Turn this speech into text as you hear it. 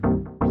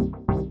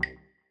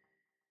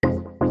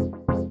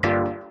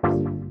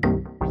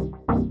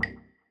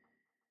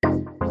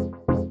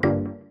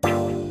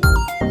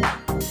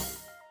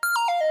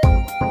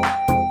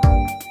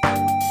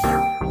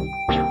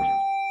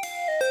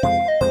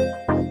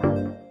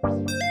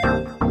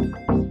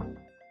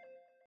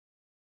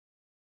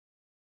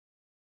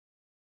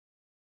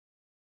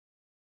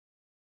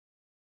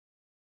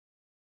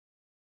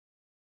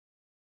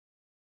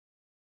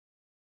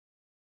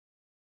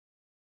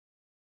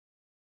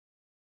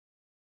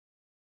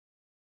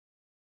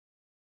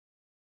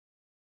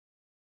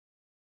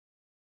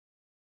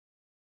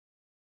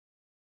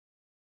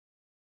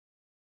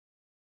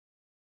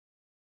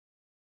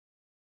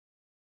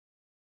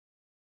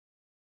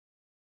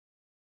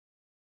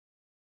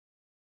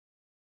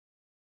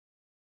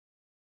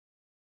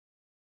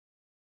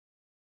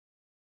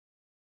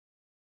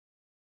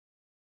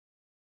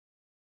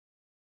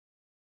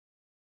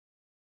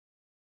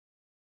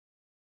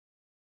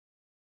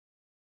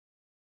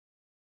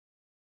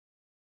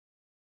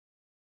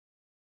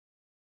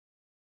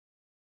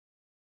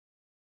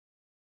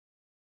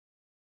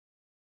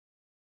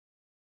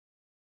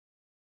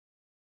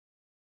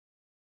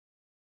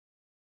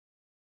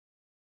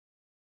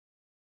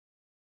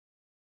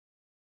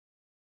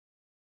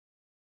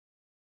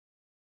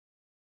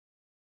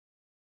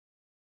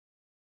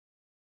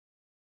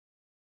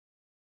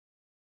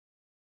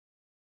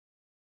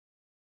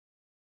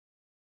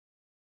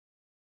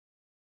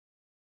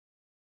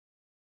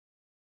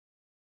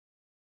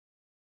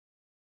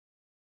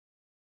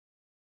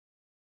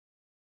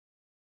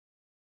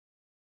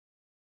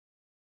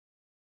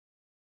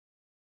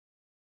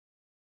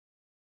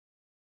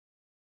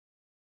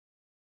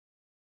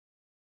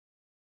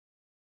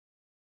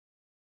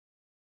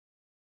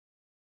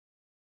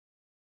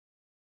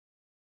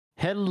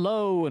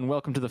Hello and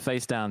welcome to the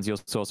Face Downs, your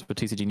source for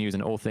TCG news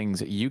and all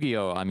things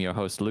Yu-Gi-Oh! I'm your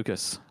host,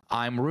 Lucas.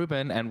 I'm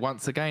Ruben, and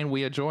once again,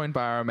 we are joined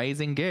by our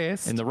amazing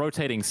guest. In the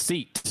rotating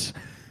seat,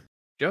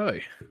 Joe.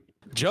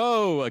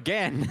 Joe,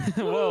 again.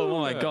 Whoa,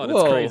 oh my God,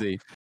 it's crazy.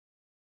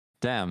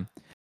 Damn.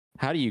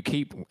 How do you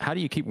keep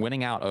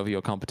winning out over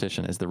your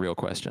competition is the real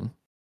question.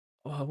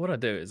 Well, what I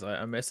do is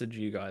I message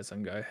you guys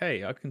and go,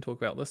 hey, I can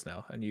talk about this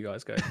now. And you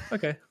guys go,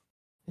 okay.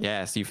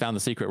 Yes, you found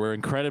the secret. We're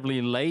incredibly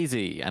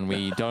lazy and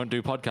we don't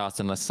do podcasts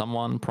unless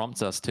someone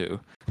prompts us to.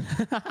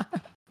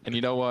 And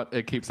you know what?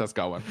 It keeps us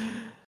going.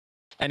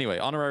 Anyway,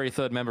 honorary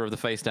third member of the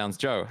Face Downs,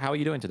 Joe, how are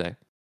you doing today?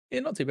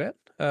 Yeah, not too bad.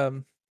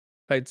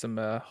 Played some,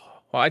 I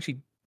actually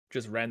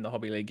just ran the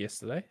Hobby League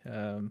yesterday.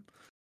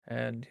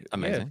 And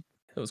amazing.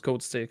 Yeah, it was cool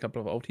to see a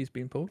couple of ultis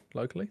being pulled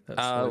locally.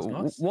 That's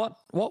nice.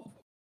 What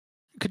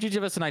could you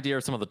give us an idea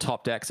of some of the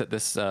top decks at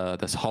this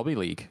Hobby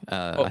League?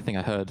 I think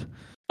I heard.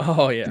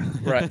 Oh yeah,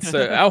 right.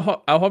 So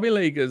our Hobby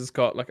League has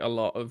got like a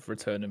lot of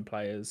returning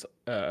players,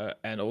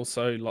 and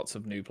also lots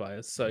of new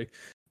players. So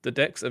the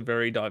decks are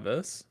very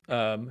diverse.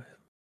 I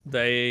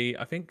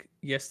think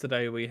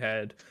yesterday we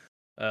had,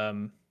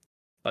 like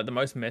the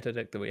most meta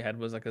deck that we had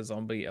was like a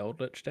zombie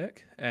Eldritch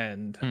deck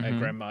and a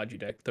Grand Magi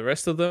deck. The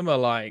rest of them are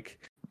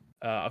like,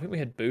 I think we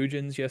had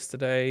Boojins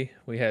yesterday.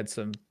 We had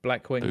some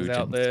Blackwings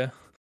out there.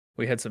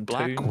 We had some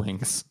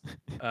Blackwings.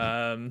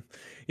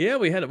 Yeah,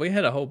 we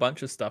had a whole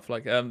bunch of stuff.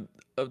 Like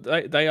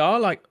they are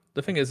like,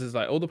 the thing is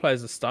like all the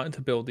players are starting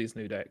to build these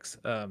new decks.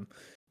 But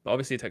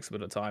obviously it takes a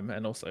bit of time,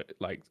 and also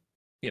like,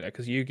 you know,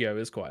 because Yu-Gi-Oh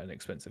is quite an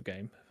expensive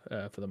game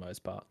for the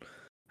most part.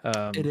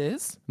 It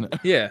is.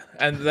 Yeah,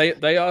 and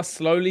they are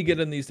slowly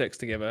getting these decks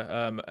together.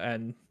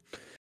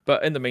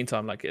 But in the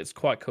meantime, like it's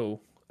quite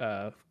cool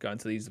going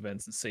to these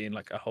events and seeing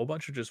like a whole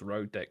bunch of just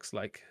road decks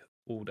like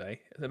all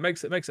day. It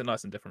makes it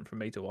nice and different for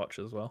me to watch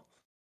as well.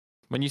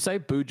 When you say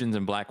Boojins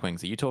and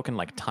Blackwings, are you talking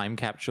like time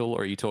capsule,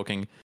 or are you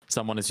talking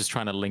someone is just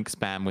trying to link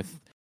spam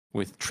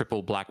with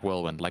triple Black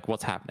Whirlwind? Like,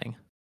 what's happening?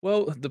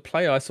 Well, the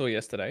play I saw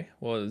yesterday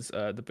was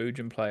the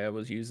Boojin player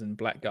was using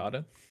Black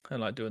Garden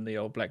and like doing the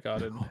old Black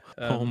Garden.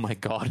 Oh my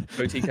God.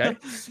 OTK.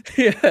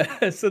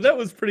 Yeah, so that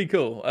was pretty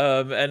cool.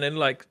 And then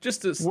like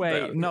just to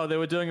wait, no, they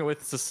were doing it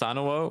with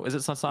Susanoo. Is it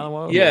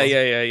Susanoo?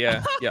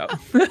 Yeah.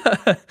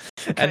 Okay,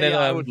 and then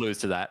I would lose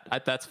to that.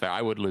 That's fair.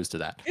 I would lose to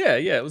that. Yeah,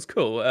 it was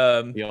cool.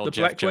 The old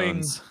Jeff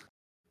Jones.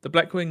 The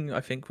Blackwing,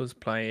 I think, was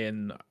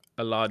playing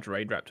a large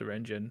Raid Raptor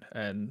engine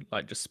and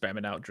like just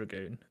spamming out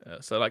Dragoon.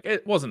 So like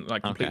it wasn't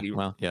like completely. Okay,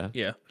 well,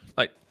 yeah,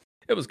 like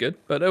it was good,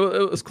 but it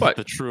was quite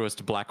the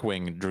truest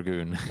Blackwing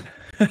Dragoon.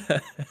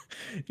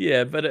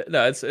 Yeah, but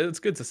it's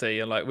good to see,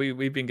 and like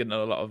we've been getting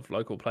a lot of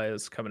local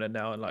players coming in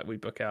now, and like we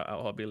book out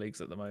our hobby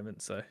leagues at the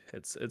moment, so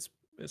it's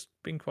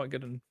been quite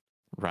good and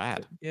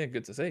rad. Yeah,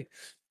 good to see.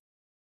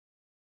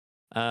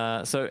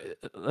 So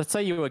let's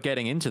say you were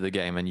getting into the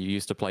game and you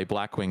used to play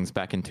Blackwings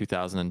back in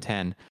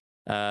 2010.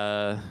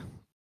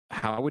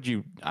 How would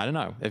you, I don't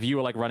know, if you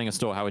were like running a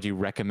store, how would you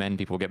recommend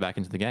people get back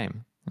into the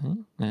game?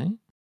 Mm-hmm.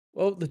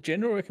 Well, the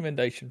general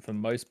recommendation for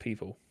most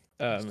people,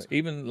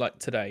 even like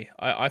today,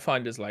 I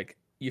find is like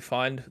you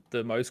find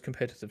the most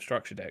competitive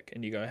structure deck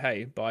and you go,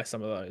 hey, buy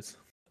some of those.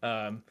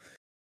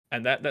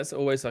 And that's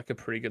always like a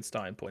pretty good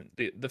starting point.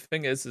 The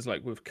thing is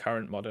like with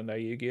current modern day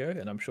Yu-Gi-Oh,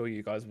 and I'm sure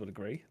you guys would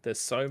agree, there's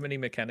so many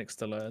mechanics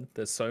to learn.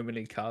 There's so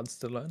many cards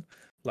to learn.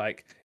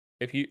 Like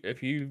if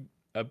you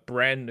are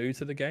brand new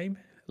to the game,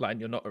 like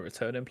you're not a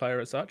returning player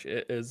as such,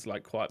 it is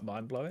like quite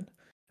mind blowing.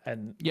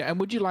 And yeah,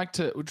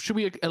 and should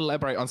we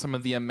elaborate on some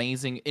of the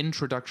amazing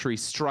introductory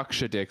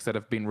structure decks that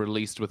have been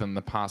released within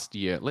the past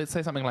year? Let's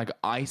say something like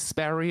Ice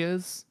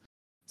Barriers.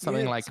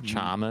 Something like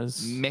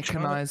Charmers,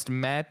 Mechanized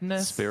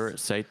Madness, Spirit,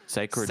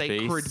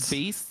 Sacred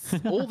Beasts.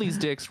 All these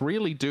decks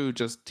really do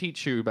just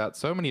teach you about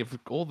so many of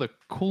all the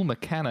cool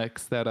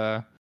mechanics that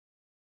are.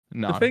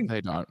 No,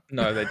 they don't.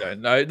 No, they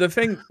don't. No, the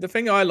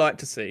thing I like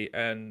to see,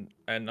 and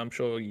I'm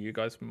sure you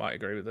guys might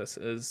agree with this,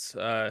 is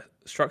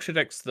structure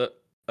decks that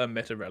are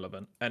meta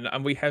relevant,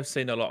 and we have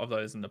seen a lot of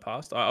those in the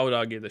past. I would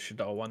argue the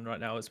Shaddoll one right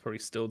now is probably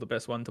still the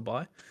best one to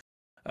buy.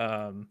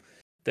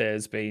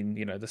 There's been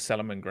the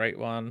Salaman Great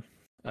one.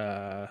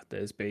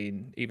 There's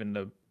been even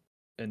the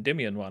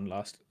Endymion one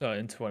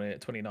in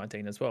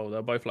 2019 as well.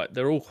 They're both like,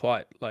 they're all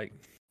quite like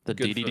the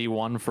DDD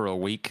one for a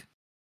week.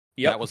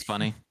 Yeah, that was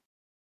funny.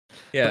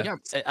 Yeah,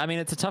 I mean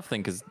it's a tough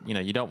thing because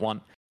you don't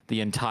want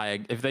the entire,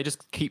 if they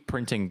just keep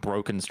printing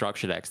broken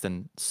structure decks,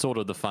 then sort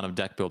of the fun of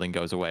deck building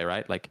goes away,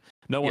 right? Like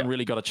no one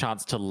really got a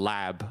chance to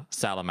lab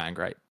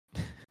Salamangreat.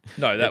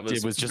 No,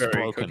 it was just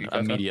broken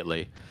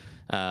immediately.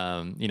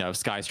 If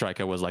Sky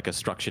Striker was like a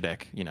structure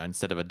deck,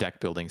 instead of a deck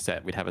building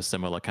set, we'd have a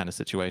similar kind of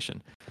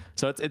situation.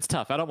 So it's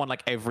tough. I don't want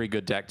like every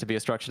good deck to be a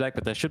structure deck,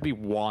 but there should be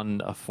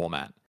one a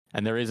format,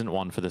 and there isn't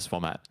one for this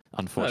format,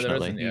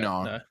 unfortunately.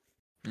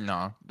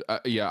 No.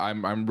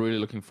 I'm really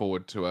looking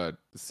forward to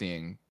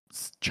seeing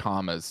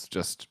Charmers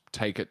just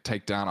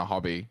take down a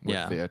hobby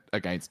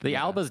against the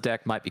Albers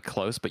deck. Might be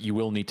close, but you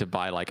will need to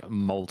buy like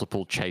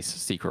multiple Chase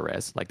secret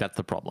rares. Like that's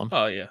the problem.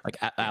 Oh yeah, like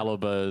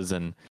Albers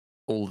and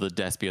all the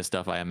Despia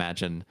stuff, I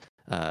imagine.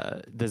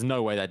 there's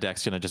no way that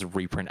deck's gonna just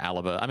reprint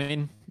Alaba. I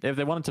mean, if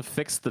they wanted to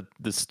fix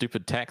the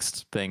stupid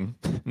text thing,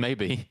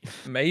 maybe.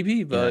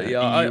 Maybe, but EU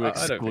I don't think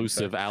so.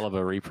 exclusive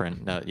Alaba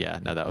reprint. No,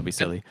 that would be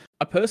silly.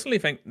 I personally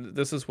think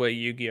this is where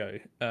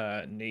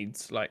Yu-Gi-Oh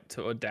needs like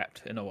to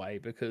adapt in a way,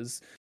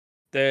 because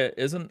there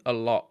isn't a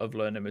lot of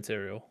learning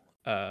material.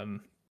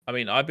 I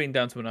mean, I've been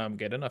down to an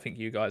Armageddon. I think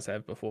you guys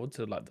have before,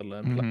 to like the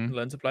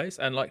learn to plays,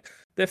 and like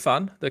they're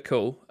fun, they're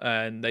cool,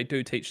 and they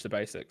do teach the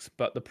basics.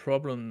 But the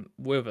problem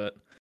with it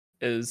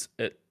is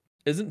it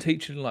isn't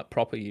teaching like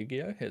proper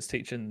Yu-Gi-Oh. It's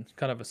teaching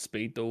kind of a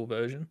speed duel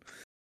version.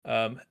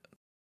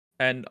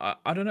 And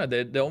I don't know,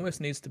 there almost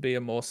needs to be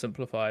a more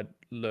simplified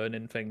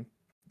learning thing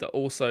that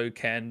also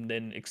can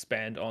then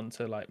expand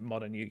onto like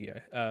modern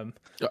Yu-Gi-Oh.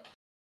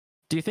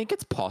 Do you think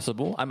it's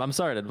possible? I'm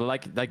sorry, but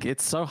like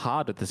it's so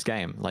hard with this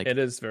game. Like it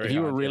is very if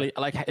you hard, were really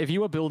like if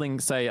you were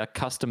building, say, a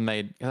custom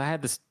made. I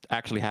had this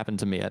actually happen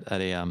to me at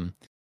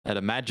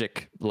a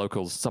Magic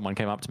locals. Someone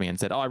came up to me and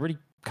said, "Oh, I really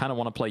kind of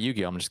want to play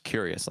Yu-Gi-Oh. I'm just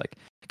curious. Like,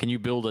 can you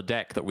build a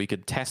deck that we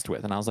could test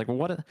with?" And I was like, "Well,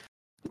 what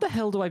the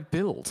hell do I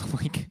build?"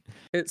 Like,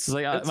 it's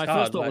like it's my hard,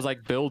 first thought was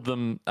like build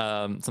them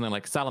something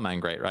like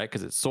Salamangreat, right?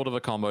 Because it's sort of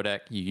a combo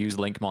deck. You use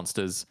link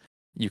monsters.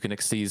 You can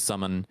Xyz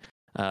summon.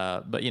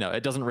 But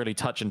it doesn't really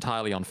touch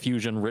entirely on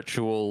fusion,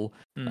 ritual,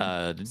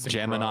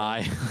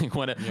 Gemini.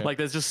 Like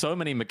there's just so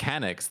many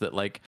mechanics that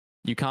like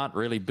you can't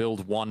really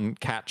build one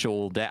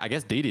catch-all deck. I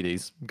guess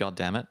DDDs, god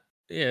damn it,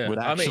 would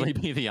actually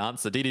be the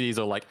answer. DDDs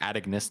or like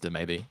Adignista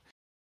maybe.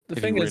 The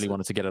if thing you is, really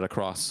wanted to get it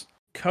across.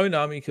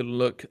 Konami could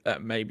look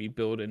at maybe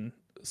building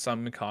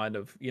some kind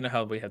of,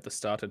 how we have the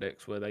starter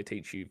decks where they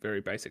teach you very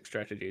basic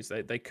strategies.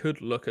 They could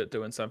look at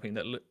doing something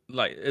that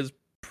like is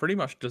pretty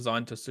much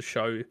designed just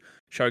to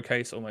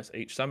showcase almost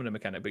each summoner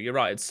mechanic. But you're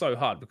right, it's so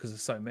hard because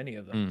there's so many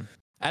of them.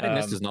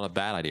 Adignista is not a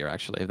bad idea,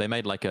 actually. If they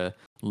made like a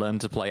learn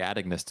to play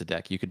Adignista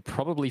deck, you could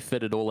probably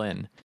fit it all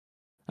in.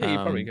 Yeah, you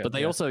probably could. But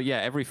they also,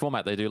 every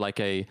format they do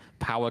like a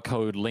power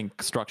code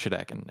link structure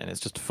deck, and it's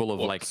just full of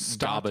like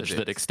garbage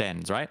that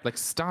extends, right? Like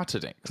starter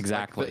decks.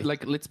 Exactly.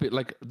 Like let's be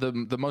like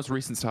the most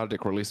recent starter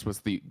deck released was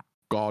the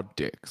God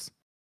decks.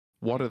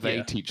 What are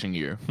they teaching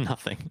you?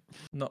 Nothing.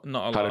 Not a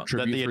lot.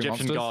 That the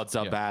Egyptian monsters? gods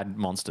are bad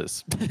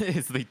monsters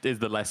is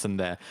the lesson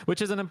there,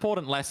 which is an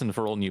important lesson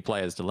for all new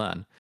players to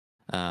learn.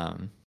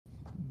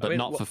 But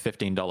not for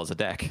 $15 a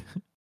deck.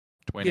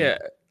 20. Yeah,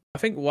 I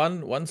think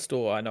one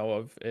store I know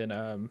of in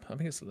I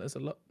think there's a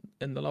lot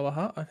in the Lower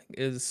Heart. I think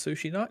is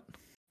Sushi Night.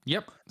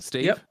 Yep,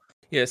 Steve. Yep.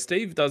 Yeah,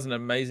 Steve does an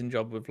amazing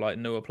job with like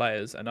newer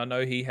players, and I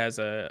know he has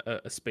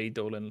a speed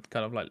duel and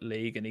kind of like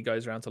league, and he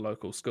goes around to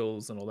local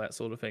schools and all that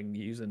sort of thing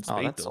using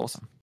speed that's duels,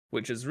 awesome.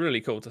 which is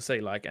really cool to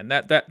see. Like, and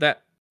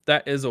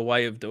that is a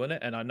way of doing it,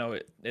 and I know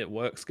it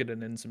works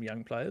getting in some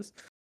young players.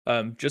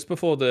 Just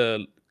before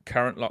the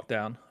current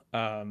lockdown,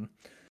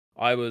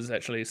 I was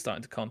actually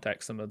starting to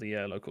contact some of the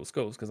local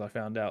schools because I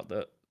found out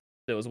that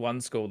there was one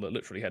school that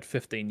literally had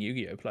 15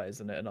 Yu-Gi-Oh players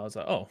in it, and I was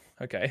like, oh,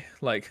 okay.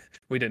 Like,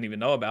 we didn't even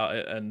know about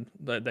it, and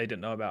they didn't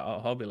know about our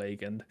hobby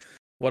league. And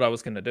what I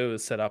was going to do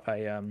is set up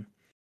a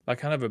like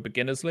kind of a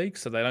beginners league,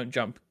 so they don't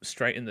jump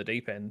straight in the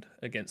deep end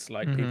against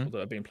like people that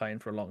have been playing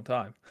for a long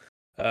time.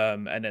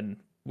 And then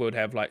we'd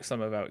have like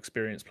some of our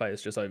experienced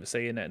players just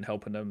overseeing it and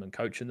helping them and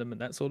coaching them and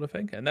that sort of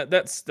thing. And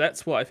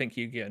that's what I think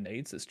Yu-Gi-Oh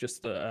needs. It's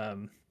just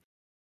the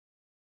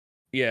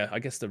I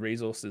guess the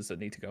resources that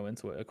need to go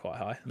into it are quite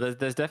high.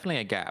 There's definitely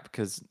a gap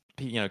because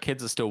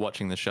kids are still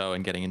watching the show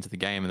and getting into the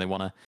game, and they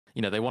want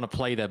to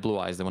play their Blue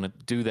Eyes. They want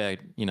to do their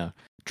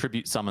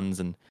tribute summons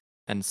and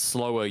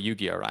slower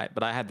Yu-Gi-Oh, right?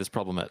 But I had this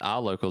problem at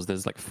our locals.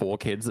 There's like 4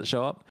 kids that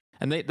show up,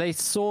 and they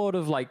sort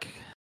of like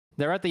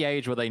they're at the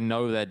age where they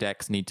know their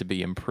decks need to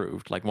be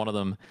improved. Like one of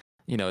them,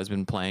 has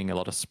been playing a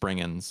lot of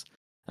Springans,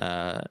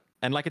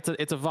 and like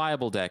it's a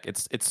viable deck.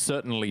 It's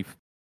certainly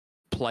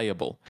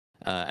playable,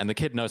 and the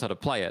kid knows how to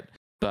play it.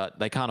 But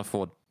they can't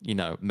afford,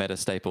 meta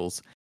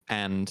staples,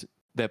 and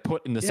they're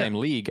put in the same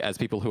league as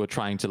people who are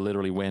trying to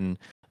literally win,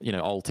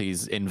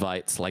 ultis,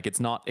 invites. Like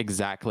it's not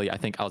exactly. I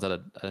think I was at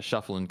a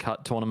shuffle and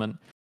cut tournament,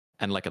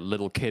 and like a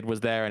little kid was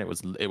there, and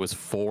it was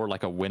for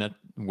like a winner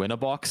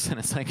box, and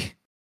it's like,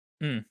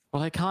 well,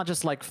 I can't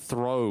just like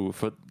throw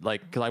for like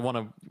because I want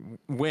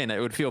to win. It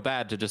would feel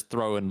bad to just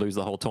throw and lose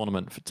the whole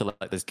tournament to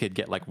let this kid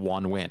get like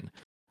one win.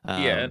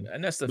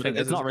 And that's the thing.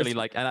 It's not really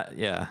like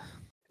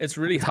It's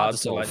really hard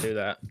to like do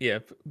that. Yeah,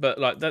 but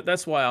like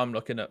that's why I'm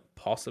looking at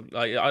possibly.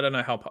 Like, I don't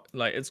know how.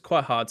 Like, it's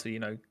quite hard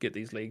to get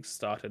these leagues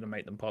started and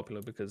make them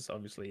popular because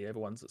obviously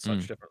everyone's at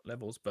such different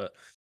levels. But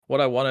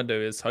what I want to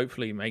do is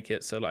hopefully make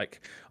it so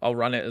like I'll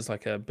run it as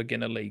like a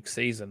beginner league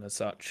season as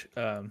such.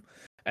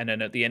 And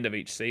then at the end of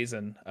each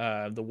season,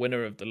 the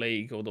winner of the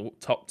league or the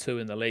top 2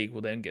 in the league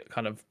will then get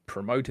kind of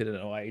promoted in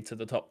a way to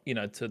the top,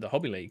 to the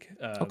hobby league.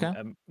 Okay.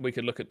 And we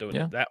could look at doing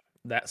it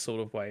that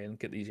sort of way and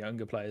get these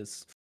younger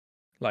players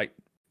like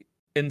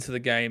into the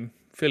game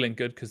feeling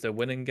good because they're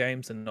winning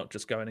games and not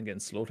just going and getting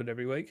slaughtered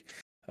every week.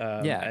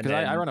 Because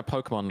I run a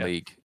Pokemon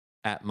league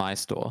at my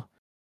store,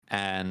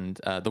 and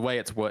the way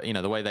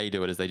the way they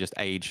do it is they just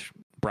age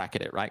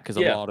bracket it, right? Because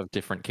a lot of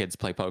different kids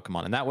play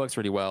Pokemon, and that works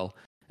really well.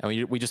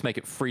 and we just make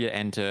it free to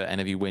enter,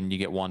 and if you win, you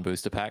get one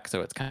booster pack.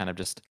 So it's kind of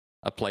just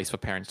a place for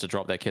parents to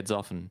drop their kids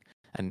off and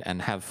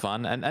have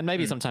fun. And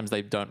maybe sometimes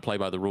they don't play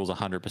by the rules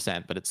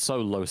 100%, but it's so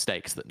low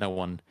stakes that no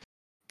one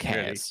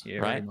cares, Really,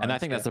 right? really And I nice,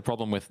 think that's the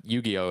problem with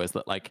Yu-Gi-Oh! Is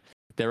that like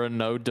there are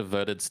no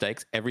diverted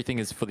stakes. Everything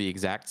is for the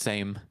exact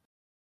same.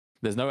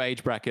 There's no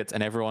age brackets,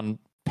 and everyone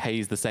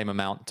pays the same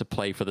amount to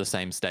play for the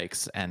same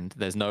stakes. And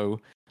there's no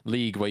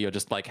league where you're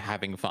just like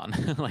having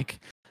fun. Like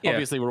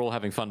obviously we're all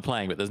having fun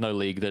playing, but there's no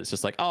league that's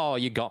just like, oh,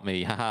 you got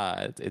me,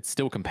 haha. It's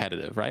still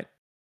competitive, right?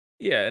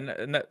 Yeah,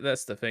 and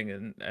that's the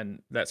thing,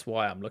 and that's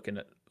why I'm looking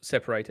at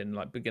separating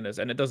like beginners,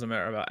 and it doesn't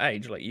matter about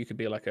age. Like you could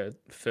be like a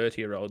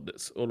 30-year-old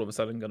that's all of a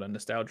sudden got a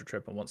nostalgia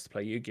trip and wants to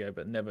play Yu-Gi-Oh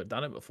but never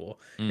done it before,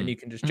 and you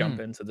can just jump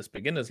into this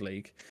beginners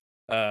league,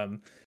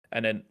 and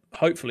then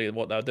hopefully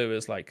what they'll do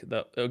is like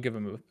they'll give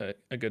them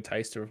a good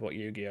taster of what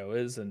Yu-Gi-Oh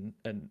is, and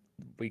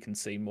we can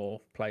see more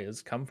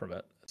players come from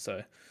it.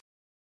 So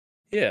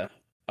yeah,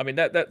 I mean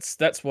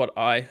that's what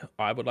I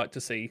would like to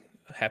see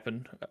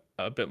happen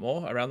a bit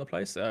more around the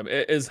place.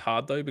 It is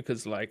hard though,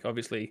 because like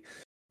obviously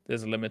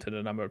there's a limited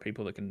number of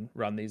people that can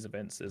run these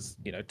events. There's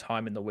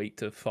time in the week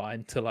to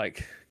find to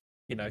like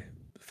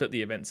fit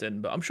the events in,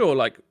 but I'm sure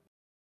like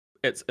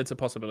it's a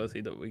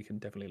possibility that we can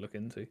definitely look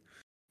into.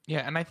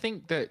 Yeah, and I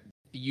think that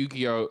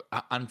Yu-Gi-Oh,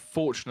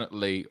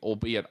 unfortunately,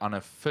 albeit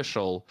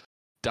unofficial,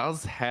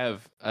 does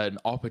have an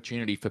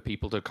opportunity for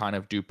people to kind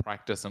of do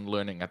practice and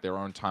learning at their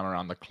own time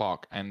around the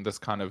clock. And this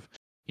kind of,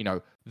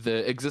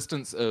 the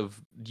existence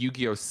of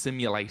Yu-Gi-Oh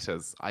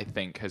simulators, I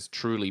think, has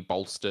truly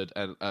bolstered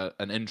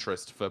an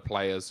interest for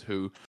players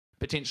who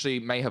potentially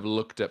may have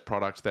looked at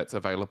product that's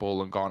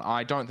available and gone,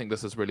 I don't think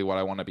this is really what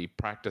I want to be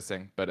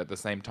practicing. But at the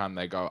same time,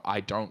 they go,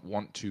 I don't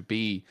want to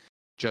be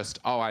just,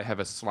 I have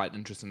a slight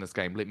interest in this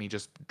game. Let me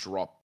just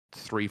drop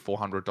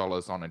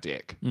 $300-$400 on a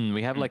deck.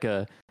 We have like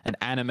an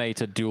anime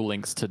to Duel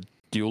Links to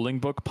dueling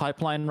book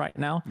pipeline right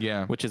now.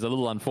 Yeah. Which is a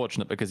little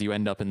unfortunate because you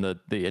end up in the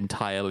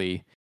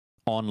entirely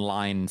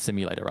online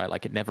simulator, right?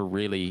 Like it never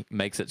really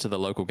makes it to the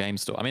local game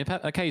store. I mean,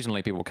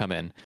 occasionally people come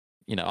in,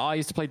 I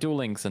used to play Duel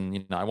Links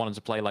and, I wanted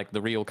to play like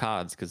the real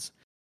cards because,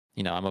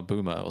 I'm a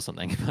boomer or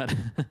something. But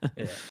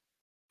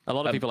a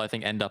lot of people, I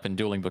think, end up in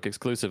dueling book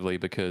exclusively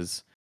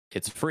because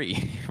it's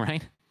free,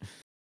 right?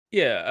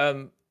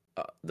 Yeah.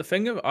 The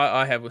thing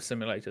I have with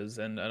simulators,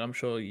 and I'm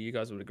sure you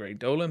guys would agree,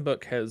 Dueling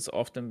Book has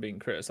often been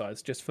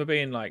criticized just for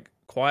being like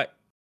quite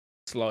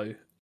slow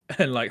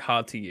and like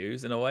hard to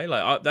use in a way.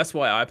 Like that's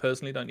why I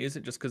personally don't use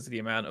it, just because of the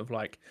amount of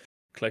like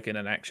clicking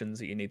and actions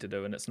that you need to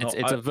do, and it's not.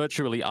 It's a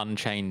virtually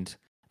unchanged.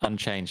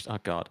 Oh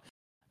god.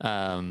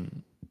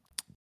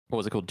 What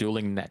was it called?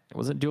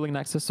 Was it Dueling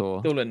Nexus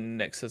or Dueling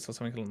Nexus or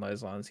something along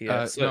those lines?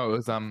 Yeah. No, it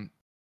was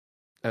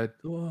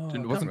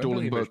it wasn't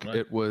Dueling Book.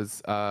 It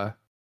was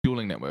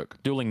Dueling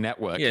Network. Dueling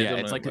Network. Yeah,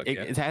 Dueling it's like Network,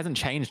 it hasn't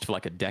changed for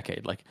like a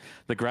decade. Like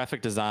the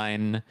graphic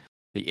design,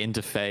 the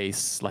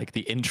interface, like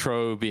the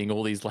intro being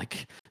all these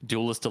like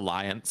Duelist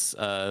Alliance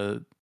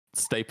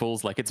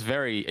staples. Like it's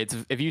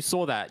if you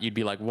saw that, you'd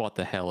be like, what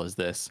the hell is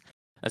this?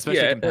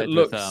 Especially compared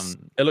with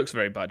it looks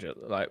very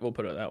budget. Like we'll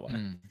put it that way.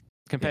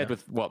 Compared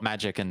with what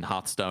Magic and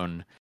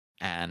Hearthstone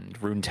and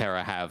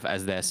Runeterra have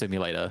as their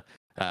simulator,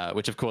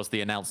 which of course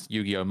the announced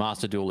Yu-Gi-Oh!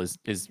 Master Duel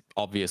is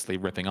obviously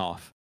ripping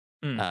off.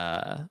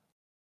 The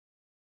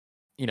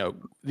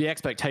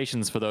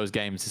expectations for those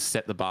games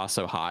set the bar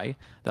so high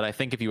that I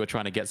think if you were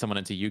trying to get someone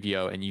into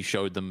Yu-Gi-Oh! And you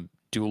showed them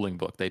Dueling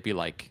Book, they'd be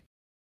like,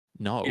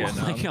 no,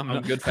 like,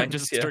 I'm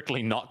just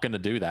strictly not going to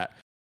do that.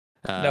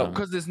 No,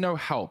 because there's no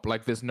help.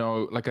 Like there's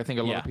no, like I think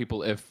a lot of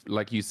people, if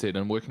like you said,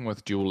 and working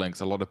with Duel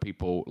Links, a lot of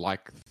people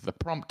like the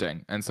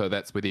prompting. And so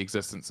that's where the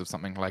existence of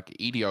something like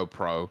EDO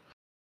Pro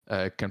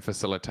can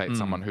facilitate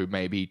someone who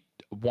maybe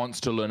wants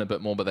to learn a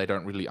bit more, but they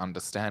don't really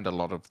understand a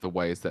lot of the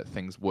ways that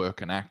things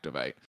work and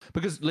activate.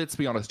 Because let's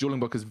be honest, Dueling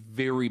Book is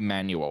very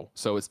manual.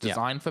 So it's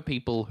designed for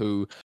people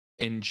who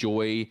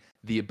enjoy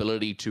the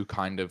ability to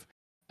kind of,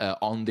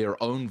 on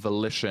their own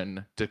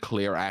volition,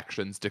 declare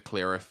actions,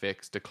 declare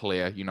effects,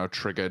 declare,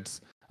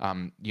 triggers,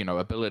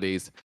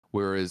 abilities.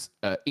 Whereas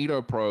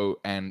Edo Pro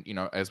and,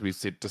 as we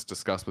said, just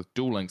discussed with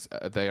Duel Links,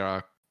 they're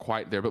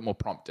a bit more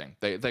prompting.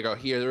 They go,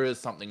 here, there is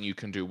something you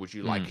can do. Would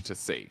you like to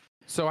see?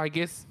 So I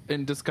guess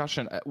in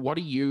discussion, what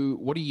do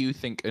you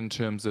think in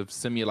terms of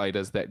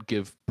simulators that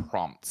give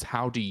prompts?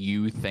 How do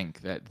you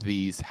think that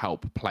these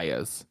help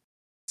players?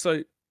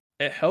 So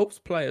it helps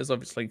players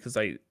obviously because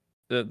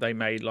they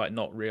may like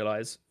not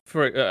realize.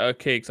 For a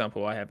key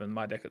example I have in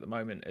my deck at the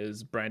moment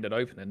is Branded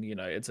Opening.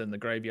 It's in the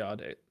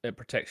graveyard. It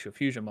protects your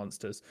fusion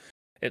monsters.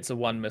 It's a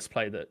one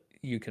misplay that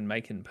you can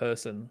make in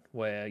person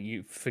where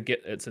you forget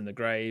it's in the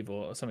grave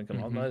or something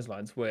along those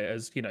lines.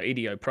 Whereas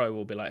EDO Pro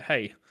will be like,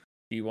 hey,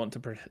 you want to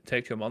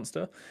protect your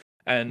monster,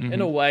 and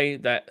in a way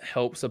that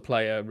helps a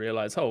player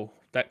realize, oh,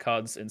 that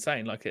card's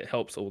insane. Like it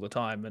helps all the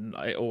time and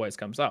it always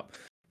comes up.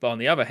 But on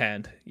the other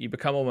hand, you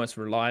become almost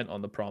reliant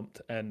on the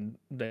prompt, and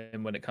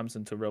then when it comes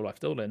into real life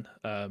dueling,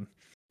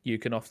 you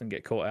can often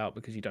get caught out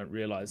because you don't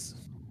realize,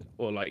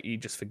 or like you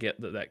just forget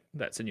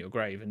that's in your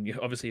grave, and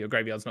obviously your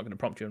graveyard's not going to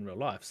prompt you in real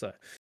life. So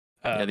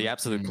Yeah, the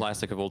absolute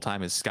classic of all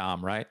time is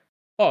Scam, right?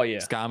 Oh yeah,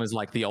 Scam is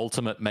like the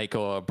ultimate make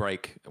or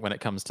break when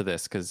it comes to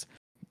this, because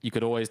you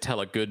could always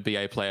tell a good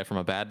VA player from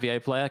a bad VA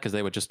player because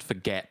they would just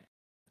forget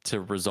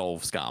to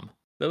resolve Scam.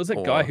 there was a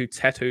guy who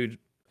tattooed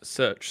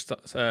search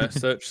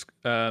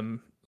Scam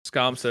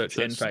search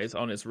end phase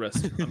on his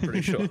wrist. I'm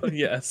pretty sure.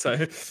 Yeah,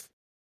 so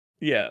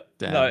yeah,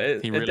 damn, no,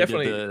 he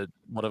really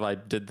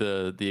did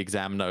the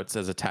exam notes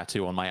as a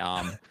tattoo on my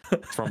arm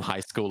from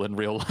high school in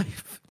real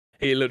life.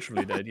 He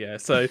literally did. Yeah,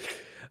 so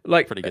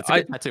like pretty good. It's a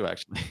good tattoo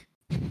actually.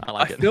 I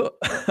like it.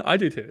 I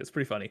do too. It's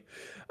pretty funny.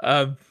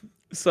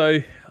 So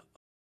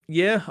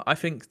yeah, I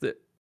think that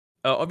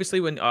obviously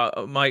when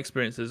my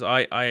experiences,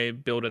 I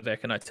build a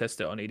deck and I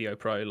test it on EDO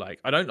Pro. Like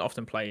I don't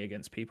often play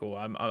against people.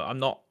 I'm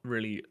not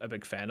really a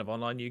big fan of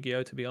online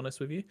Yu-Gi-Oh, to be honest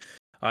with you.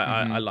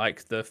 I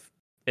like the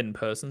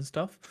in-person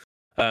stuff.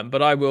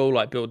 But I will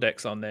like build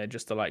decks on there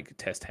just to like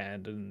test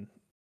hand and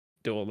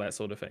do all that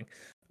sort of thing.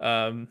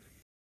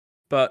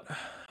 But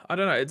I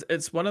don't know.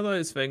 It's one of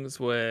those things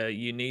where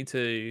you need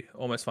to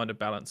almost find a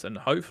balance, and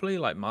hopefully,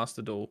 like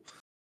Master Duel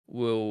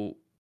will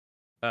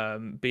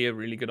be a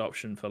really good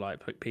option for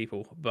like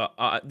people. But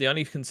the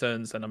only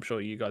concerns, and I'm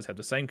sure you guys have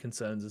the same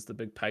concerns, is the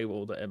big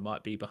paywall that it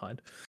might be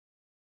behind.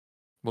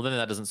 Well, then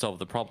that doesn't solve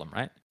the problem,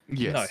 right?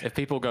 Yes. No. If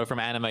people go from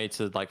anime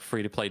to like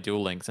free to play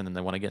Duel Links and then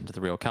they want to get into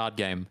the real card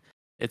game,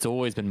 it's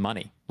always been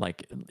money.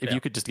 Like if you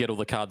could just get all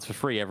the cards for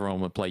free,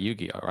 everyone would play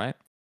Yu-Gi-Oh, right?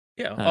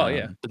 Yeah.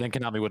 But then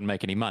Konami wouldn't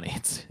make any money.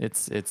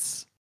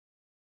 It's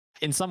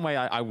in some way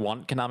I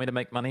want Konami to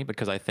make money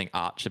because I think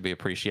art should be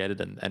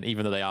appreciated, and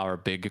even though they are a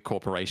big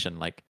corporation,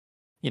 like,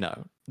 you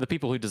know, the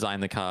people who design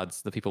the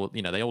cards, the people,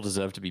 you know, they all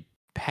deserve to be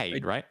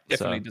paid, right?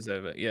 Definitely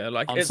deserve it. Yeah,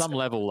 like on some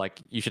level, like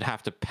you should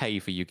have to pay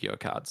for Yu-Gi-Oh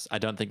cards. I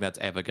don't think that's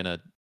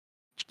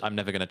I'm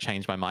never gonna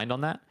change my mind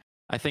on that.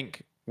 I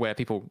think where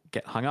people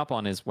get hung up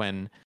on is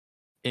when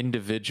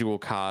individual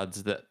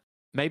cards that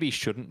maybe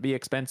shouldn't be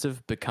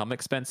expensive become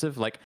expensive.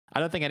 Like I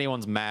don't think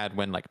anyone's mad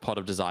when like Pot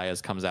of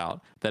Desires comes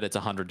out that it's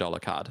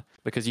 $100 card,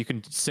 because you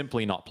can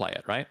simply not play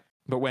it, right?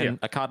 But when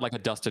a card like a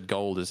Dusted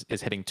Gold is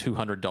hitting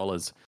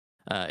 $200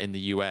 in the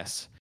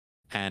US,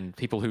 and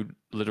people who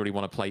literally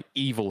want to play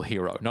evil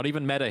hero, not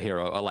even meta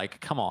hero, are like,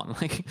 come on,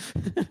 like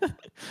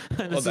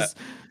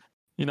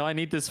you know, I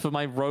need this for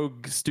my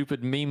rogue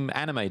stupid meme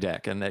anime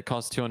deck and it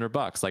costs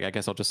 $200. Like I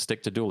guess I'll just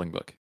stick to Dueling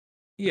Book.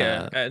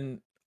 Yeah,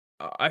 and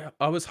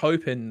I was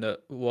hoping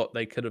that what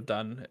they could have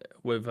done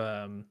with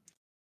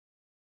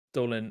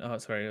Dueling,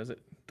 was it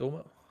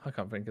Duel? I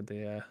can't think of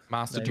the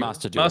Master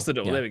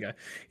Duel. There we go.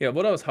 Yeah,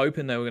 what I was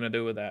hoping they were going to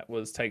do with that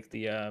was take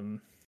the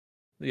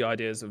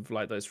ideas of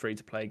like those free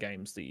to play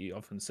games that you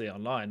often see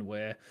online,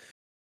 where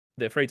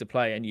they're free to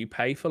play and you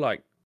pay for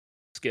like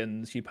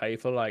skins, you pay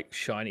for like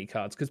shiny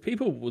cards, because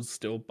people would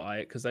still buy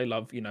it because they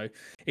love, you know,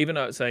 even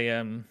though it's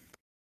an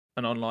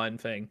online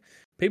thing,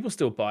 people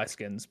still buy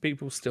skins.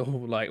 People still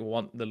like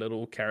want the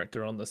little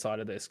character on the side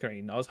of their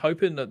screen. I was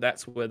hoping that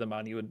that's where the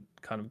money would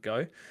kind of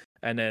go,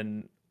 and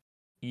then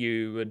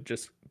you would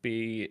just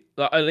be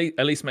at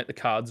least make the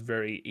cards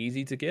very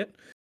easy to get.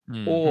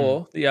 Mm-hmm.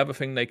 Or the other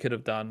thing they could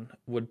have done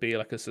would be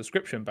like a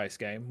subscription based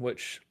game,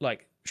 which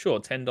like sure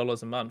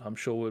 $10 a month. I'm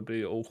sure we'd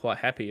be all quite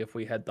happy if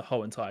we had the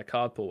whole entire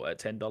card pool at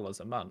 $10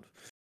 a month,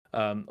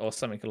 or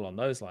something along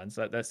those lines.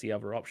 That's the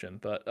other option.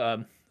 But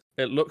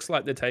it looks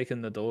like they're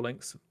taking the Duel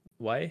Links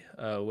way,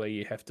 where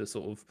you have to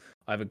sort of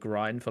either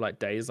grind for like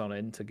days on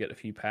end to get a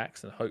few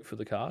packs and hope for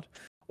the card,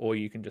 or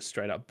you can just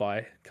straight up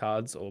buy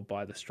cards or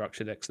buy the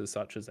structure decks as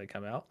such as they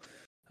come out.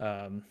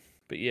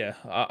 But yeah,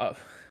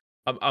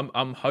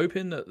 I'm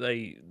hoping that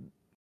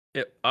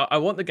I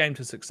want the game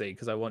to succeed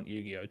because I want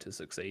Yu-Gi-Oh to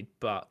succeed,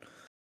 but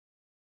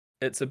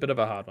it's a bit of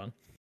a hard one.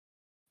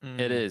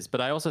 It is, but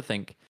I also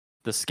think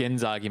the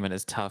skins argument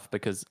is tough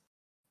because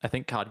I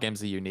think card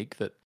games are unique.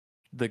 That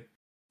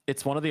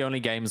it's one of the only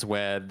games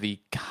where the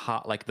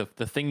card, like the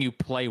thing you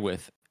play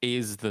with,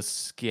 is the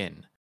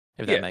skin.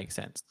 If that makes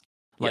sense.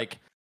 Like,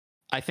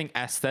 I think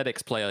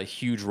aesthetics play a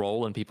huge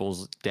role in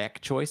people's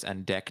deck choice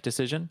and deck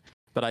decision,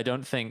 but I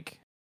don't think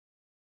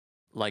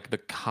like the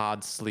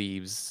card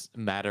sleeves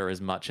matter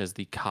as much as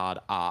the card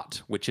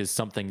art, which is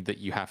something that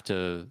you have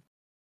to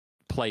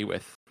play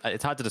with.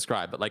 It's hard to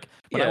describe, but like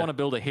when I want to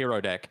build a hero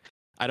deck,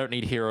 I don't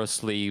need hero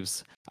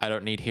sleeves. I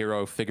don't need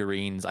hero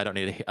figurines. I don't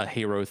need a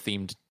hero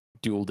themed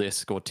dual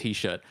disc or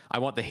t-shirt. I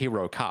want the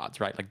hero cards,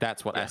 right? Like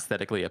that's what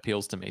aesthetically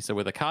appeals to me. So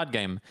with a card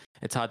game,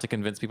 it's hard to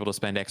convince people to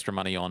spend extra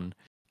money on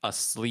a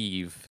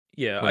sleeve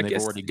when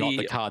they've already got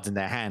the cards in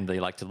their hand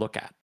they like to look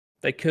at.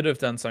 They could have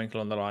done something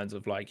along the lines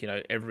of like, you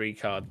know, every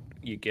card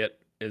you get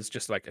is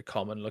just like a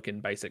common looking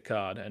basic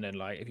card, and then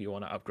like if you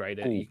want to upgrade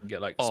it, you can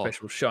get like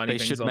special shiny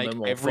things on them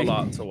or full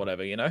arts or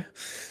whatever, you know.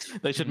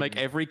 They should make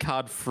every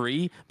card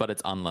free, but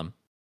it's unlim.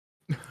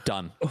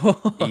 Done.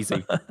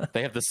 Easy.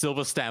 They have the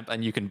silver stamp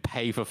and you can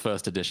pay for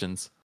first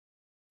editions.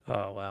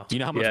 Oh wow. Do you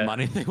know how much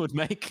money they would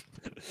make?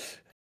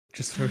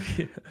 Just for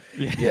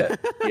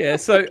yeah.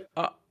 So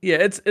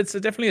it's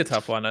definitely a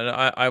tough one, and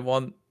I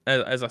want,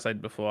 as I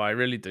said before, I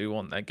really do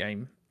want that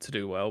game to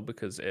do well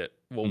because it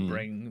will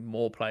bring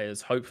more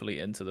players hopefully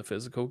into the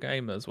physical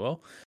game as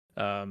well.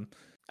 And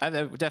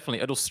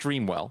definitely it'll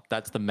stream well.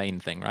 That's the main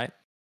thing, right?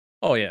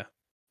 Oh yeah.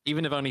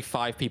 Even if only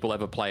 5 people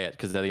ever play it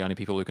because they're the only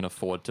people who can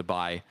afford to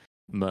buy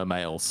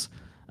mermails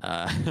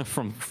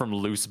from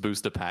loose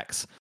booster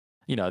packs,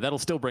 that'll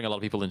still bring a lot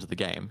of people into the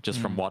game just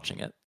from watching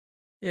it.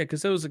 Yeah,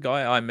 because there was a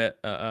guy I met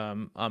at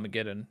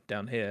Armageddon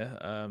down here,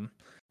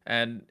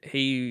 and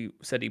he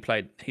said he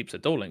played heaps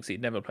of Duel Links.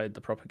 He'd never played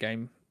the proper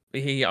game.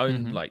 He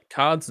owned like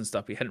cards and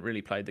stuff. He hadn't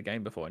really played the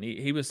game before, and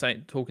he was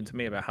talking to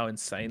me about how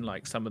insane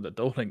like some of the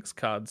Duel Links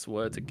cards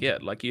were to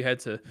get. Like you had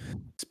to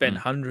spend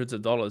hundreds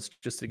of dollars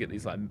just to get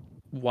these like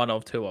one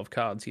of two of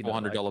cards.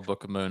 $400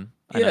 Book of Moon.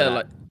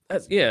 Like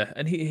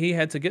and he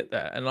had to get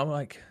that, and I'm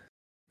like,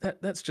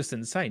 that's just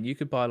insane. You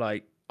could buy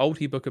like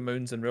ulti Book of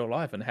Moons in real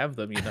life and have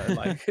them.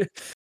 Like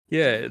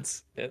yeah,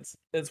 it's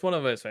one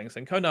of those things,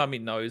 and Konami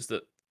knows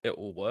that it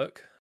will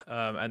work,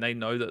 and they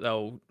know that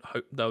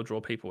they'll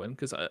draw people in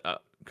because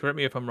correct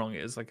me if I'm wrong,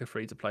 it is like a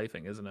free to play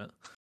thing, isn't it?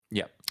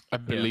 Yeah, I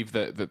believe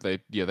that they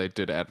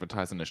did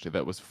advertise initially that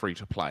it was free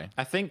to play.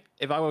 I think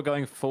if I were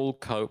going full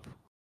cope,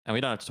 and we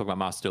don't have to talk about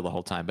Master Duel the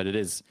whole time, but it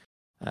is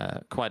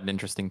quite an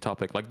interesting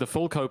topic. Like the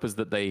full cope is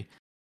that they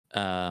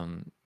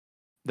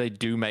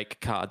do make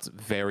cards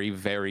very,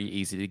 very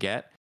easy to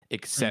get,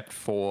 except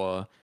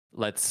for,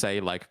 let's say,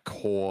 like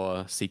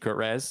core secret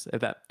rares, if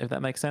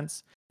that makes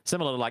sense.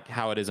 Similar to like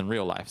how it is in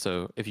real life.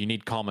 So if you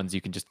need commons,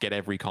 you can just get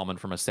every common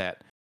from a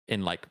set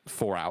in like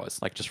 4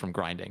 hours, like just from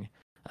grinding.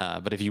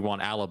 But if you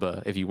want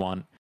Alaba, if you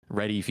want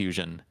Ready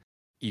Fusion,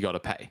 you got to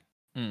pay.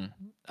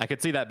 I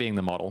could see that being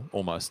the model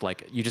almost.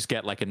 Like you just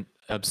get like an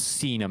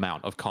obscene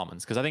amount of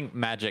commons, because I think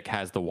Magic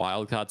has the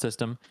wild card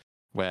system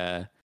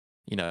where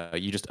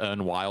you just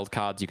earn wild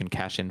cards you can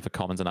cash in for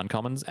commons and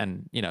uncommons,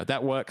 and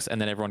that works, and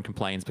then everyone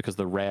complains because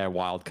the rare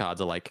wild cards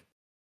are like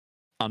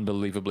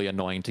unbelievably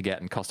annoying to get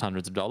and cost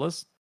hundreds of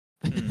dollars.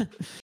 I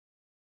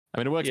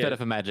mean, it works better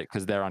for Magic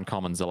because their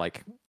uncommons are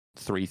like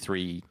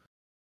 3/3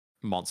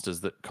 monsters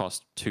that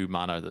cost 2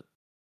 mana that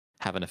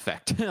have an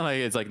effect. Like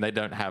it's like they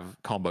don't have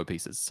combo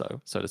pieces,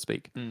 so to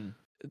speak.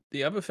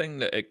 The other thing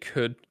that it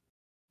could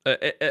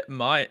it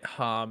might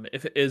harm,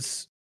 if it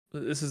is,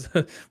 this is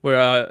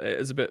where it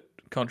is a bit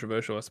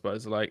controversial, I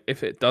suppose. Like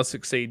if it does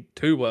succeed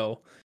too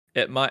well,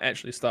 it might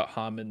actually start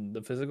harming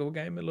the physical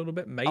game a little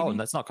bit. Maybe. Oh, and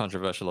that's not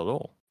controversial at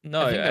all.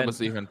 No, I think that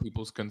was even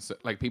people's concern.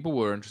 Like people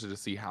were interested to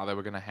see how they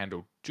were going to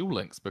handle Duel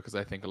Links, because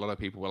I think a lot of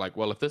people were like,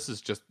 well, if this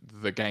is just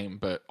the game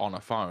but on a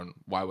phone,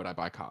 why would I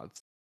buy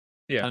cards?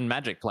 Yeah, and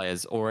Magic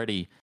players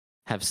already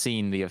have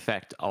seen the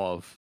effect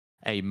of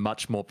a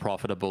much more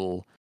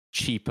profitable,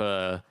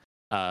 cheaper,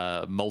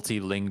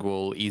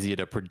 multilingual, easier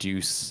to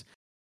produce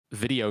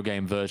video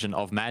game version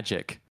of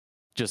Magic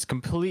just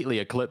completely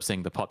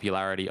eclipsing the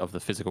popularity of the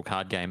physical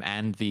card game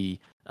and the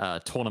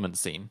tournament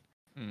scene.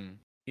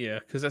 Yeah,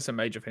 because that's a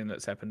major thing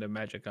that's happened in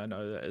Magic. I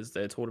know that is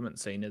their tournament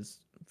scene is,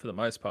 for the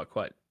most part,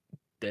 quite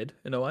dead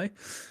in a way.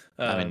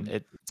 I mean,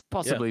 it's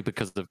possibly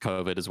because of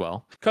COVID as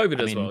well.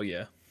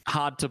 Yeah.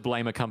 Hard to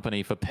blame a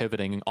company for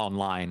pivoting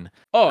online.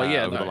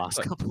 Over the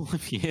last couple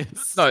of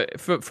years. No,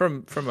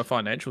 from a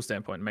financial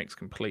standpoint, it makes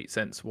complete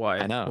sense why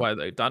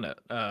they've done it.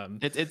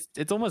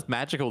 It's almost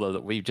magical though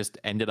that we've just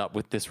ended up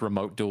with this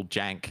remote duel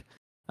jank.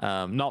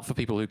 Not for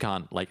people who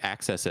can't like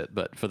access it,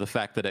 but for the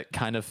fact that it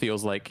kind of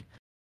feels like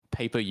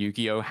paper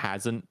Yu-Gi-Oh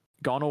hasn't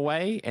gone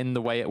away in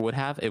the way it would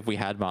have if we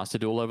had Master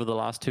Duel over the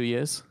last 2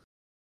 years.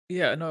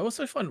 Yeah, no, I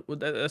also find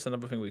that's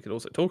another thing we could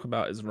also talk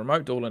about is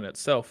remote duel in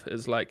itself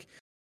is like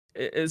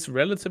it's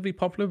relatively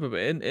popular, but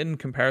in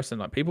comparison,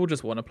 like people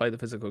just want to play the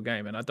physical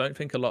game, and I don't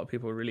think a lot of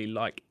people really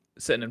like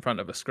sitting in front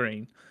of a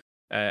screen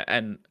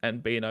and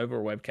being over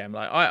a webcam.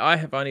 Like I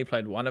have only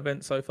played one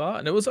event so far,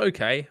 and it was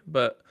okay,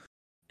 but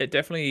it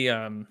definitely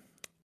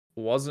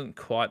wasn't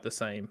quite the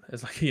same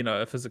as like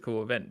a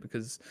physical event,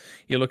 because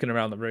you're looking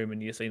around the room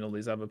and you're seeing all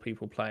these other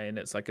people playing.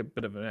 It's like a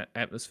bit of an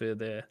atmosphere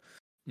there.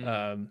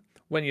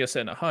 When you're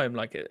sitting at home,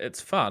 like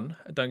it's fun,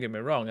 don't get me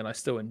wrong, and I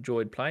still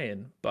enjoyed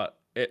playing, but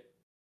it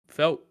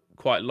felt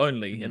quite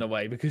lonely in a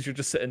way, because you're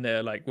just sitting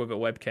there like with a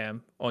webcam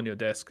on your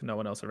desk, no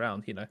one else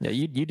around. Yeah,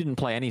 you didn't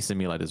play any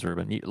simulators,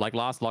 Ruben. Like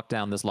last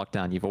lockdown, this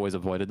lockdown, you've always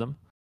avoided them.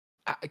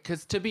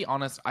 Because to be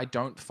honest, I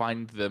don't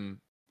find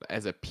them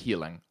as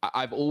appealing.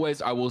 I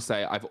will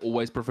say I've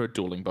always preferred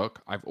Dueling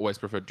Book.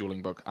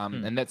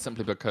 And that's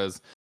simply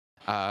because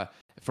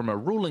from a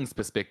rulings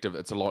perspective,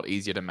 it's a lot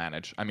easier to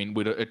manage. I mean,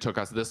 it took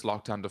us this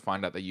lockdown to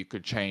find out that you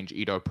could change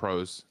Edo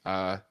Pro's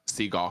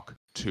CGOC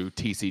to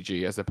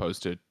TCG as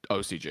opposed to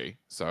OCG.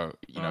 So,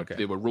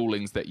 there were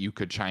rulings that you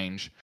could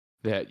change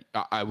that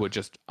I would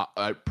just,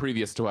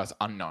 previous to us,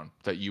 unknown,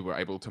 that you were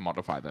able to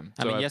modify them.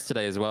 I mean,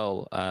 yesterday as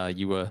well,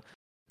 you were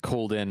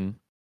called in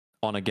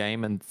on a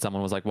game and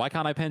someone was like, why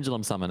can't I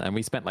pendulum summon? And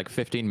we spent like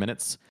 15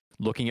 minutes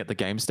looking at the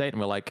game state and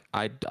we're like,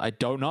 I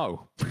don't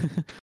know.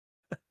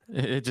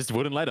 It just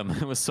wouldn't let him.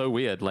 It was so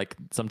weird. Like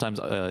sometimes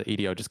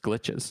EDO just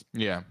glitches.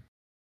 Yeah.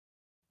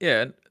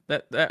 Yeah,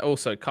 that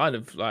also kind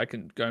of like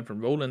going from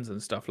rulings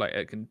and stuff, like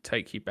it can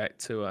take you back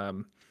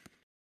to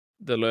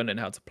the learning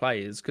how to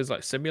play is because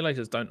like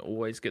simulators don't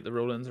always get the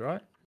rule-ins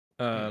right.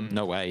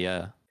 No way,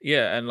 yeah.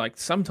 Yeah, and like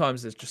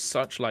sometimes there's just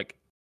such like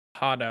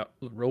hard out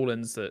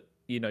rule-ins that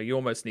you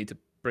almost need to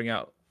bring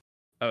out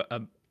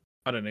a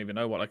I don't even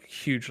know what, like a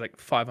huge like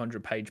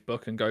 500-page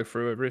book and go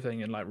through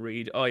everything and like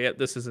read. Oh yeah,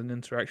 this is an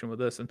interaction with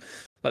this and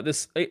like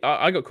this.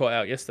 I got caught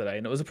out yesterday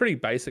and it was a pretty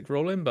basic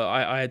rule-in, but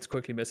I had to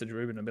quickly message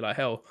Ruben and be like,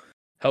 hell,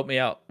 help me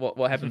out.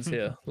 What happens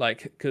here?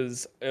 Like,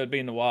 because it had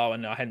been a while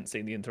and I hadn't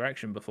seen the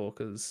interaction before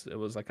because it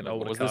was like an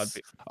older card.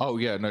 Oh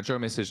yeah, no, Joe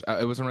messaged.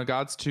 It was in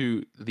regards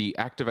to the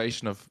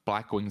activation of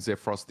Blackwing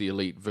Zephyros the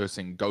Elite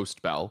versus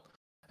Ghost Bell,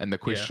 and the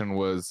question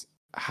was,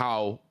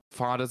 how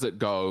far does it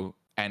go,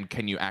 and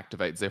can you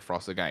activate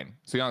Zephyros again?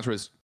 So the answer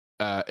is,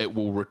 it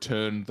will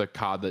return the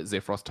card that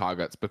Zephyros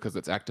targets because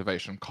it's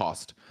activation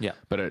cost. Yeah.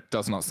 But it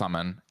does not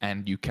summon,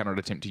 and you cannot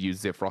attempt to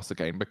use Zephyros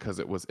again because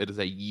it is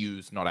a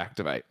use, not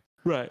activate.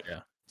 Right.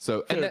 Yeah.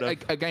 So, and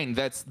that, again,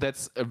 that's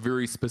a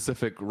very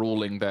specific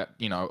ruling that,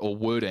 or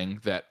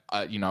wording that,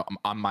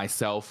 I'm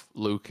myself,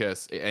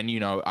 Lucas, and,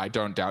 I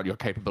don't doubt your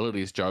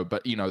capabilities, Joe,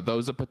 but,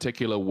 those are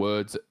particular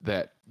words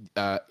that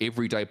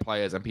everyday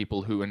players and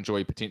people who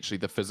enjoy potentially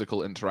the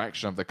physical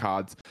interaction of the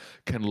cards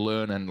can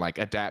learn and like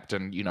adapt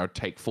and,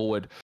 take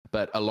forward.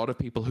 But a lot of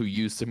people who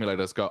use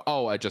simulators go,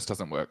 oh, it just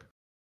doesn't work.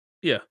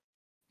 Yeah.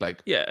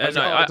 Like, yeah, and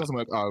it doesn't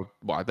work. Oh,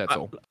 why? That's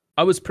all.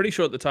 I was pretty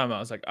sure at the time. I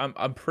was like,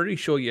 I'm pretty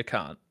sure you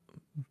can't.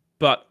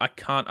 But I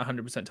can't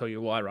 100% tell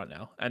you why right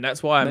now. And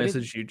that's why I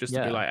messaged you, just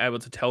to be like able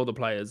to tell the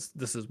players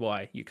this is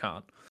why you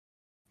can't.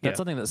 That's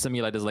something that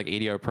simulators like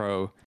EDO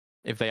Pro,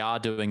 if they are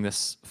doing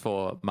this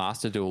for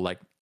Master Duel, like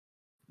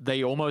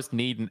they almost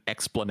need an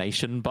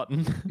explanation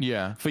button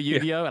for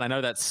Yu-Gi-Oh! And I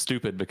know that's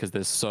stupid because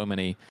there's so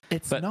many.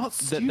 It's not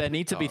stupid. There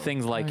need to be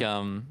things like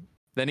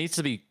there needs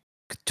to be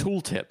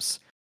tooltips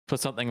for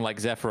something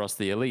like Zephyros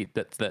the Elite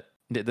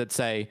that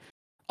say,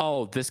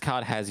 oh, this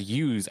card has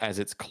use as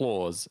its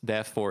clause.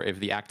 Therefore, if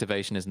the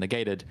activation is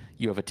negated,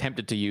 you have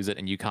attempted to use it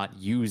and you can't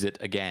use it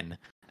again,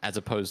 as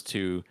opposed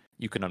to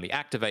you can only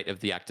activate if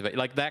the activate.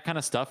 Like that kind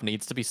of stuff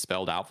needs to be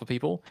spelled out for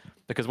people,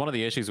 because one of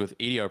the issues with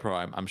EDO Pro,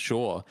 I'm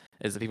sure,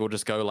 is that people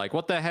just go like,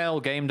 what the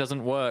hell, game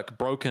doesn't work,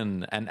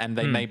 broken, and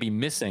they may be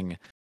missing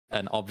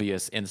an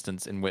obvious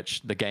instance in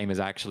which the game is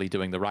actually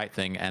doing the right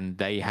thing and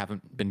they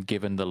haven't been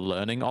given the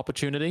learning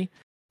opportunity,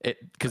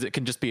 because it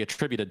can just be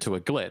attributed to a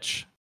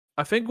glitch.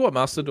 I think what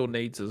Master Duel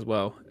needs as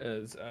well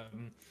is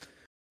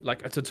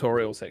like a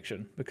tutorial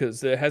section, because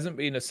there hasn't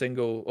been a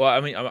single. Well, I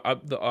mean,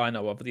 I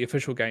know of the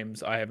official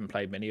games. I haven't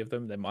played many of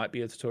them. There might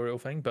be a tutorial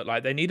thing, but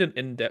like they need an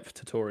in-depth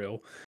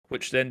tutorial,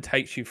 which then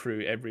takes you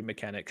through every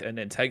mechanic and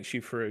then takes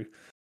you through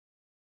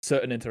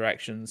certain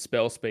interactions,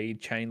 spell speed,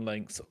 chain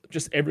links,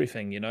 just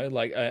everything.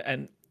 Like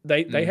and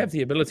they have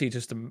the ability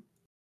just to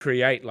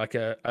create like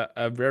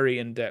a very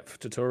in-depth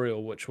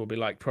tutorial, which will be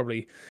like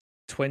probably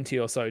 20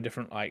 or so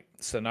different like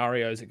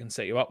scenarios it can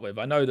set you up with.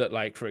 I know that,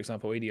 like, for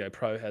example, EDO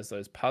Pro has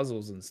those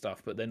puzzles and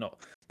stuff, but they're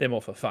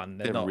more for fun.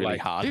 They're not really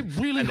like hard. They're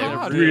really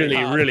hard.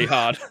 They're really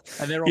hard.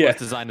 And they're almost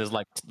designed as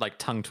like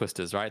tongue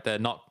twisters, right? They're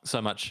not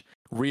so much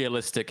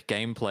realistic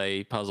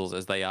gameplay puzzles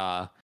as they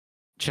are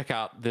check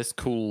out this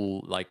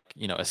cool, like,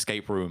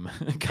 escape room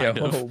kind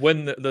of.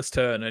 Win this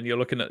turn, and you're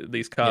looking at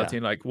these cards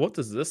and you're like, what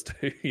does this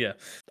do?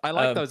 I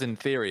like those in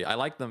theory. I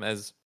like them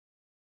as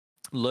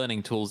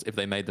learning tools if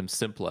they made them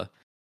simpler.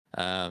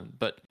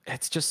 But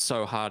it's just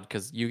so hard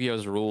because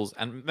Yu-Gi-Oh's rules,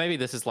 and maybe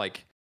this is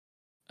like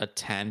a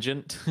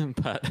tangent,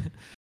 but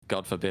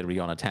God forbid we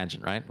go on a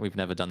tangent, right? We've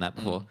never done that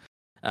before.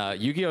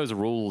 Yu-Gi-Oh's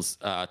rules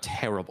are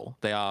terrible.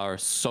 They are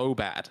so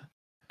bad.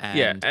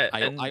 And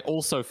I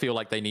also feel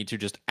like they need to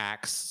just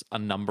axe a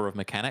number of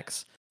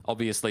mechanics.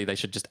 Obviously, they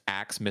should just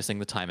axe missing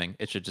the timing.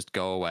 It should just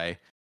go away.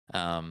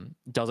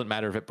 Doesn't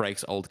matter if it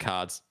breaks old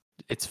cards.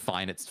 It's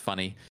fine. It's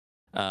funny.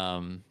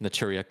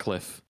 Naturia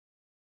Cliff.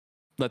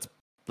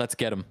 Let's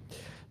get them.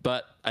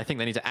 But I think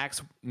they need to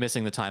axe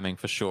missing the timing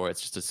for sure.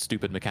 It's just a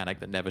stupid mechanic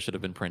that never should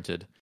have been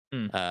printed.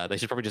 They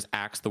should probably just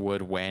axe the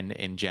word when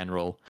in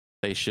general.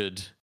 They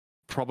should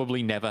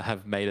probably never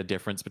have made a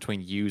difference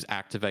between use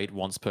activate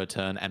once per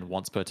turn and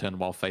once per turn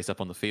while face up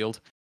on the field.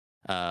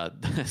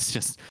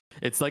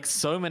 It's like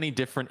so many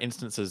different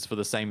instances for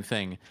the same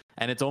thing.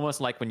 And it's almost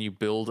like when you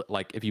build,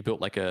 like if you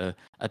built like a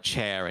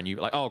chair and you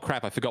like, oh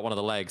crap, I forgot one of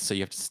the legs. So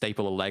you have to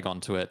staple a leg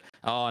onto it.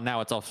 Oh,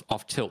 now it's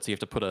off tilt. So you have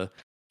to put a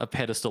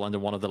pedestal under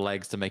one of the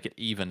legs to make it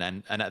even.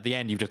 And at the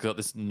end, you've just got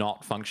this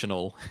not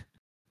functional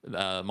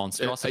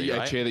monstrosity,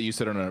 a chair that you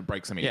sit on and it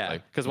breaks immediately.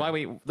 Yeah,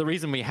 because the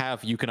reason we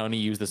have you can only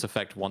use this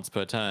effect once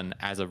per turn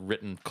as a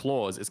written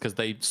clause is because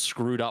they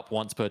screwed up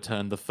once per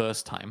turn the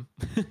first time.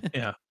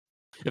 Yeah.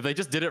 If they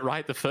just did it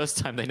right the first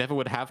time, they never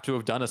would have to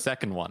have done a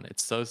second one.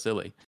 It's so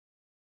silly.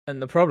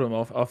 And the problem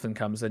often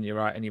comes in, you're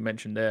right, and you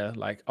mentioned there,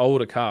 like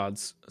older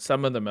cards,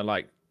 some of them are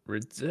like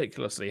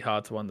ridiculously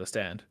hard to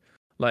understand.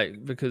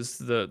 Like, because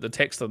the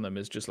text on them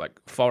is just like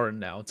foreign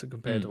now to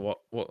compare to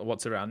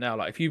what's around now.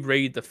 Like, if you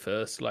read the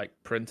first like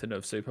printing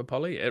of Super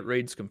Poly, it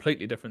reads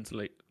completely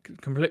differently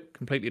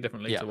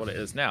to what it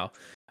is now.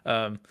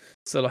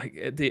 So like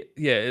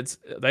it's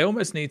they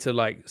almost need to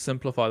like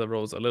simplify the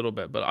rules a little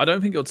bit, but I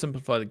don't think it would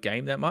simplify the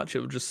game that much. It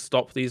would just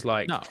stop these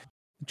like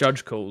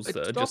judge calls it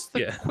that are stops just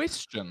the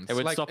questions. It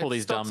would stop all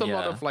these stops dumb a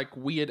lot of like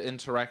weird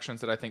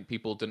interactions that I think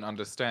people didn't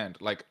understand.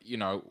 Like,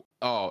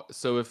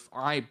 so if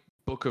I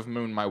Book of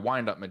Moon my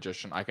wind-up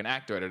magician, I can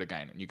activate it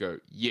again. And you go,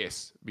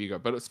 yes. You go,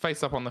 but it's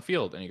face up on the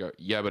field. And you go,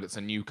 yeah, but it's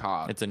a new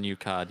card. It's a new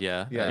card,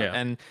 yeah. Yeah.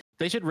 And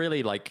they should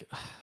really like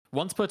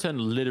once per turn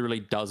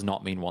literally does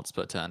not mean once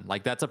per turn.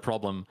 Like that's a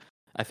problem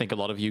I think a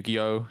lot of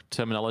Yu-Gi-Oh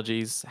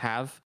terminologies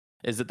have,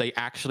 is that they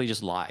actually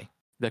just lie.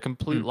 They're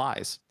complete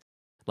lies.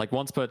 Like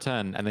once per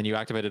turn, and then you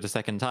activate it a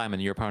second time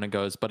and your opponent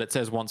goes, but it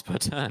says once per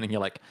turn, and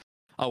you're like,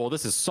 oh well,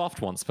 this is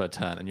soft once per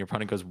turn, and your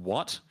opponent goes,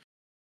 what?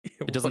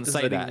 It doesn't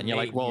say that, and you're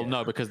like, well,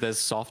 no, because there's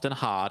soft and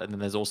hard, and then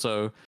there's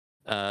also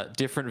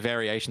different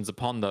variations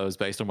upon those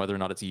based on whether or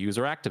not it's use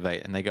or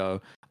activate. And they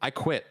go, I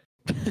quit.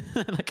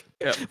 Like,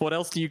 what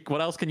else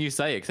can you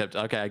say except,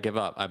 okay, I give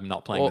up. I'm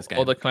not playing this game.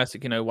 Or the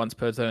classic, once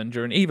per turn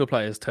during either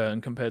player's turn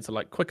compared to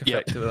like quick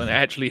effect, and it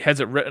actually has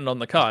it written on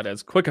the card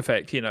as quick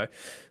effect.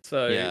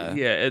 So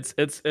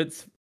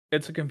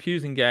it's a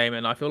confusing game,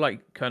 and I feel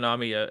like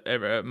Konami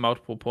at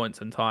multiple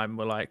points in time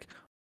were like,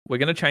 we're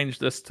going to change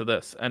this to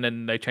this, and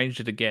then they changed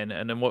it again,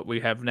 and then what we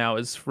have now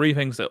is 3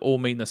 things that all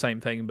mean the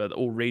same thing but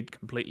all read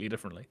completely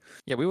differently.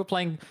 Yeah, we were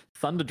playing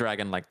Thunder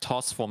Dragon, like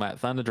TOS format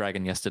Thunder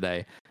Dragon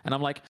yesterday, and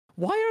I'm like,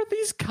 why are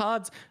these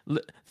cards...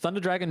 Thunder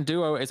Dragon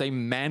Duo is a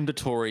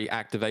mandatory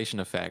activation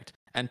effect,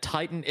 and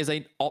Titan is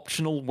an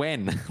optional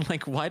when.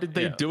 Like, why did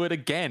they do it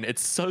again?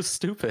 It's so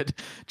stupid.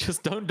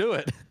 Just don't do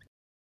it.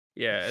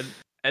 Yeah,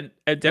 and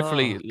it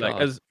definitely,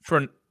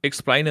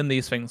 explaining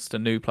these things to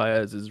new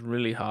players is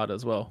really hard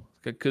as well.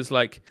 Because,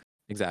 like,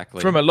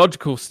 exactly from a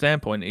logical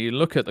standpoint, you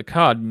look at the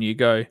card and you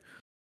go,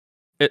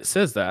 it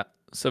says that,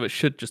 so it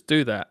should just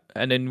do that.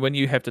 And then when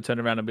you have to turn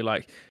around and be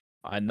like,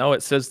 I know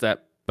it says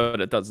that,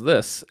 but it does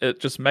this, it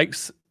just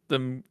makes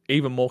them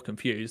even more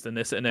confused. And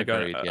they're sitting there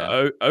going,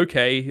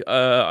 okay,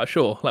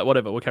 sure, like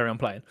whatever, we'll carry on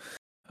playing.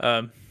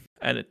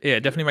 And it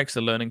definitely makes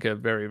the learning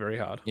curve very, very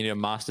hard. You need a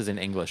master's in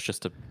English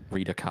just to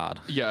read a card.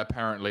 Yeah,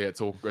 apparently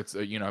it's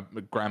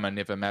grammar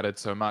never mattered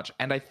so much,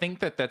 and I think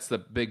that's the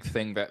big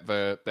thing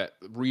that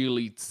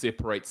really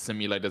separates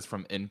simulators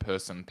from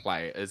in-person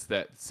play, is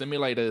that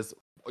simulators,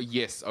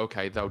 yes,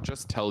 okay, they'll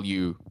just tell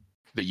you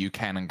that you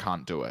can and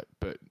can't do it,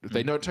 but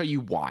they don't tell you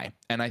why.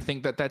 And I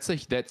think that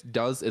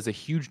is a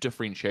huge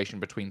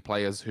differentiation between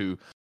players who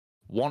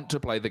want to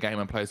play the game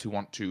and players who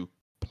want to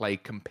play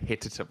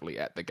competitively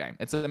at the game.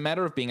 It's a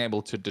matter of being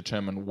able to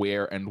determine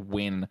where and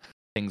when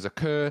things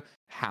occur,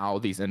 how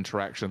these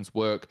interactions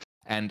work.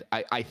 And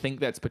I think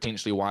that's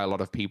potentially why a lot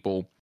of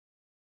people,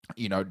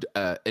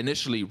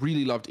 initially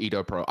really loved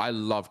Edo Pro. I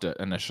loved it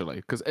initially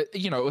because,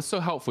 it was so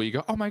helpful. You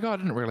go, oh my God, I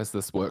didn't realize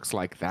this works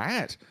like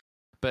that.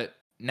 But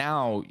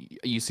now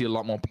you see a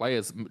lot more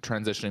players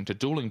transitioning to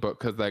Dueling Book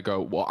because they go,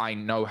 well, I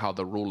know how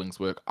the rulings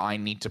work. I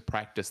need to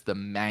practice the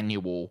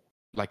manual,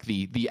 like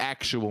the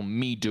actual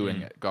me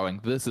doing it,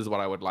 going, this is what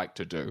I would like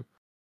to do.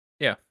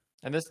 Yeah.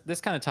 And this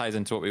kind of ties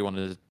into what we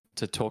wanted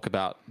to talk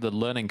about, the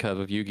learning curve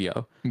of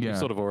Yu-Gi-Oh! We've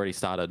sort of already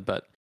started,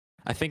 but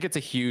I think it's a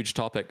huge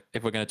topic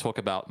if we're going to talk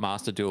about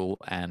Master Duel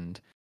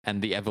and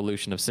the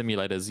evolution of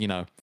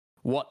simulators.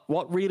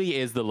 What really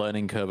is the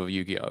learning curve of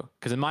Yu-Gi-Oh?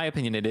 Because in my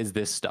opinion, it is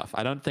this stuff.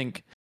 I don't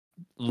think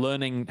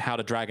learning how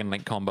to Dragon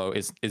Link combo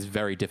is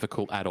very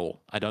difficult at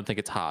all. I don't think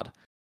it's hard.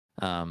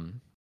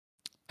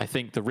 I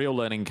think the real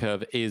learning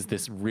curve is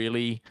this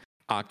really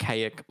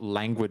archaic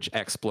language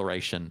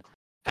exploration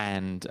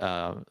and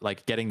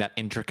like getting that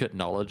intricate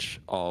knowledge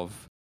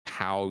of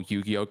how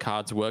Yu-Gi-Oh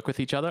cards work with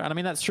each other. And I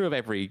mean, that's true of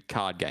every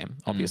card game,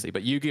 obviously,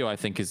 but Yu-Gi-Oh, I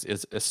think,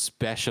 is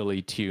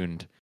especially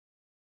tuned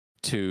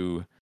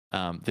to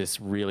this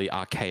really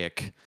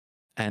archaic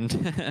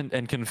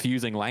and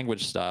confusing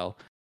language style.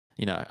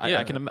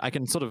 I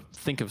can sort of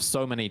think of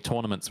so many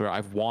tournaments where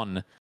I've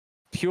won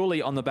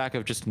purely on the back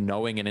of just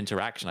knowing an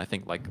interaction. I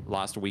think like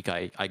last week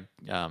I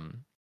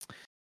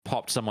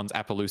popped someone's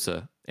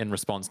Appaloosa in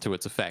response to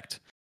its effect.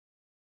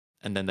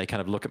 And then they kind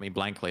of look at me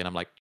blankly and I'm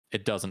like,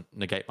 it doesn't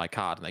negate my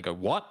card. And they go,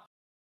 what?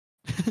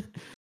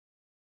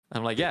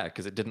 I'm like, yeah,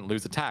 because it didn't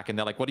lose attack. And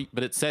they're like,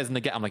 but it says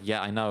negate. I'm like,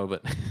 yeah, I know,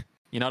 but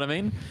you know what I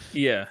mean?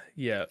 Yeah.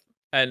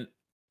 And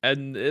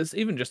it's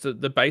even just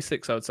the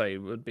basics, I would say,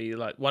 would be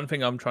like one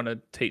thing I'm trying to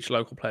teach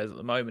local players at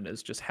the moment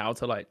is just how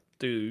to like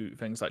do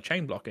things like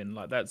chain blocking.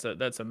 Like that's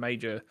a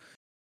major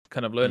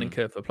kind of learning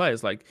curve for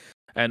players. Like,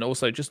 and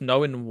also just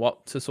knowing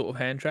what to sort of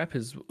hand trap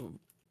is,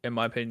 in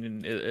my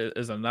opinion,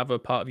 is another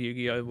part of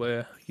Yu-Gi-Oh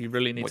where you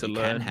really need to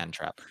learn can hand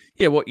trap.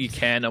 Yeah, what you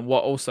can, and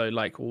what also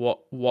like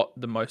what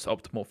the most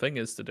optimal thing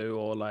is to do,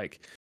 or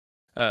like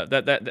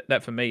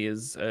that for me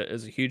is a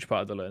huge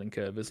part of the learning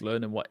curve, is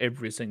learning what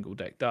every single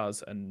deck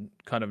does and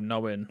kind of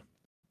knowing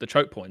the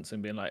choke points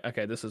and being like,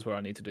 okay, this is where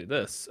I need to do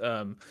this.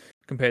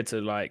 Compared to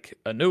like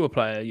a newer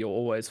player, you'll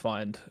always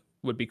find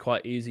would be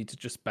quite easy to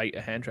just bait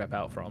a hand trap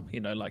out from.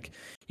 Like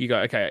you go,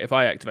 okay, if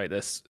I activate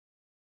this,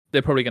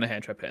 they're probably going to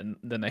hand trap it, and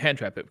then they hand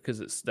trap it because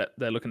it's that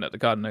they're looking at the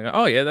card and they go,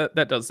 oh yeah,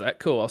 that does that.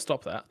 Cool, I'll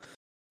stop that.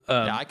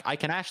 I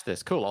can ash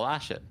this. Cool, I'll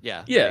ash it.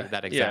 Yeah,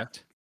 that exact.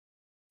 Yeah.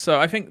 So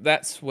I think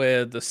that's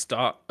where the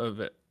start of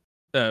it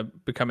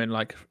becoming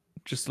like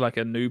just like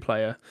a new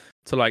player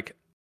to like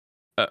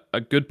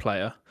a good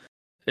player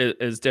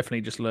is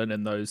definitely just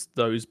learning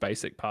those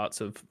basic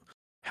parts of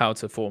how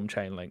to form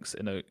chain links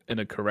in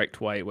a correct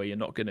way where you're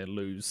not going to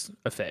lose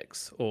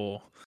effects,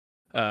 or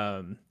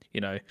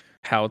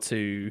how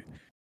to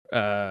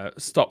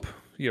stop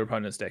your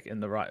opponent's deck at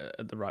the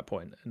right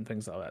point and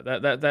things like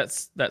that.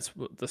 That's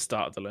the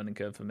start of the learning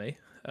curve for me.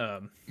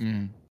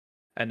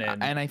 And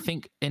then, and I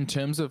think in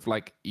terms of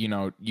like,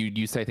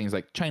 you say things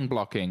like chain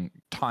blocking,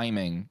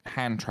 timing,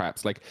 hand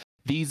traps, like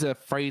these are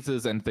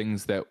phrases and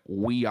things that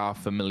we are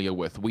familiar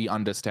with. We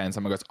understand.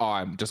 Someone goes, oh,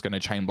 I'm just going to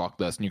chain block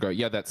this. And you go,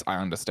 yeah, I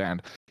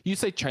understand. You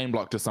say chain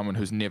block to someone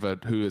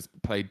who has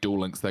played Duel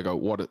Links, they go,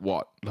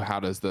 what?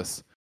 How does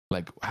this,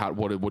 like,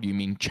 what do you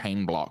mean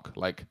chain block?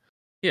 Like,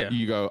 yeah.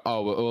 You go,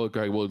 oh,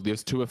 okay, well,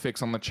 there's two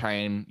effects on the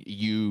chain,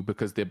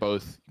 because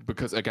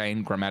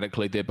again,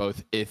 grammatically, they're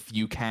both if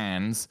you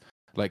cans.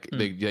 Like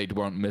they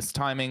won't miss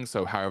timing,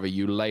 so however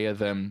you layer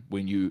them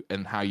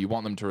and how you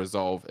want them to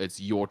resolve, it's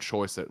your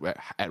choice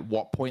at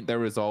what point they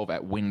resolve,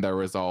 at when they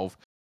resolve.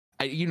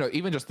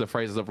 Even just the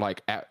phrases of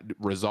like at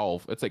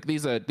resolve, it's like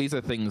these are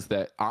things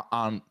that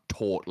aren't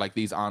taught. Like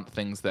these aren't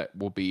things that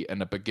will be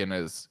in a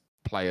beginner's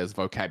player's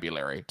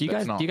vocabulary. Do you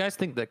guys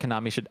think that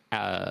Konami should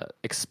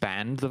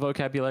expand the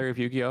vocabulary of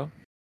Yu-Gi-Oh?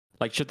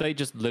 Like, should they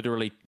just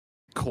literally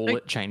call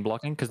it chain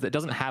blocking because it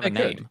doesn't have a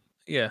name?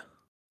 Yeah.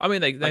 I mean,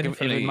 they like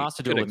definitely in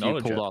Master Duel, if you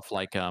pulled it. off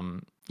like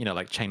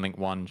like Chain Link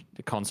 1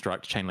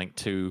 Construct, Chain Link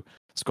 2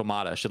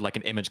 Squamata, should like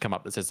an image come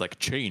up that says like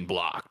chain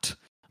blocked?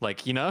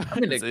 Like, I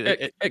mean,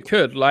 it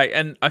could, like,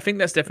 and I think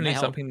that's definitely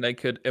something they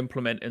could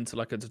implement into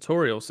like a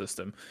tutorial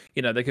system.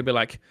 They could be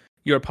like,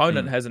 your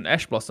opponent has an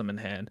Ash Blossom in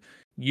hand.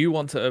 You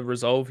want to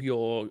resolve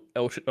your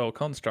L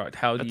construct.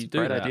 How do you do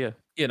that? That's a great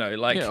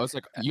idea. It's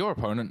like your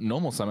opponent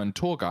normal summon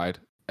Tour Guide.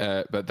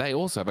 But they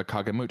also have a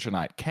Kagemucha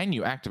Knight. Can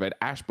you activate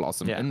Ash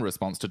Blossom in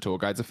response to Tour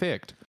Guide's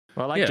effect?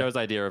 Well, I like Joe's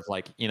idea of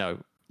like,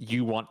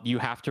 you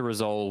have to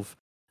resolve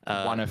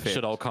one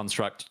Shadol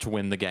construct to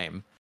win the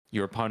game.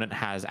 Your opponent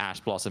has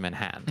Ash Blossom in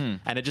hand.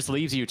 And it just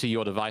leaves you to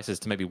your devices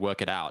to maybe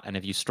work it out. And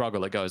if you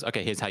struggle, it goes,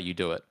 okay, here's how you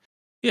do it.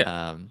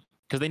 Yeah.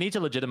 Because they need to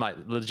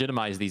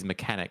legitimize these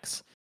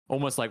mechanics.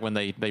 Almost like when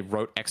they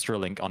wrote Extra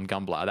Link on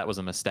Gumbler. That was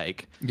a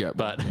mistake. Yeah.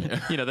 But,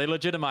 they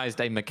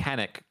legitimized a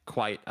mechanic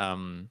quite...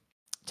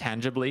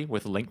 tangibly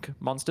with Link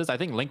monsters. I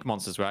think Link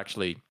monsters were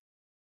actually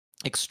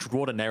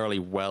extraordinarily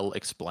well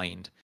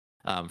explained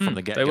from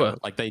the get-go.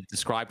 Like they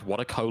described what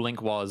a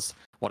co-link was,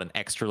 what an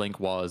extra link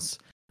was.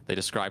 They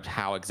described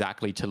how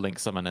exactly to link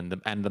summon,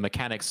 and the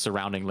mechanics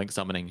surrounding link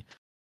summoning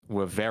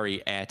were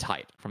very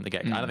airtight from the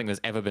get-go. I don't think there's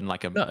ever been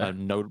like a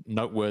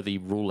noteworthy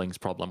rulings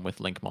problem with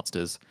Link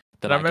monsters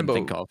that I can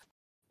think of.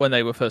 When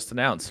they were first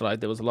announced,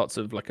 like there was lots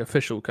of like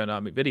official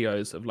Konami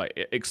videos of like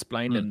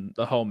explaining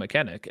the whole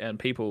mechanic, and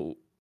people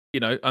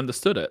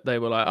understood it. They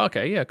were like,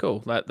 okay, yeah,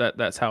 cool.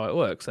 That's how it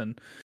works.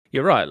 And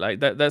you're right. Like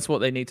that's what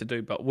they need to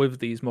do. But with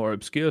these more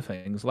obscure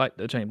things like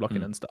the chain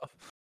blocking and stuff.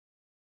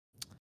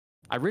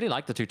 I really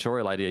like the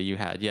tutorial idea you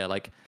had. Yeah,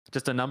 like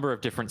just a number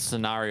of different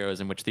scenarios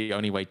in which the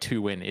only way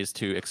to win is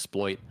to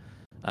exploit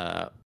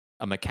a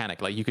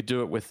mechanic. Like you could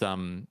do it with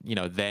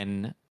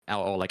then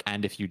or like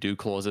and if you do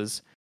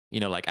clauses.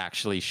 Like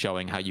actually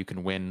showing how you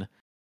can win.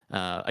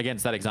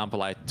 Against that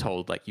example I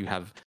told, like you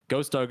have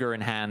Ghost Ogre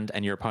in hand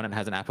and your opponent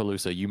has an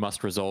Appaloosa, you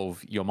must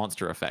resolve your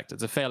monster effect.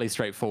 It's a fairly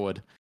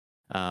straightforward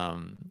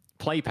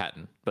play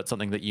pattern, but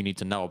something that you need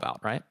to know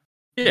about, right?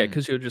 Yeah,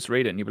 because you'll just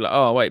read it and you'll be like,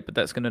 oh, wait, but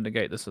that's going to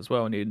negate this as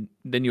well. And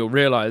then you'll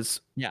realize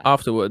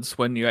afterwards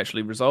when you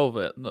actually resolve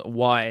it,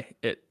 why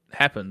it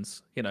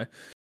happens, Yeah,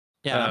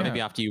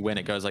 maybe after you win,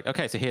 it goes like,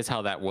 okay, so here's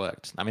how that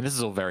worked. I mean, this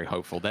is all very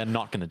hopeful. They're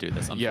not going to do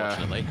this,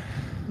 unfortunately.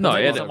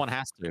 No, someone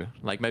has to,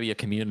 like maybe a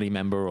community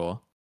member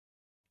or...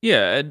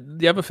 Yeah, and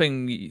the other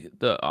thing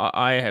that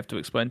I have to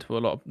explain to a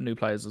lot of new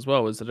players as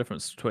well is the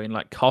difference between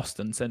like cost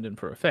and sending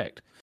for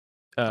effect.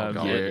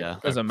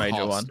 As a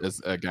major one.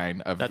 Is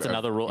again that's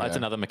another rule. That's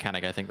another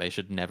mechanic I think they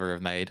should never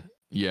have made.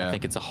 Yeah, I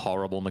think it's a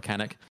horrible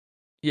mechanic.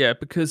 Yeah,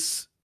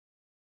 because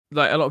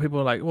like a lot of people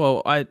are like,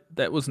 well,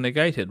 that was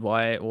negated.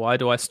 Why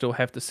do I still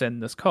have to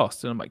send this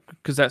cost? And I'm like,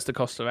 because that's the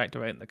cost of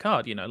activating the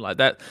card. Like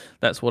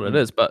that's what it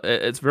is. But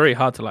it's very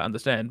hard to like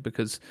understand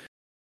because.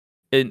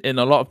 In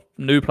a lot of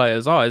new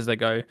players' eyes, they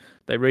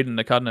read in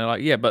the card and they're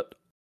like, yeah, but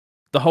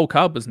the whole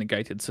card was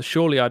negated, so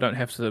surely I don't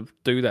have to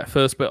do that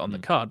first bit on the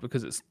card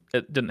because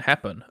it didn't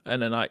happen.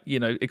 And then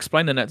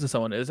explaining that to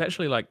someone is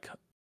actually like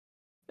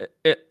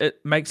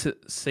it makes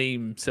it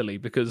seem silly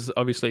because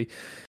obviously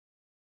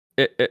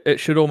it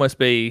should almost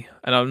be,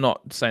 and I'm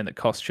not saying that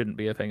cost shouldn't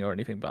be a thing or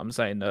anything, but I'm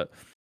saying that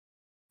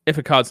if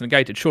a card's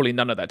negated, surely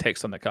none of that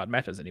text on the card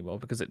matters anymore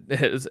because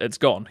it's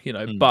gone,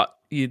 But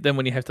then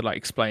when you have to like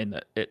explain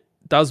that it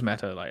does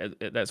matter, like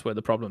that's where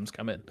the problems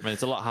come in. I mean,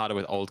 it's a lot harder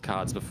with old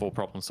cards before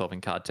problem-solving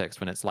card text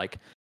when it's like,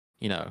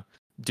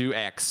 do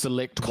X,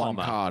 select one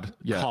card,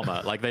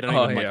 comma. Like they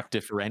don't even like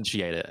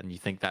differentiate it, and you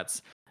think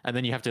that's, and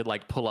then you have to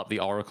like pull up the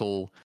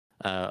Oracle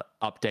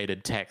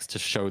updated text to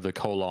show the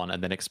colon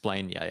and then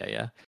explain.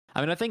 Yeah.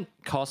 I mean, I think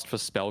cost for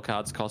spell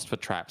cards, cost for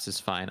traps is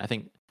fine. I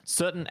think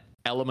certain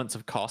elements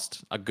of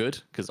cost are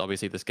good because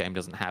obviously this game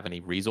doesn't have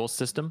any resource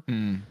system.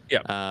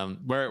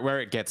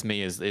 Where it gets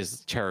me is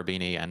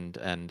Cherubini and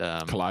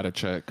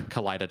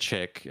Collider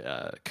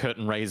Check.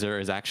 Curtain Raiser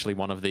is actually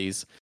one of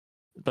these,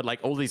 but like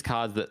all these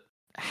cards that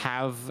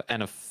have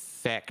an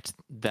effect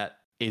that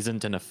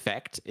isn't an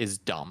effect is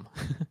dumb.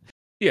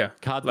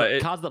 Cards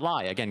that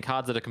lie, again,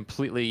 cards that are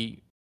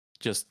completely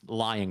just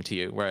lying to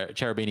you, where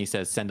Cherubini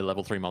says send a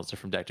level 3 monster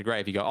from deck to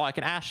grave, you go, oh, I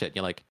can ash it, and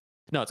you're like,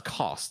 no, it's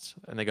cost,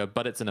 and they go,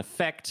 but it's an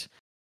effect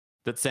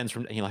that sends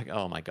from, and you're like,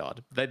 oh my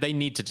god, they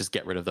need to just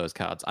get rid of those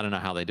cards. I don't know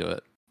how they do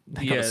it.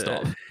 They gotta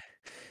stop.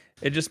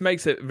 It just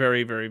makes it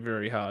very, very,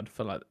 very hard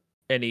for like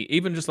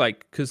even just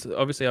like, because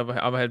obviously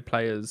I've had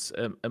players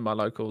in my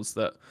locals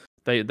that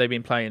they've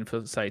been playing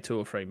for say 2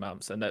 or 3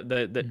 months, and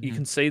that you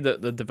can see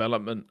that the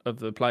development of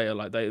the player,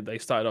 like they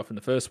started off in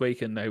the first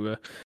week and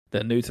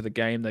they're new to the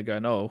game, they're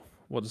going, oh,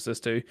 what does this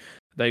do?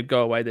 They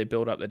go away, they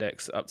build up their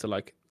decks up to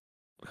like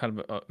kind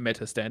of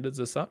meta standards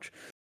as such,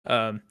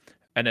 and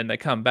then they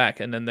come back,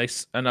 and then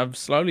I've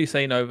slowly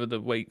seen over the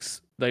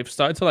weeks they've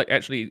started to like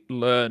actually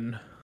learn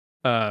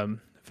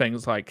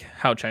things like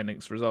how chain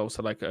links resolve.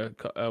 So like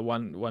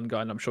one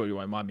guy, and I'm sure you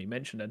won't mind me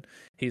mentioning,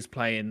 he's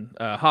playing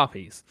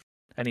Harpies,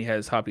 and he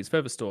has Harpies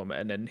Featherstorm,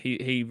 and then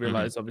he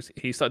realized obviously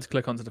he started to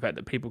click onto the fact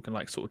that people can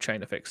like sort of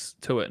chain effects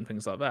to it and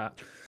things like that.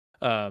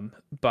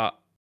 But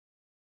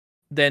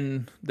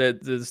then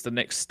there's the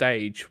next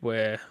stage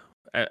where,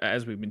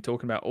 as we've been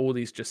talking about, all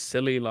these just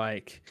silly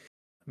like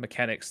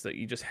mechanics that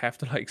you just have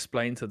to like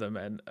explain to them,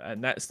 and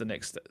that's the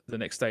next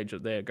stage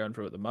that they're going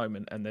through at the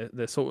moment, and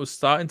they're sort of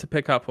starting to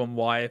pick up on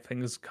why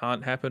things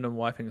can't happen and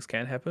why things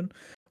can happen.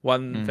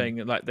 One thing,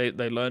 like they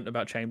learned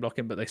about chain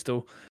blocking, but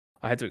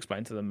I had to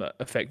explain to them that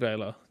Effect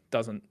Veiler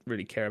doesn't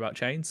really care about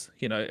chains.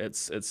 You know,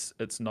 it's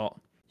not,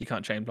 you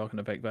can't chain block an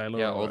Effect Veiler.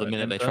 Yeah, or the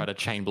minute they try to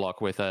chain block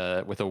with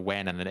a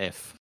when and an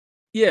if.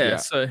 Yeah.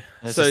 So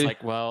it's just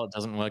like, well, it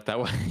doesn't work that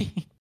way.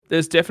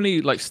 There's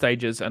definitely like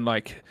stages, and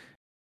like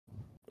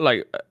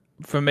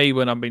for me,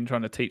 when I've been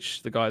trying to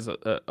teach the guys at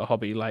a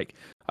hobby, like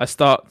I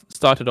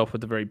started off with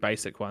the very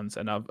basic ones,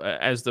 and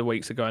as the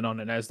weeks are going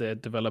on and as they're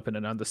developing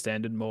and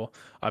understanding more,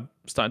 I'm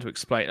starting to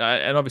explain.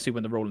 And obviously,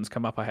 when the rulings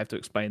come up, I have to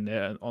explain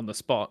there on the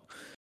spot.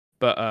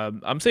 But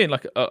I'm seeing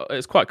like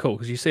it's quite cool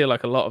because you see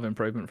like a lot of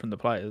improvement from the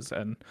players,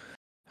 and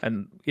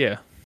yeah.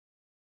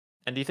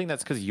 And do you think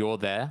that's because you're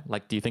there?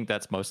 Like, do you think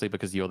that's mostly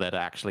because you're there to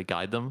actually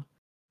guide them?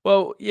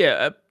 Well,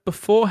 yeah.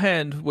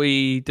 Beforehand,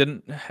 we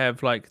didn't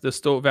have like the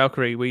store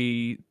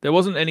Valkyrie. There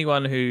wasn't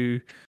anyone who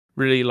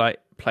really like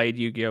played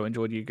Yu-Gi-Oh,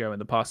 enjoyed Yu-Gi-Oh in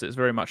the past. It's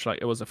very much like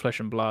it was a Flesh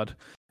and Blood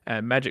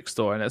and Magic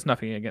store, and there's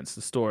nothing against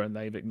the store, and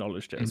they've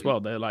acknowledged it as well.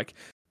 They're like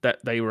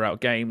that they were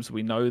out games.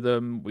 We know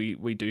them. We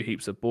do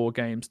heaps of board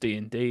games,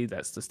 D&D.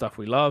 That's the stuff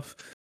we love.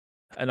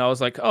 And I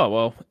was like, oh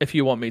well, if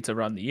you want me to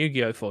run the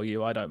Yu-Gi-Oh for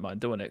you, I don't mind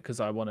doing it because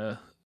I want to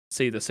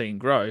see the scene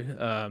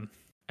grow.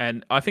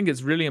 And I think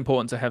it's really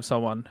important to have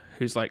someone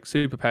who's like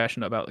super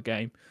passionate about the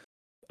game,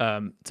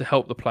 to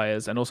help the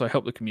players and also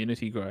help the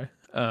community grow.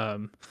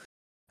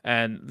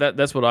 And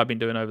that's what I've been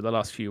doing over the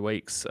last few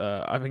weeks.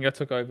 I think I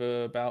took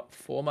over about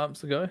 4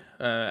 months ago,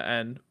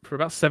 and for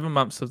about 7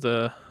 months of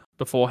the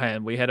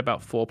beforehand, we had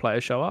about 4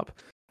 players show up,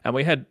 and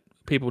we had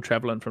people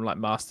traveling from like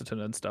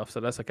Masterton and stuff. So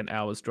that's like an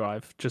hour's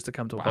drive just to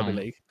come to a hobby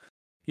league.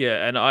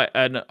 Yeah, and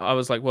I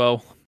was like,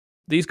 well,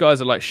 these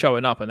guys are like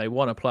showing up and they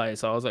want to play.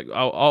 So I was like,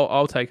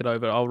 I'll take it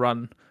over. I'll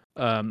run.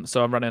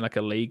 So I'm running like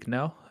a league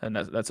now, and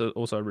that's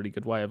also a really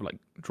good way of like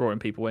drawing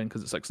people in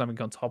because it's like something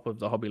on top of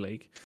the hobby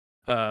league.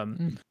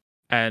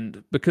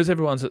 And because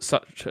everyone's at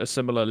such a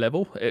similar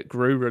level, it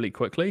grew really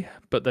quickly,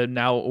 but they're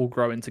now all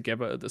growing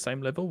together at the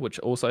same level, which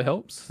also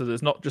helps. So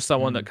there's not just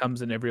someone that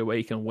comes in every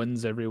week and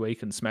wins every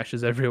week and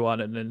smashes everyone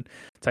and then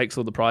takes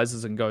all the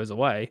prizes and goes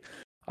away.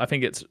 I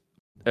think it's,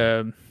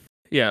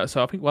 yeah,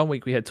 so I think 1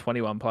 week we had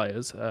 21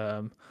 players,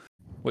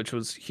 which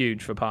was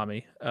huge for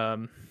Palmy.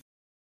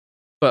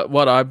 But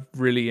what I've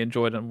really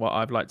enjoyed and what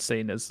I've liked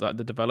seeing is like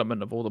the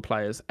development of all the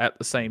players at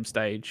the same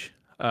stage,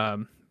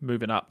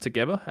 moving up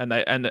together,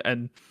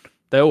 and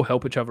they all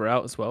help each other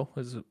out as well,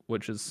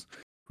 which is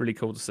really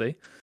cool to see.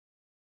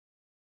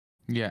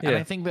 Yeah, and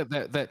I think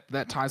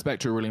that ties back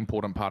to a really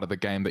important part of the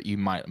game that you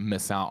might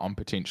miss out on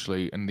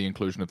potentially in the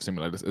inclusion of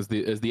simulators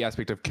is the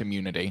aspect of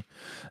community.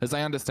 As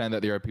I understand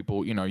that there are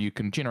people, you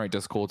can generate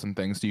discords and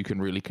things so you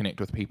can really connect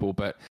with people,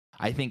 but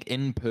I think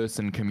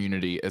in-person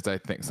community is, I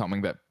think,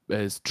 something that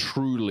is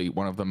truly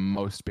one of the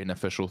most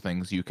beneficial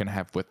things you can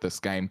have with this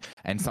game,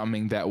 and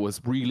something that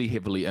was really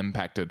heavily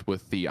impacted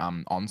with the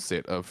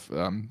onset of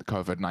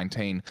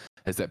COVID-19,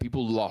 is that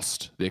people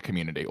lost their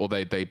community, or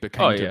they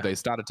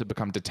started to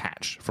become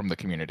detached from the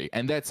community,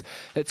 and it's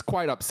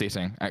quite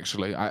upsetting,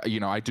 actually.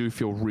 I do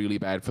feel really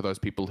bad for those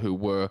people who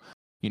were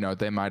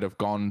they might have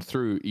gone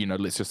through,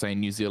 let's just say in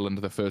New Zealand,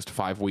 the first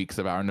 5 weeks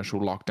of our initial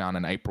lockdown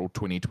in April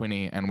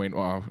 2020, and went,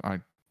 well, I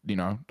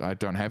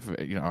don't have,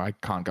 I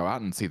can't go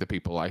out and see the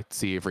people I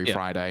see every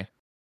Friday.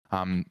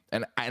 And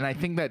I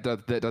think that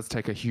does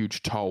take a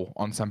huge toll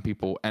on some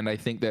people. And I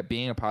think that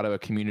being a part of a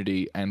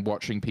community and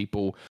watching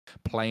people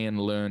play and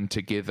learn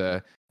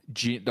together,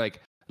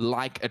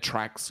 like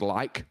attracts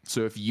like.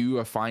 So if you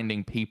are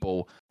finding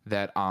people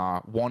that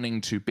are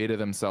wanting to better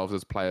themselves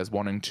as players,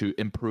 wanting to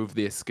improve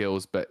their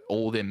skills, but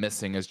all they're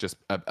missing is just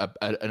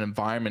an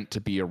environment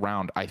to be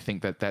around, I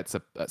think that's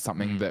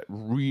something that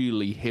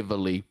really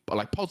heavily,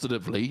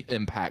 positively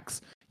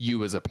impacts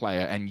you as a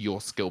player and your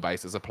skill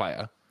base as a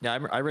player. Yeah,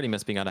 I really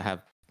miss being able to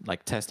have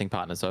testing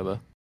partners over.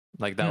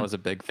 That was a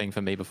big thing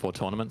for me before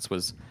tournaments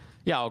was,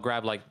 I'll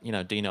grab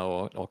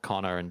Dino or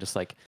Connor and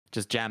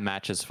just jam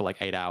matches for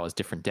 8 hours,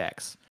 different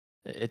decks.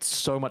 It's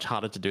so much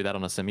harder to do that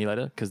on a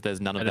simulator because there's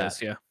none of that.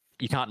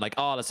 You can't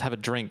let's have a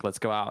drink, let's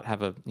go out,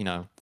 have a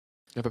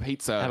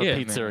pizza,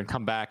 and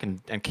come back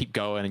and keep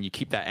going, and you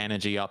keep that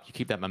energy up, you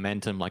keep that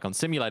momentum. On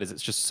simulators,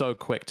 it's just so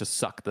quick to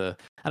suck and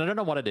I don't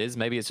know what it is.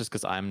 Maybe it's just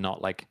because I'm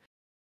not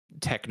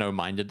techno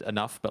minded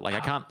enough, but I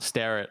can't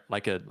stare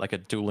at a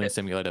dueling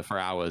simulator for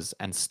hours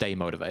and stay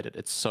motivated.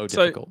 It's so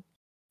difficult.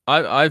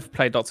 I've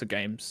played lots of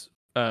games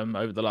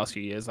over the last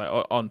few years,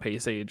 on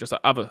PC, just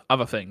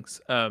other things.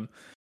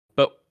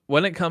 But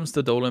when it comes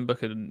to Dueling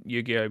Book and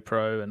Yu-Gi-Oh!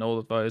 Pro and all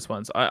of those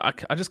ones, I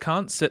just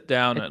can't sit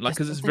down and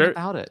because it's very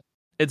about it.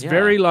 It's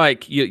very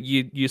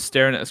you're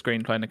staring at a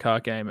screen playing a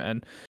card game,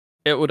 and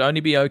it would only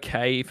be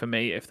okay for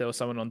me if there was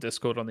someone on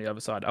Discord on the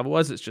other side.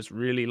 Otherwise, it's just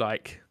really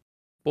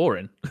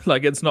boring.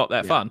 It's not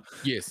that fun.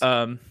 Yes.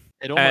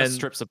 It almost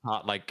strips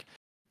apart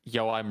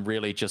I'm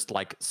really just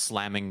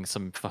slamming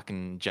some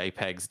fucking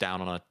JPEGs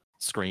down on a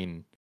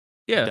screen.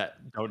 That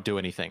don't do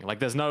anything.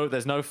 There's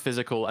no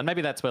physical, and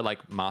maybe that's where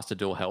Master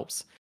Duel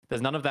helps.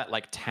 There's none of that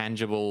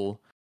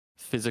tangible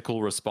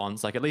physical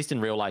response. At least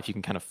in real life, you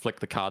can kind of flick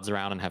the cards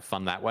around and have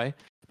fun that way.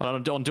 But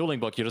on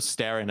Dueling Book, you're just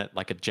staring at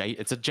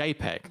it's a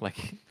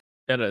JPEG.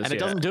 It is, and it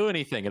doesn't do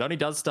anything. It only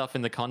does stuff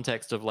in the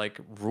context of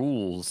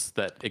rules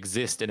that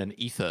exist in an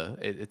ether.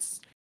 It's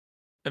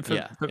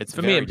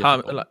for me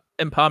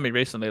in Palmy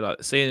recently,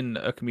 seeing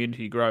a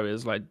community grow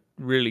is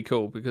really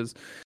cool because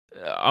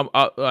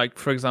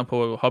for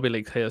example, Hobby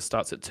League here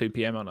starts at 2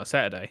 p.m. on a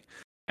Saturday,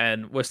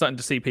 and we're starting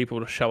to see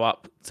people show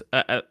up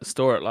at the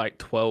store at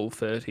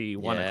 12:30,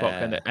 1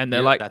 o'clock, and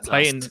they're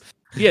playing.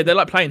 Yeah,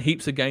 they're playing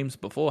heaps of games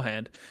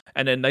beforehand,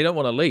 and then they don't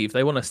want to leave.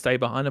 They want to stay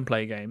behind and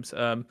play games.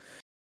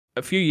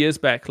 A few years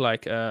back,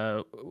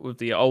 with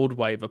the old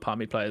wave of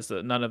Palmy players,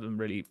 that none of them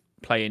really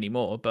play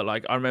anymore. But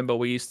I remember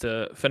we used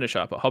to finish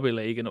up at Hobby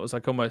League, and it was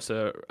almost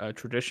a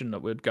tradition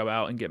that we'd go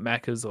out and get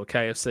Macca's or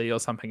KFC or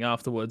something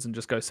afterwards, and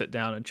just go sit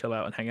down and chill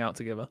out and hang out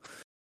together.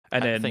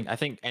 And I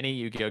think any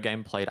Yu-Gi-Oh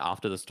game played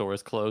after the store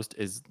is closed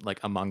is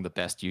among the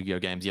best Yu-Gi-Oh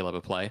games you'll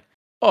ever play.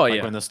 Oh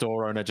yeah, when the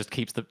store owner just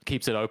keeps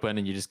it open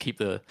and you just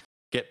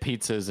get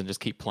pizzas and just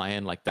keep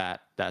playing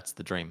that. That's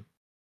the dream.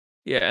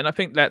 Yeah, and I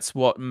think that's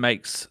what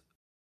makes,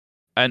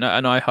 and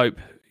I hope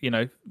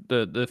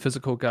the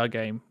physical card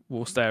game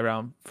will stay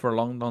around for a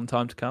long, long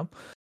time to come,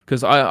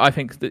 because I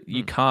think that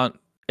you can't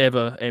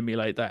ever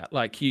emulate that.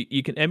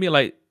 You can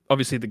emulate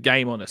obviously the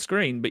game on a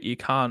screen, but you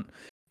can't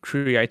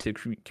create a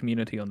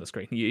community on the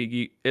screen.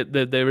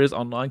 There is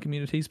online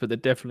communities, but they're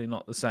definitely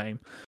not the same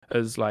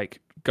as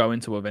going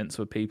to events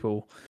with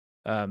people,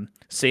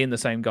 seeing the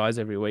same guys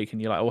every week,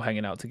 and you're all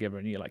hanging out together,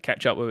 and you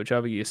catch up with each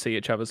other. You see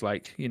each other's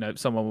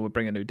someone will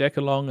bring a new deck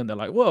along, and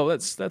they're whoa,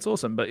 that's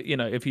awesome. But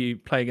if you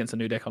play against a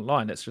new deck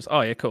online, it's just,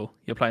 oh yeah, cool,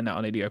 you're playing that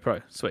on EDO Pro,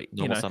 sweet.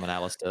 Normal summon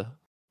Alistair.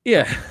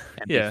 Yeah.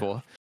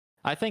 MP4.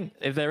 I think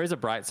if there is a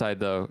bright side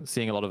though,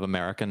 seeing a lot of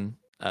American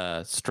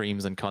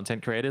streams and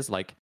content creators,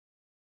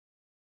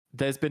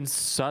 there's been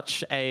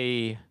such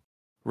a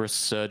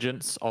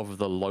resurgence of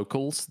the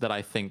locals that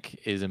I think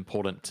is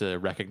important to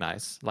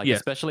recognize.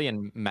 Especially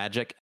in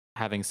Magic,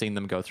 having seen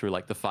them go through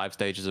the 5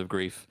 stages of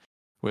grief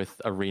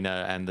with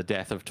Arena and the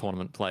death of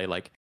tournament play,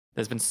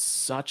 there's been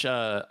such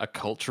a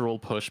cultural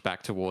push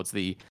back towards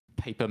the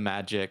paper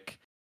Magic,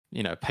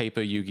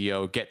 paper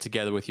Yu-Gi-Oh, get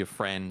together with your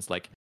friends.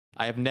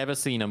 I have never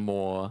seen a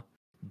more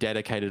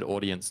dedicated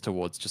audience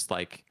towards just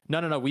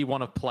no, we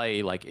want to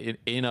play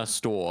in a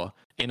store,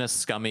 in a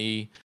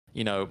scummy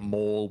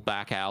mall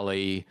back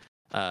alley,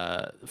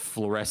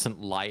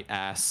 fluorescent light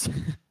ass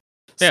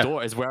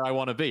store is where I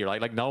want to be.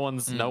 No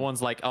one's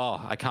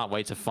oh, I can't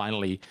wait to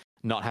finally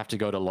not have to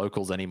go to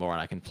locals anymore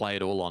and I can play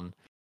it all on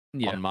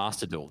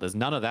Master Duel. There's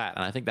none of that,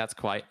 and I think that's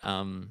quite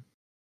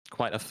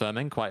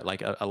affirming, quite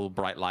a little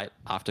bright light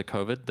after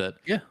COVID.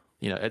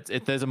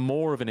 That there's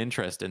more of an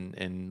interest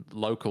in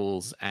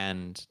locals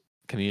and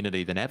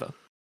community than ever.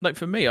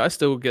 For me, I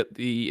still get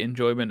the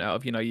enjoyment out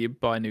of, you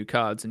buy new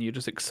cards and you're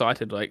just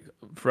excited,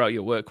 throughout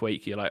your work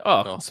week. You're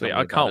oh sweet,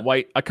 I can't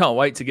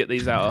wait to get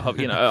these out of,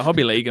 at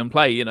Hobby League and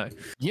play,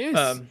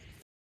 Yes.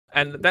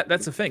 And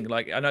that's the thing.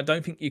 Like, and I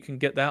don't think you can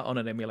get that on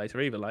an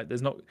emulator either. Like,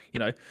 there's not,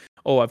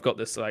 oh, I've got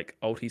this like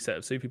ulti set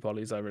of super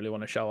polys I really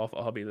want to show off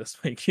a hobby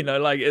this week.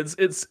 Like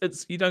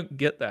it's you don't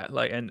get that.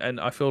 Like, and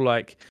I feel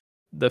like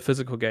the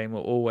physical game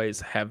will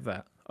always have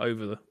that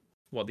over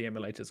what the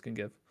emulators can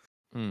give.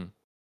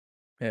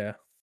 Yeah.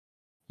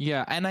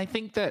 Yeah, and I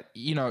think that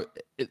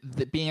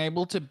being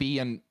able to be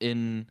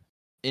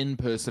in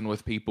person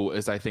with people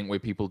is, I think, where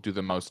people do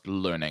the most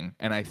learning.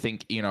 And I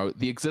think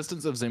the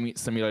existence of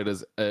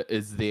simulators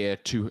is there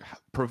to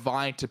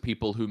provide to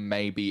people who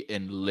may be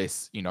in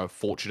less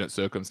fortunate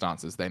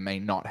circumstances. They may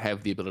not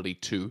have the ability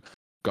to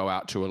go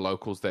out to a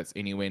locals that's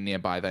anywhere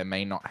nearby. They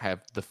may not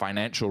have the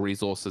financial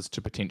resources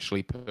to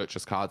potentially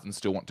purchase cards and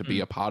still want to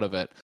be a part of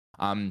it.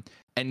 And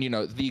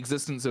the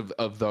existence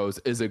of those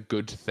is a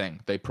good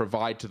thing. They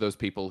provide to those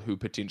people who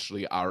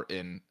potentially are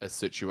in a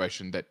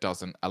situation that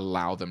doesn't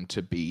allow them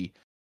to be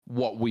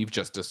what we've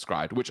just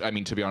described, which, I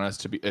mean, to be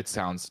honest, it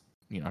sounds,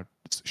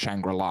 it's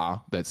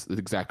Shangri-La. That's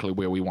exactly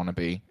where we want to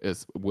be,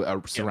 is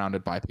we're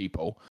surrounded by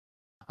people.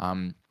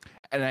 And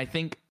I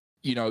think,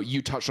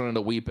 you touched on it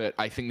a wee bit.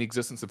 I think the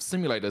existence of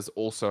simulators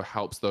also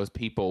helps those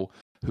people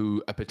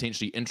who are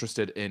potentially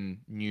interested in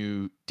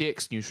new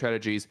decks, new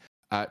strategies,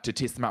 to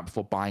test them out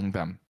before buying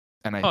them.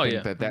 And I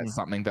think that that's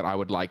something that I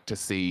would like to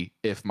see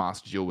if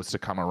Master Duel was to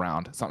come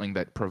around, something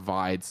that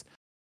provides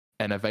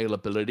an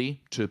availability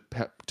to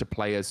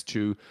players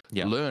to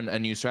learn a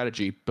new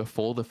strategy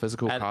before the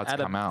physical cards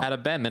come out. At a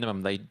bare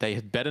minimum, they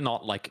had better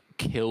not like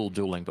kill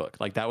Dueling Book.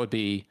 Like that would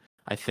be,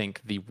 I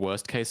think, the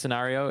worst case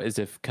scenario is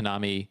if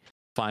Konami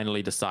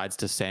finally decides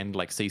to send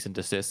like cease and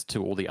desist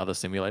to all the other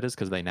simulators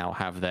because they now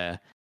have their,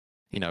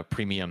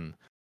 premium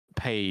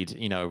paid,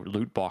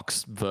 loot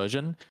box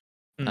version.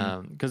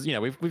 Because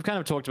we've kind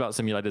of talked about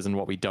simulators and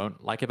what we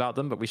don't like about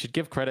them, but we should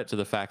give credit to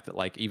the fact that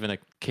like even a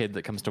kid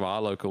that comes to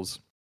our locals,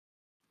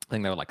 I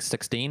think they were like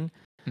 16,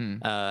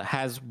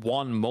 has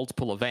won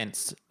multiple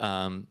events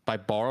by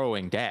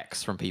borrowing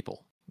decks from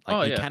people.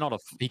 Like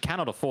he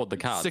cannot afford the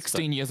cards.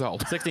 16 years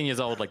old. 16 years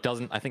old, like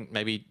doesn't, I think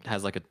maybe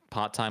has like a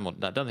part-time, or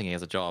I don't think he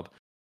has a job.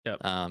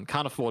 Yep.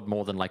 Can't afford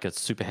more than like a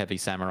super heavy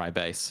samurai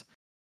base.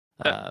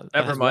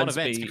 That reminds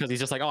me, because he's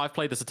just like, oh, I've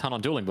played this a ton on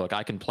Dueling Book.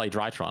 I can play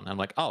Drytron. I'm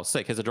like, oh,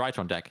 sick. Here's a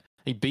Drytron deck.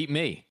 He beat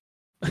me.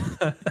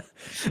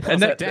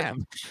 And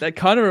damn. That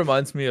kind of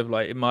reminds me of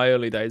like in my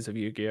early days of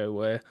Yu-Gi-Oh,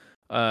 where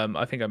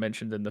I think I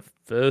mentioned in the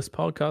first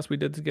podcast we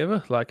did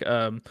together, like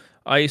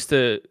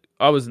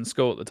I was in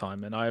school at the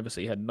time and I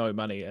obviously had no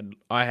money and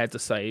I had to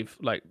save,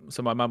 like,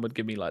 so my mum would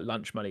give me like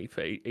lunch money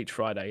for each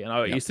Friday, and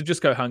I used to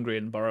just go hungry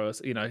and borrow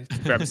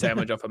grab a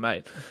sandwich off a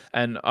mate,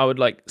 and I would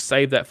like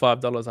save that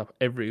 $5 up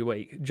every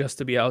week just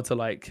to be able to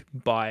like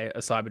buy a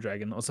Cyber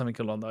Dragon or something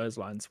along those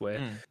lines where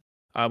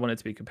I wanted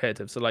to be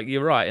competitive. So like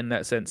you're right in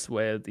that sense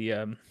where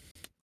the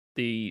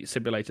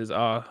simulators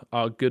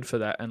are good for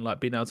that, and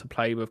like being able to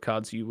play with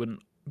cards you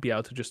wouldn't be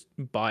able to just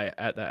buy it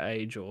at that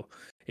age, or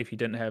if you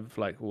didn't have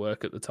like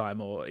work at the time,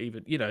 or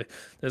even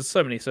there's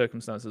so many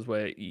circumstances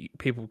where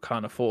people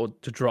can't afford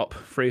to drop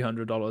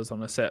 $300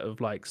 on a set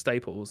of like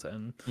staples,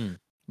 and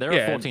there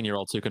are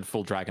 14-year-olds who can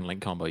full Dragon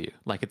Link combo you.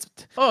 Like it's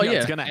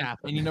gonna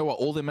happen. And you know what?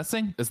 All they're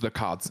missing is the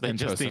cards. They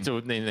just need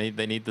to.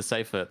 They need the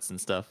safe hits and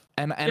stuff.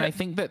 And I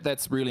think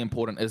that's really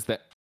important. Is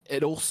that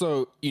it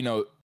also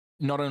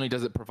not only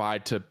does it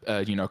provide to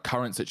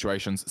current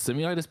situations,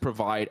 simulators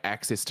provide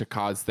access to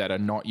cards that are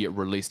not yet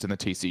released in the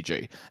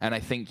TCG. And I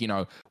think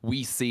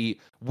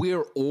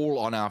we're all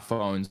on our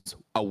phones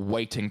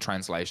awaiting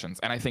translations.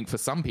 And I think for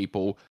some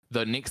people,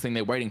 the next thing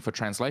they're waiting for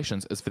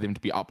translations is for them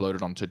to be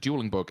uploaded onto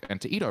Dueling Book and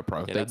to Edo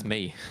Pro. Yeah, that's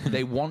me.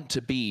 They want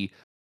to be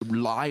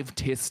live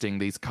testing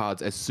these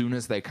cards as soon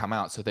as they come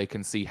out so they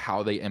can see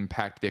how they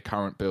impact their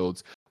current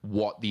builds.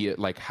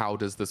 How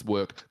does this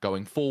work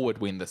going forward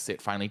when the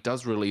set finally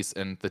does release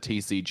in the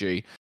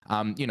TCG?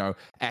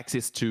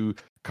 Access to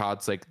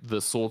cards like the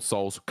Sword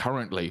Souls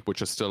currently,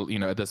 which are still,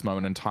 at this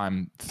moment in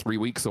time, 3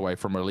 weeks away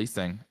from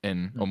releasing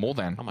or more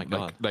than. Oh my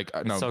god!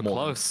 No, so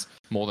close.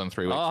 More than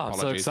 3 weeks. Oh, I'm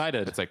so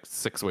excited! It's like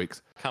 6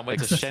 weeks. Can't wait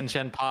to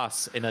Shen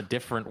Pass in a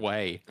different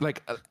way.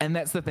 And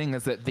that's the thing,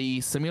 is that the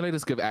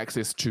simulators give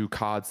access to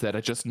cards that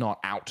are just not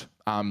out.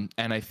 And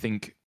I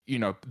think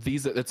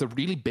it's a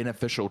really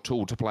beneficial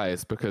tool to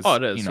players because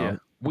it is,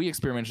 we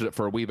experimented it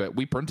for a wee bit.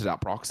 We printed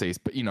out proxies,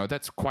 but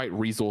that's quite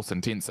resource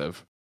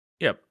intensive.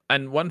 Yep.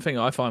 And one thing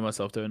I find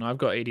myself doing, I've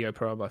got EDO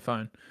Pro on my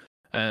phone,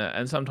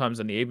 and sometimes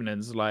in the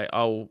evenings, like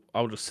I'll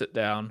just sit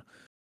down,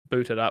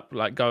 boot it up,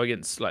 like go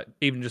against like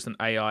even just an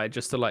AI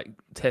just to like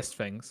test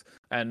things.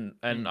 And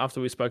after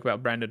we spoke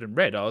about Branded and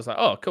Red, I was like,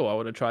 oh cool, I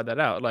would have tried that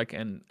out. Like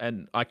and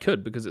I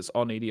could because it's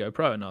on EDO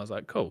Pro, and I was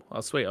like, cool,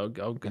 sweet, I'm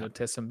gonna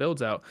test some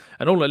builds out.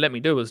 And all it let me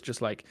do was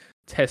just like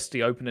test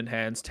the opening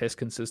hands, test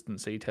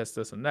consistency, test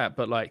this and that.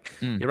 But like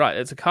you're right,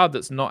 it's a card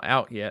that's not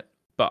out yet,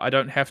 but I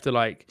don't have to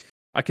like,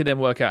 I can then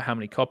work out how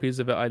many copies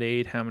of it I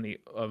need, how many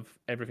of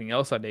everything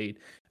else I need,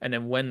 and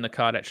then when the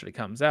card actually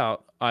comes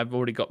out, I've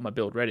already got my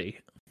build ready.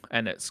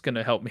 And it's going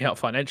to help me out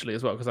financially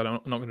as well, because I'm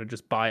not going to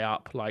just buy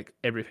up like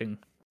everything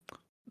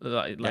that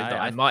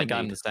I might need.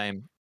 I'm the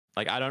same.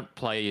 like I don't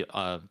play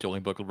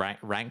Dueling Book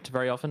ranked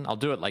very often. I'll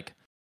do it like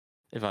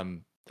if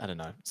I'm, I don't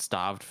know,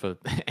 starved for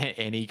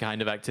any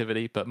kind of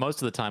activity. But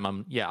most of the time,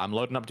 I'm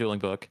loading up Dueling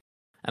Book,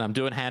 and I'm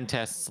doing hand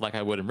tests like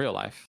I would in real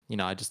life. You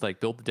know, I just like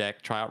build the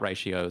deck, try out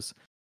ratios,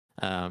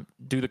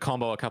 do the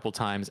combo a couple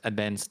times, and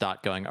then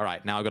start going. All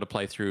right, now I've got to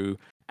play through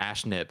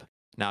Ash Nib.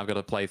 Now I've got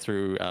to play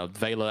through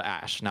Vela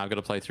Ash. Now I've got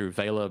to play through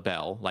Vela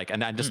Bell. Like,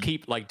 and I just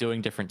keep like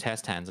doing different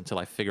test hands until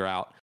I figure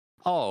out.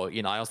 Oh,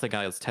 you know, I also think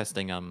I was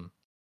testing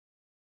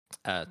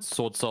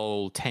Sword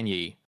Soul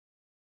Tenyi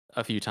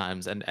a few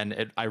times,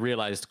 and I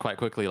realized quite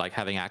quickly like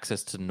having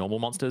access to normal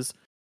monsters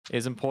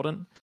is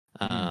important.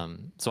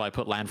 So I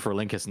put Land for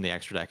Olympus in the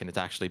extra deck, and it's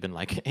actually been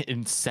like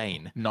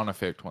insane.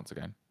 Non-effect once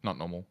again, not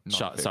normal.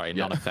 Sorry,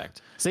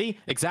 non-effect. See,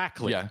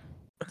 exactly. Yeah.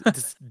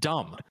 It's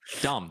dumb.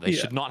 They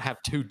should not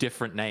have two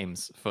different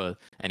names for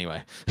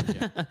anyway.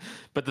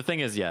 But the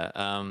thing is,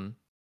 I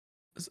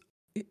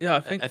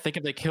think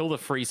if they kill the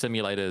free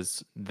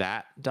simulators,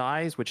 that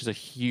dies, which is a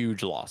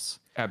huge loss.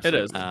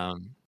 Absolutely. It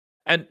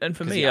is. And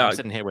for me, I'm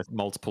sitting here with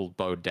multiple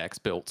bowed decks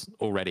built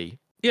already.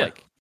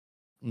 Like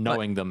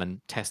knowing them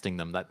and testing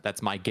them.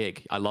 That's my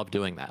gig. I love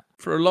doing that.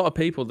 For a lot of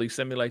people, these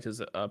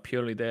simulators are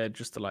purely there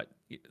just to like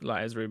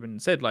as Ruben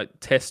said, like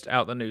test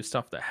out the new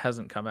stuff that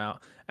hasn't come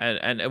out,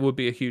 and it would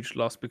be a huge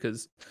loss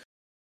because,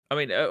 I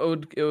mean,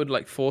 it would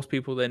like force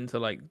people then to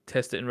like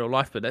test it in real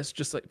life, but that's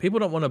just like people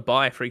don't want to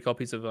buy free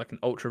copies of like an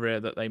ultra rare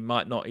that they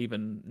might not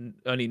even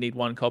only need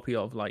one copy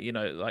of. Like, you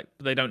know, like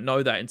they don't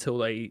know that until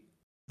they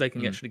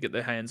can actually get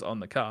their hands on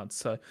the cards.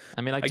 So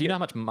I mean, like, do you know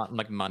how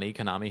much money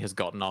Konami has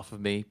gotten off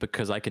of me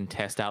because I can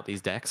test out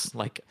these decks?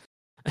 Like,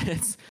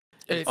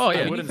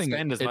 I wouldn't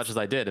spend as much as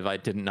I did if I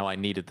didn't know I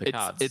needed the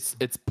cards.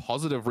 It's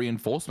positive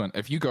reinforcement.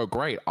 If you go,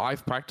 great,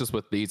 I've practiced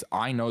with these,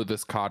 I know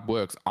this card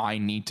works, I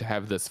need to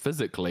have this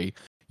physically,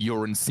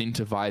 you're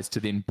incentivized to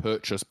then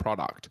purchase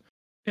product.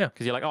 Yeah,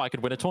 because you're like, oh, I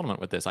could win a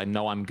tournament with this. I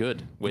know I'm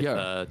good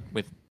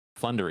with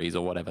Flunderies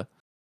or whatever.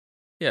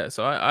 Yeah,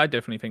 so I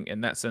definitely think in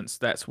that sense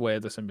that's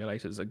where the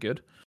simulators are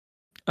good.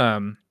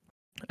 And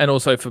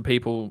also for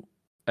people,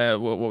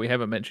 what we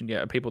haven't mentioned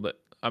yet are people that,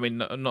 I mean,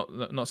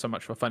 not so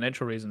much for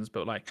financial reasons,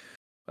 but like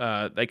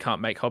they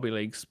can't make hobby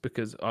leagues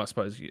because I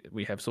suppose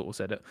we have sort of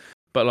said it,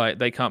 but like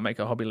they can't make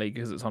a hobby league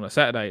because it's on a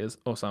Saturday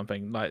or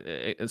something. Like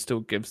it still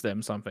gives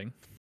them something.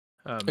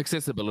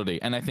 Accessibility,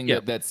 and I think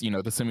that's, you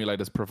know, the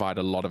simulators provide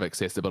a lot of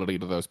accessibility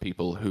to those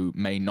people who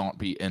may not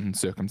be in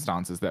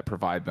circumstances that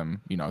provide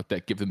them, you know,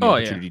 that give them the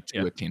opportunity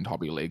to attend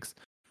hobby leagues.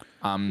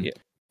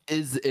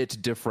 Is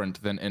it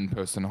different than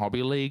in-person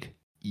hobby league?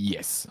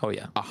 Yes.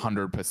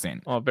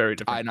 100%. Oh, very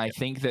different. And I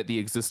think that the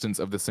existence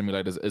of the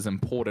simulators is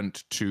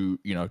important to,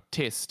 you know,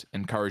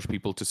 encourage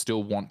people to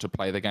still want to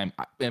play the game.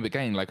 And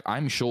again, like,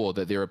 I'm sure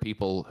that there are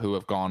people who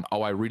have gone,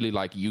 oh, I really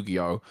like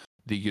Yu-Gi-Oh!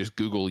 They just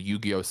Google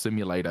Yu-Gi-Oh!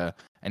 Simulator,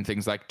 and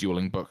things like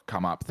Dueling Book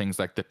come up, things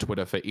like the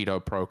Twitter for Edo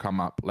Pro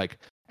come up, like,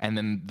 and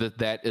then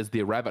that is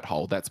their rabbit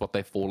hole. That's what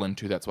they fall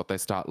into. That's what they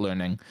start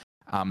learning.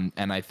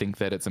 And I think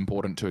that it's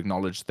important to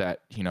acknowledge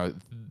that, you know,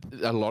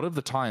 a lot of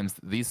the times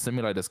these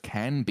simulators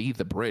can be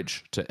the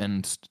bridge to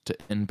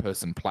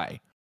in-person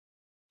play.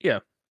 Yeah,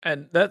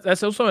 and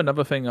that's also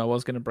another thing I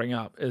was going to bring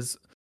up is,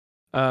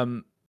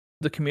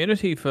 the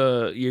community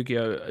for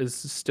Yu-Gi-Oh! Is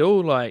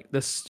still like,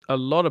 there's a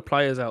lot of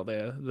players out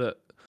there that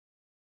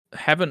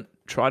haven't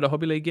tried a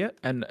hobby league yet,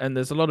 and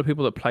there's a lot of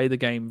people that play the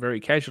game very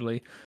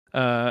casually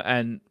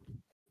and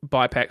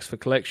buy packs for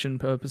collection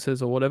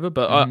purposes or whatever.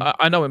 But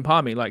I know in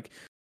Palmy, like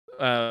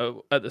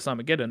at this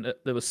Armageddon,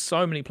 there was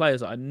so many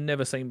players that I'd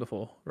never seen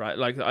before, right?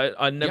 Like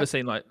I'd never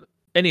seen like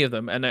any of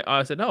them, and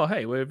I said, oh,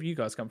 hey, where have you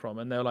guys come from?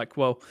 And they're like,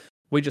 well,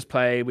 we just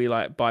play, we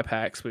like buy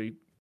packs, we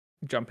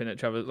jump in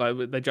each other,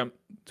 like they jump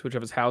to each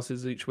other's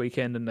houses each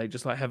weekend, and they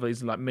just like have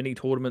these like mini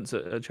tournaments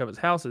at each other's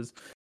houses.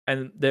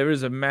 And there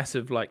is a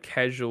massive like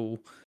casual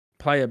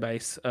player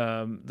base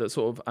that's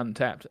sort of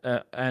untapped,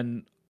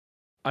 and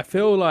I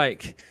feel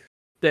like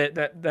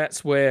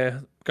that's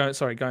where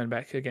going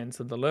back again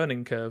to the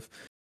learning curve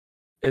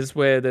is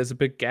where there's a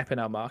big gap in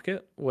our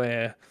market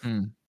where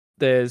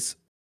there's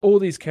all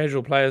these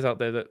casual players out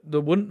there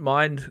that wouldn't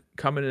mind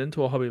coming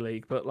into a hobby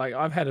league, but like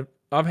I've had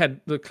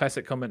the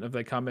classic comment of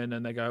they come in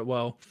and they go,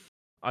 well,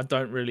 I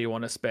don't really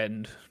want to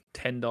spend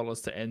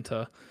 $10 to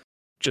enter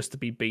just to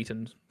be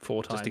beaten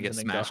 4 times, just to get and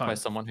then smashed go home by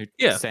someone who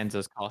sends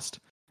us cost,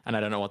 and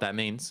I don't know what that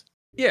means.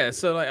 Yeah,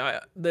 so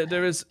like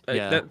there is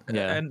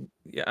and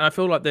I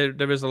feel like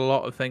there is a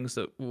lot of things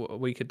that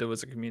we could do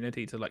as a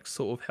community to like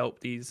sort of help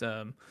these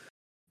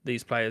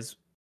players,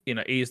 you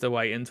know, ease their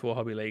way into a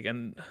hobby league,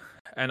 and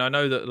I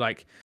know that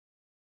like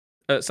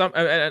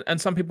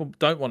some people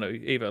don't want to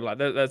either. Like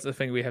that's the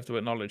thing we have to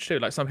acknowledge too.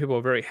 Like some people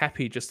are very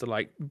happy just to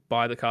like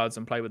buy the cards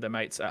and play with their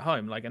mates at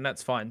home, like, and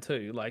that's fine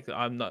too. Like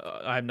I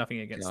have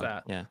nothing against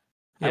that. Yeah.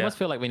 I almost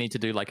feel like we need to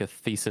do like a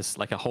thesis,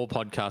 like a whole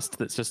podcast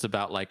that's just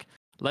about like,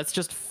 let's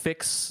just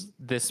fix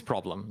this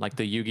problem, like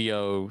the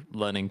Yu-Gi-Oh!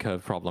 Learning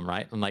curve problem,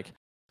 right? And like,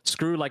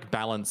 screw like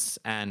balance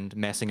and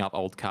messing up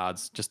old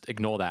cards. Just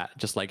ignore that.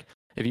 Just like,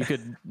 if you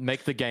could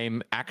make the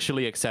game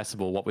actually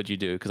accessible, what would you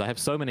do? Because I have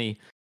so many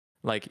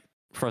like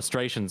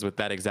frustrations with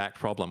that exact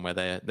problem where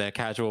they're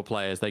casual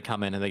players, they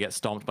come in and they get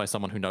stomped by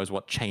someone who knows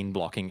what chain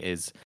blocking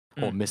is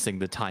or missing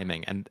the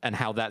timing, and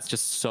how that's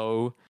just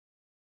so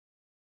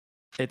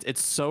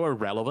it's so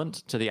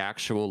irrelevant to the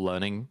actual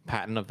learning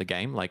pattern of the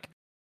game. Like,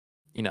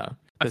 you know,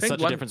 there's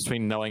such a difference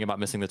between knowing about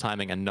missing the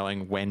timing and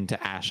knowing when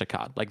to ash a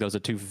card. Like, those are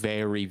two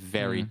very,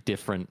 very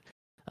different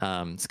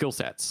skill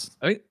sets.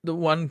 I think the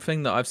one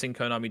thing that I've seen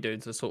Konami do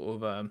to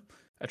sort of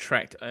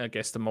attract, I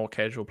guess, the more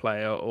casual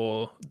player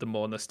or the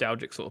more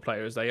nostalgic sort of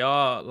player is they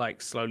are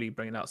like slowly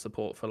bringing out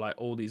support for like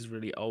all these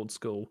really old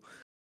school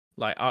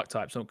like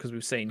archetypes, because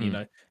we've seen, you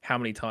know, how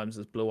many times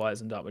has Blue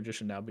Eyes and Dark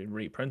Magician now been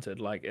reprinted.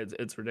 Like,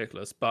 it's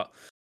ridiculous, but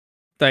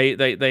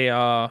they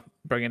are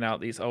bringing out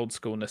these old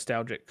school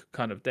nostalgic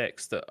kind of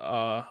decks that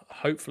are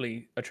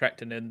hopefully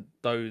attracting in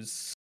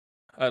those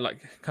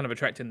like kind of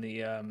attracting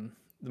the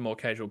more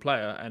casual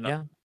player,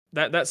 and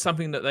that's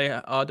something that they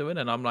are doing,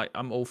 and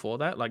I'm all for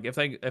that. Like, if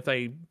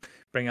they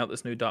bring out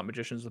this new Dark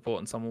Magician support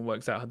and someone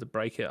works out how to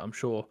break it, I'm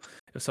sure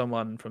if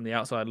someone from the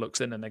outside looks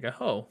in and they go,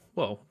 oh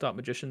well, Dark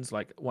Magician's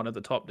like one of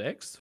the top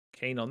decks,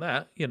 keen on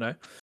that, you know.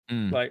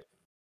 Like,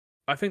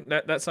 I think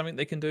that's something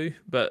they can do,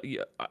 but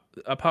yeah,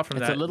 apart from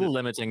that, it's a little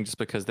limiting just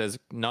because there's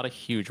not a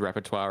huge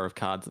repertoire of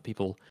cards that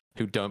people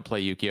who don't play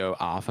Yu-Gi-Oh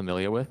are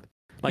familiar with.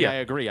 Like, I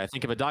agree. I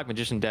think if a Dark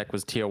Magician deck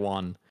was tier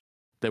 1,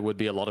 there would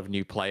be a lot of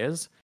new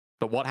players.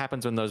 But what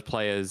happens when those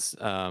players,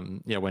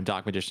 you know, when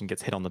Dark Magician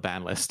gets hit on the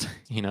ban list?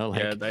 You know,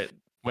 like,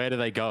 where do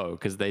they go?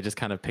 Because they just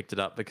kind of picked it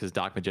up because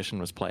Dark Magician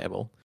was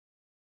playable.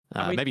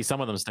 I mean, maybe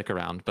some of them stick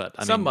around, but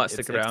I some mean, might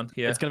stick around.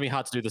 It's going to be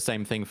hard to do the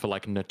same thing for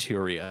like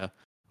Naturia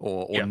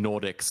or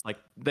Nordics. Like,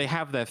 they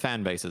have their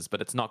fan bases,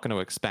 but it's not going to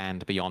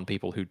expand beyond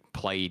people who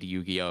played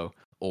Yu-Gi-Oh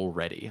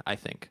already, I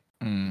think.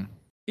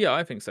 Yeah,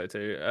 I think so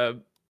too.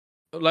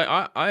 Like,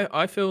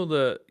 I feel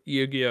that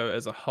Yu-Gi-Oh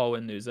as a whole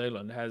in New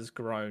Zealand has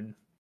grown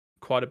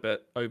quite a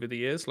bit over the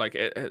years. Like,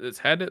 it's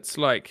had its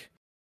like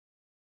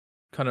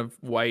kind of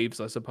waves,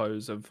 I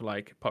suppose, of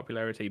like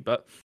popularity,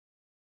 but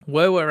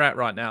where we're at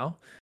right now,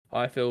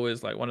 I feel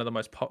is like one of the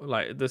most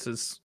like, this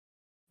is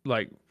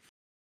like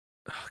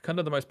kind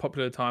of the most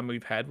popular time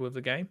we've had with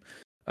the game,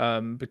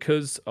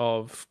 because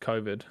of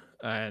COVID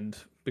and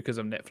because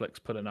of Netflix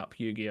putting up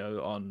Yu-Gi-Oh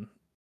on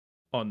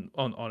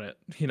it,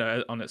 you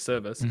know, on its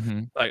service.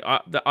 Like,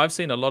 I've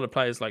seen a lot of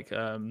players, like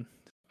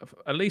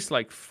at least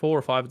like 4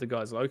 or 5 of the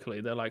guys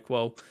locally, they're like,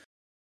 well,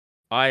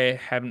 I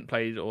haven't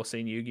played or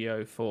seen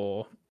Yu-Gi-Oh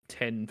for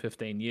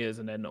 10-15 years,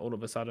 and then all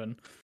of a sudden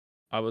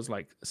I was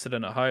like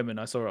sitting at home and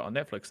I saw it on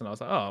Netflix and I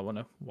was like, oh, I want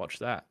to watch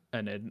that.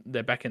 And then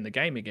they're back in the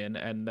game again,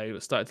 and they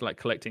started to like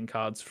collecting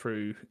cards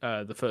through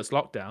the first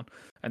lockdown,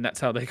 and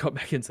that's how they got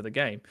back into the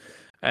game.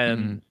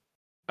 And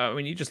I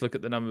mean, you just look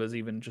at the numbers,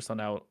 even just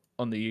on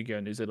the Yu-Gi-Oh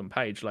New Zealand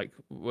page, like,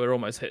 we're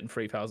almost hitting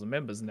 3,000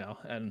 members now,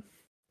 and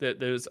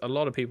there's a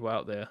lot of people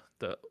out there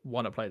that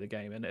want to play the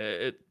game, and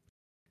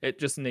it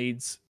just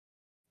needs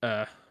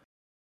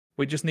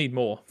we just need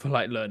more for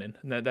like learning,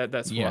 and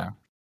that's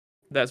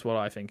what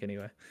I think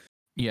anyway.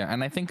 Yeah,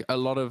 and I think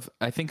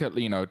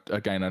you know,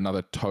 again,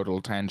 another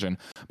total tangent.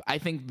 I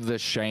think the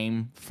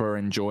shame for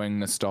enjoying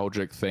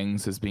nostalgic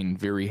things has been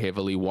very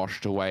heavily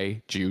washed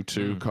away due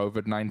to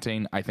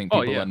COVID-19. I think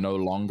people are no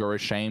longer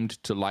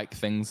ashamed to like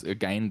things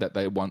again that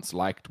they once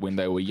liked when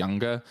they were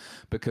younger,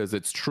 because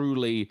it's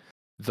truly,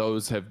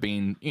 those have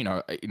been, you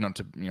know, not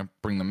to, you know,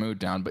 bring the mood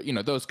down, but, you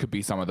know, those could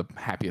be some of the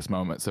happiest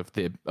moments of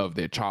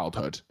their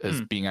childhood,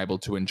 is being able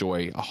to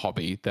enjoy a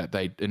hobby that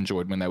they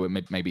enjoyed when they were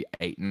maybe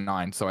 8 and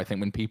 9. So I think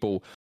when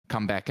people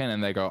come back in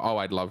and they go, oh,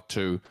 I'd love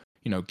to,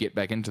 you know, get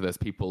back into this,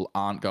 people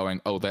aren't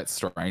going, oh, that's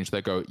strange.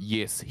 They go,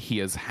 yes,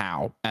 here's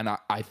how. And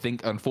I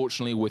think,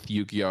 unfortunately, with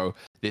Yu-Gi-Oh,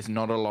 there's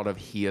not a lot of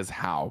here's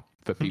how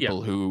for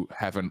people who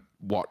haven't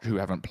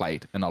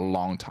played in a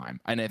long time.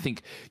 And I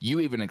think you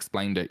even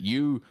explained it.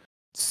 You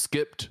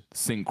skipped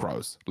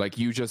synchros, like,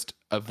 you just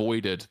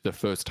avoided the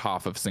first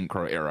half of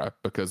synchro era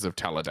because of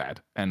Taladad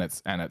and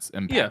its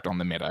impact on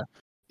the meta.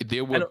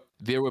 There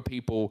were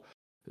people,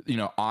 you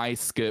know, I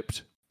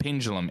skipped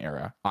Pendulum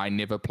era. I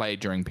never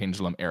played during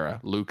Pendulum era.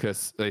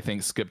 Lucas, I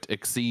think, skipped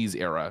Xyz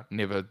era.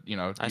 Never, you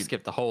know. I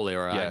skipped the whole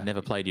era. I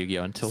never played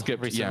Yu-Gi-Oh until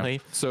recently. Yeah.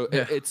 So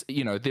it's,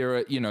 you know, there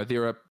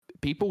are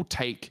people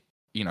take,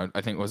 you know,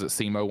 I think, was it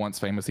Simo once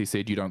famously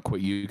said, you don't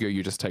quit Yu-Gi-Oh,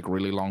 you just take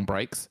really long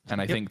breaks.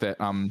 And I think that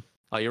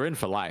oh, you're in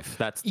for life.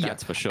 That's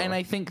for sure. And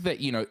I think that,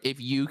 you know, if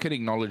you could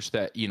acknowledge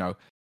that, you know,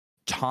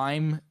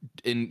 time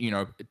in, you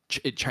know,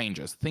 it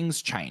changes.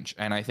 Things change.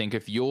 And I think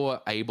if you're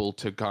able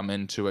to come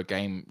into a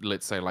game,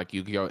 let's say like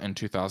Yu-Gi-Oh in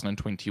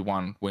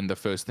 2021, when the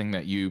first thing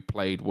that you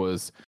played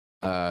was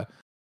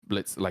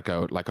like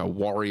a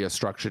warrior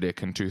structure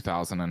deck in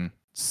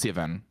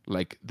 2007,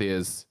 like,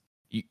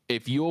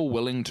 if you're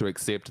willing to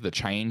accept the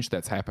change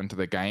that's happened to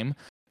the game,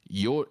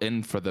 you're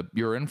in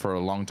for a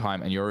long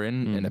time, and you're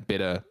in a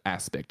better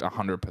aspect,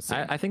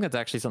 100%. I think that's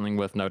actually something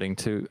worth noting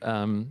too.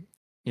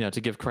 You know,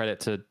 to give credit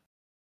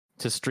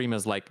to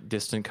streamers like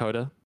Distant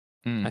Coder,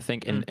 I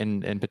think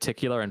in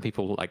particular, and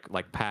people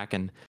like Pack,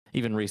 and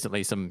even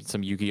recently some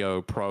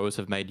Yu-Gi-Oh pros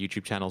have made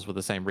YouTube channels for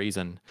the same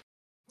reason,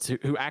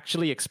 who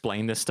actually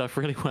explain this stuff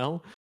really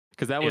well.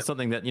 Because that was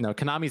something that,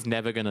 Konami's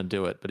never going to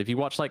do it. But if you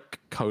watch like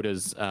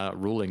Coda's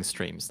ruling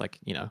streams, like,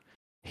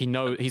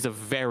 he's a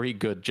very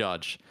good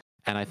judge.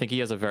 And I think he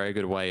has a very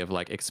good way of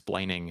like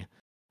explaining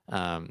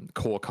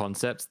core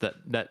concepts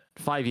that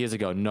 5 years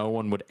ago, no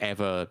one would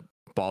ever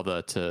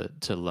bother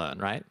to learn,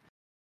 right?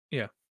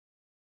 Yeah.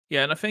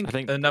 Yeah. And I think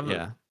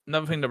another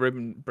thing that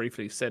Ruben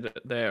briefly said it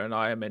there, and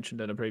I mentioned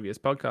in a previous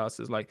podcast,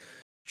 is like,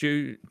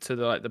 due to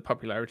the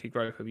popularity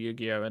growth of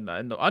Yu-Gi-Oh! And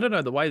I don't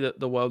know, the way that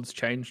the world's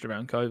changed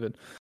around COVID,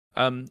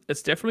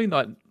 it's definitely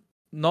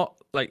not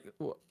like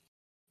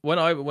when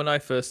I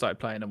first started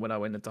playing and when I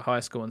went into high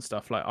school and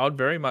stuff, like I'd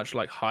very much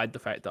like hide the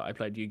fact that I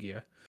played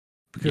Yu-Gi-Oh!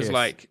 Because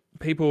like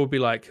people would be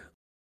like,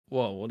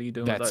 whoa, what are you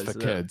doing with those? That's for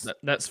kids.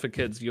 That's for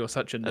kids. You're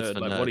such a nerd.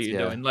 Like, nerds, what are you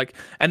doing? Like,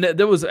 and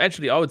there was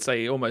actually, I would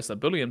say, almost a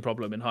bullying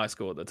problem in high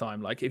school at the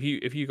time. Like, if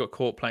you got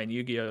caught playing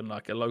Yu-Gi-Oh! In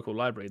like a local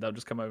library, they'll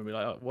just come over and be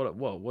like, oh,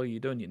 what are you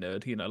doing, you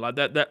nerd? Like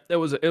it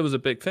was a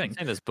big thing.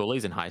 And there's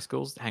bullies in high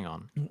schools. Hang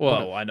on.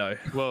 Whoa, I know.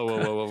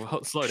 Whoa.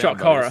 Slow Shock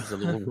down. horror. This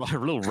is a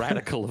little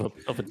radical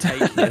of a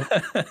take here.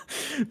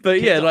 But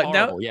Kids yeah, are like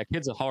horrible. now, Yeah,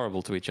 kids are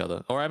horrible to each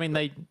other. Or I mean,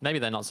 maybe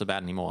they're not so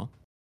bad anymore.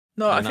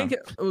 no, I don't think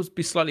know. it will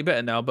be slightly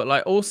better now. But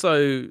like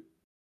also,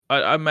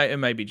 it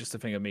may be just a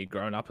thing of me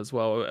growing up as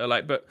well.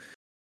 Like, but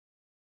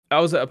I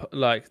was at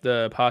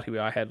the party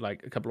where I had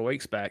like a couple of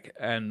weeks back,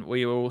 and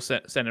we were all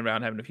sitting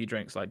around having a few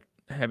drinks, like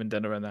having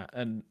dinner and that.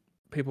 And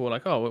people were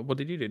like, "Oh, what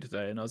did you do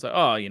today?" And I was like,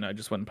 "Oh,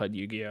 just went and played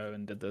Yu-Gi-Oh!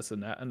 And did this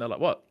and that." And they're like,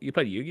 "What? You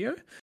played Yu-Gi-Oh!"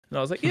 And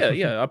I was like,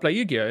 "Yeah, I play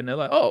Yu-Gi-Oh!" And they're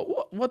like,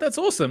 "Oh, what? That's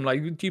awesome!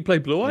 Like, do you play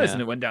Blue Eyes?" Yeah.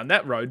 And it went down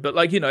that road. But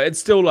like, it's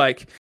still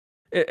like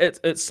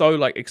it's so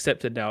like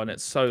accepted now, and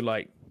it's so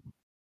like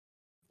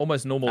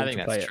almost normal I think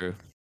to play that's it. true.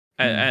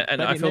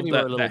 And I feel maybe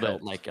that we're a little that bit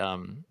helped. like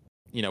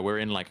we're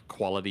in like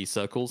quality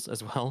circles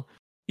as well.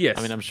 Yes.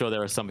 I mean, I'm sure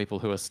there are some people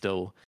who are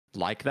still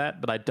like that,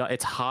 but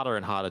it's harder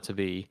and harder to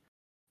be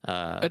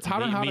It's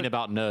harder and harder mean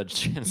about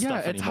nerds and yeah, stuff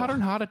it's anymore. harder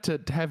and harder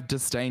to have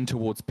disdain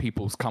towards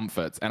people's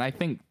comforts. And I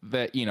think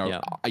that,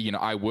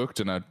 I worked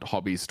in a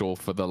hobby store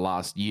for the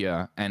last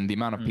year, and the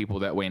amount of people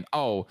that went,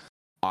 oh,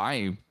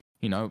 I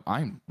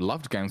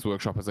loved Games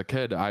Workshop as a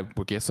kid. I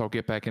guess I'll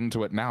get back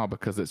into it now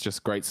because it's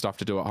just great stuff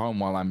to do at home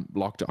while I'm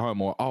locked at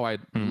home. Or, oh, I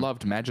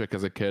loved Magic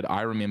as a kid.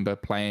 I remember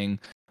playing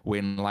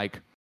when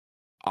like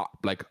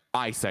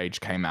Ice Age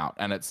came out,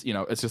 and it's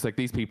just like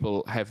these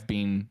people have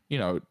been,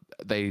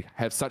 they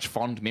have such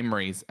fond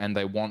memories, and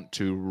they want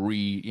to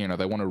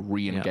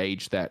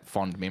re-engage that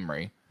fond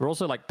memory. We're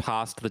also like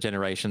past the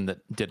generation that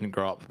didn't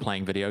grow up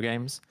playing video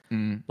games.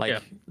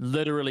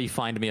 Literally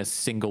find me a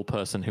single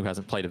person who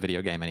hasn't played a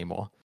video game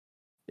anymore.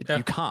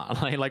 You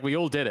can't. Like we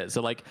all did it.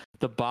 So like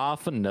the bar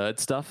for nerd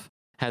stuff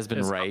has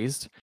been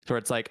raised, where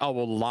it's like, oh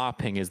well,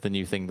 LARPing is the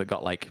new thing that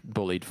got like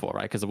bullied for,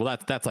 right? Because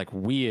that's like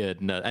weird,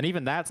 and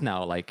even that's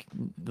now like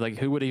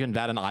who would even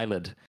bat an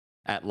eyelid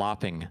at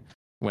LARPing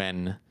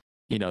when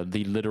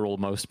the literal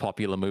most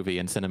popular movie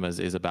in cinemas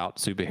is about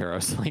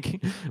superheroes?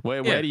 Like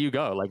where do you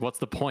go? Like what's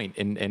the point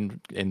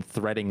in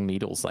threading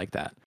needles like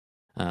that?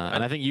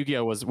 And I think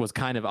Yu-Gi-Oh was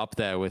kind of up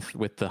there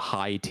with the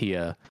high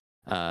tier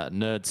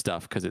nerd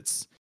stuff, because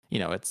it's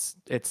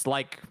it's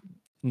like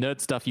nerd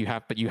stuff you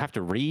have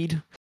to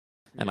read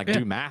and like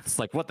do maths.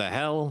 Like what the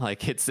hell?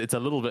 Like it's a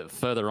little bit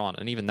further on,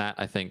 and even that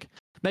I think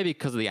maybe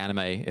because of the anime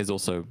is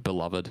also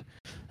beloved.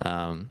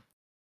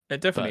 It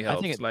definitely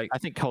helps. I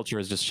think culture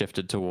has just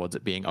shifted towards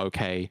it being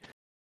okay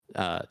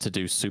to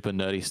do super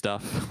nerdy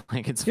stuff.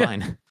 Like it's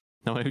fine.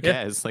 No one who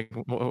cares. Like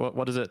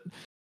what does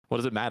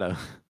it matter?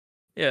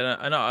 Yeah,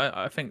 and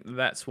I think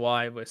that's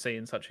why we're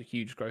seeing such a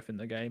huge growth in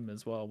the game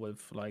as well,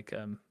 with like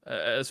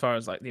as far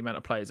as like the amount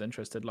of players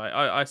interested. Like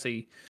I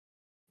see,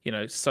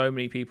 so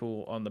many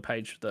people on the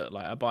page that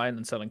like are buying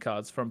and selling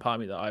cards from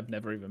Palmy that I've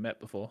never even met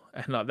before,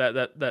 and like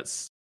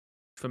that's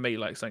for me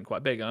like something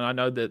quite big. And I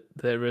know that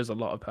there is a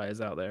lot of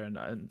players out there,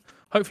 and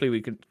hopefully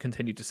we can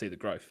continue to see the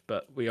growth.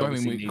 But we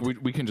obviously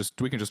we can just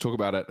talk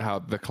about it. How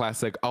the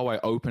classic, I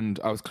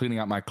was cleaning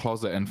out my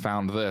closet and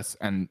found this,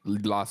 and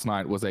last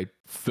night was a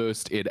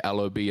first ed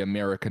LOB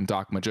American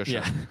Dark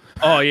Magician. Yeah.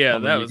 Oh yeah,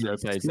 On that the was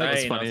Yu-Gi-Oh page. insane. That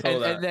was funny.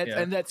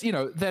 And that's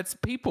that's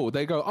people.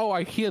 They go, oh,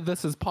 I hear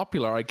this is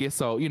popular. I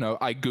guess I'll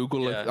I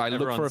Google it. I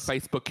look for a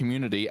Facebook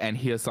community, and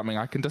here's something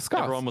I can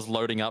discuss. Everyone was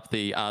loading up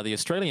the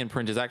Australian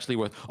print is actually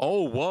worth.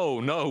 Oh whoa,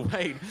 no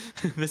wait,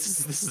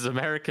 this is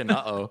American.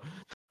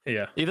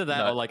 Yeah. Either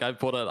that or like I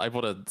bought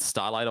a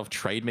Starlight off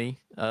Trade Me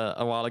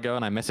a while ago,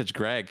 and I messaged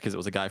Greg because it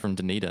was a guy from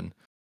Dunedin,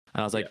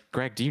 and I was like,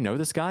 Greg, do you know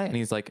this guy? And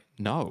he's like,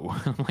 no.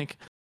 I'm like,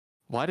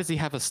 why does he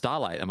have a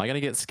Starlight? Am I gonna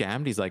get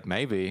scammed? He's like,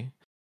 maybe.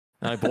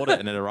 And I bought it,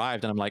 and it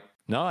arrived, and I'm like,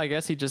 no, I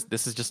guess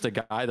this is just a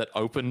guy that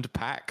opened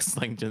packs.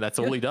 Like that's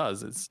all he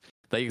does.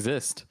 They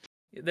exist.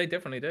 They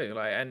definitely do.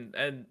 Like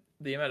and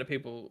the amount of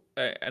people,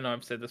 and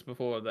I've said this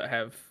before, that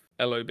have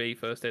LOB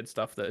first ed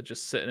stuff that are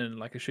just sitting in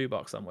like a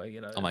shoebox somewhere.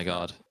 Oh my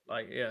god.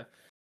 Like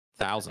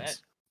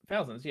Thousands.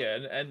 Thousands, yeah,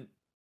 and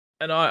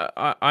and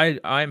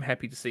I'm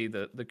happy to see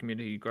the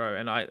community grow.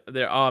 And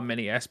there are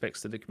many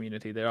aspects to the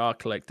community. There are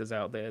collectors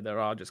out there. There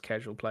are just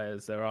casual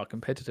players. There are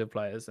competitive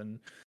players, and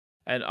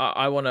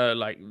I want to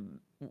like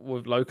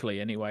with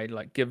locally anyway,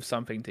 like give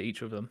something to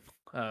each of them,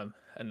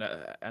 and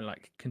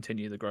like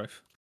continue the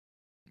growth.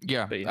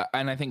 Yeah,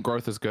 and I think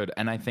growth is good,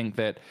 and I think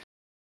that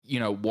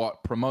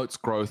what promotes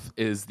growth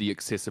is the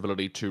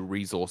accessibility to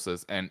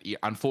resources, and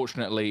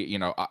unfortunately,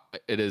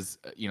 it is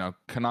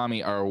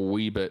Konami are a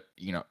wee bit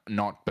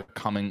not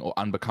becoming or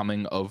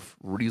unbecoming of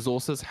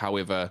resources.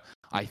 However,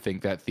 I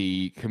think that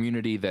the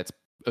community that's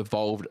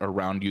evolved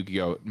around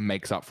Yu-Gi-Oh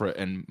makes up for it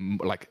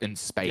in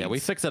spades. Yeah, we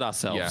fix it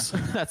ourselves.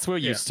 Yeah. We're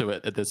used to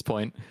it at this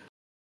point.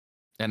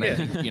 And I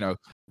think,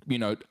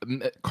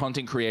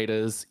 content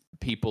creators,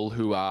 people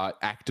who are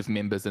active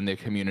members in their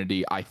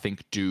community, I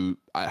think do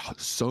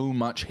so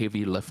much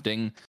heavy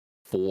lifting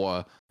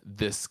for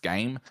this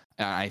game.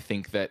 I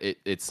think that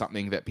it's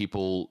something that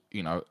people,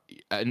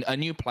 a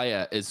new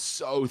player is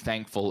so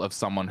thankful of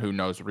someone who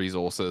knows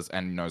resources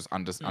and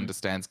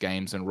understands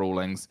games and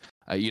rulings.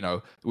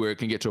 Where it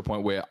can get to a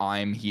point where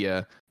I'm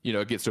here,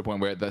 it gets to a point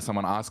where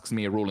someone asks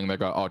me a ruling, they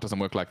go, oh, it doesn't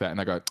work like that. And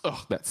they go,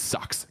 oh, that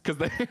sucks.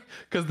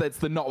 Because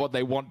that's not what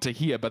they want to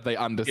hear, but they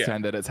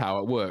understand that it's how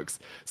it works.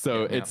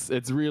 So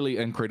it's really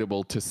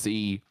incredible to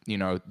see,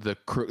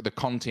 the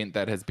content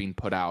that has been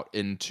put out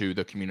into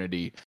the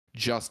community,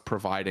 just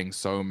providing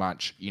so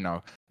much,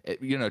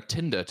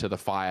 tinder to the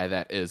fire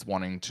that is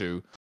wanting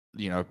to,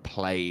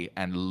 play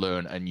and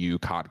learn a new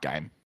card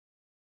game.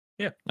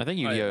 Yeah, I think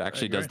Yu-Gi-Oh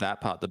actually does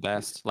that part the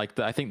best.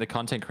 I think the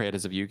content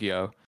creators of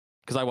Yu-Gi-Oh,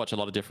 because I watch a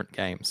lot of different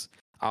games,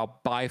 are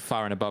by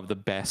far and above the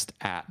best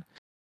at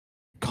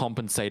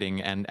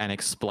compensating and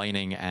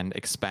explaining and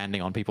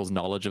expanding on people's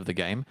knowledge of the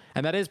game.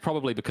 And that is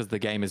probably because the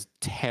game is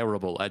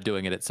terrible at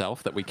doing it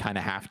itself, that we kind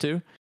of have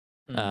to.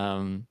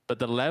 But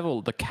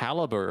the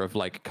caliber of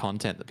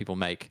content that people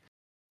make,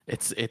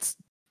 it's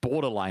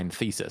borderline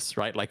thesis,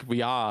 right? Like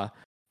we are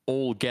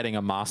all getting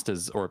a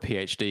master's or a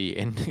PhD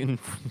in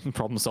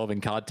problem-solving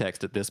card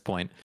text at this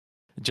point,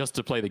 just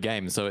to play the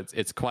game. So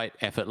it's quite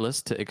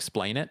effortless to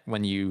explain it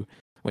when you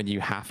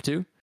have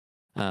to.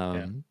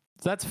 So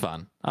that's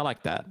fun. I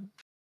like that.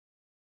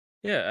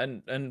 Yeah,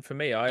 and for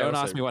me, don't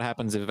ask me what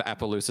happens if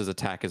Appaloosa's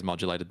attack is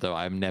modulated, though.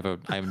 I'm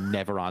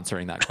never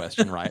answering that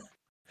question, right?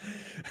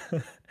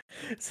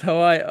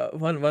 So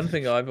one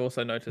thing I've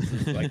also noticed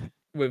is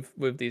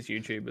with these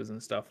YouTubers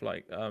and stuff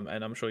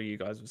and I'm sure you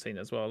guys have seen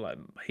as well,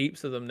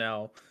 heaps of them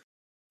now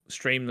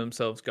stream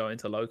themselves going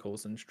to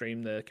locals and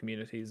stream their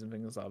communities and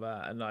things like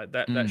that, and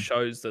that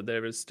shows that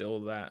there is still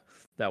that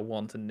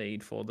want and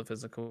need for the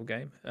physical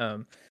game.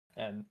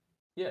 And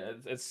yeah,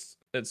 it's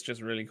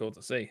just really cool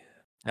to see.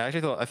 I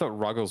thought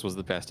Ruggles was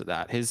the best at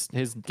that. His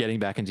getting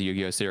back into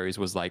Yu-Gi-Oh series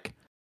was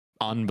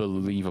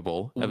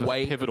unbelievable,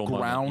 way pivotal,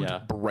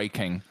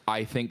 groundbreaking. Yeah.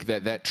 I think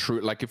that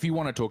true, if you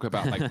want to talk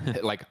about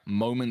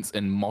moments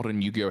in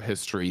modern Yu-Gi-Oh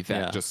history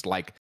that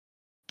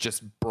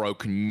just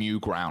broke new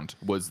ground,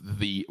 was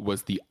the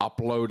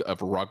upload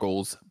of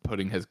Ruggles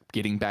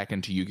getting back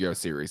into Yu-Gi-Oh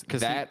series.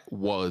 That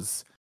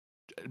was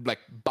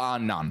bar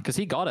none, because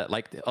he got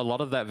it. A lot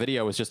of that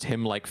video was just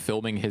him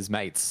filming his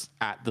mates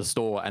at the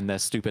store and their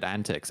stupid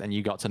antics, and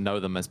you got to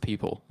know them as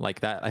people.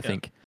 That I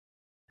think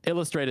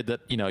illustrated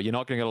that you're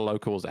not going to go to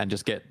locals and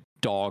just get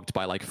dogged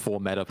by 4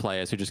 meta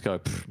players who just go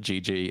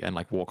GG and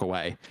walk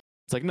away.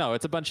 It's no,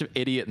 it's a bunch of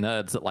idiot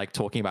nerds that like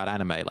talking about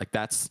anime.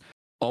 That's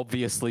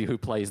obviously who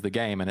plays the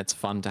game, and it's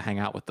fun to hang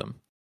out with them.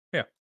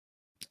 Yeah.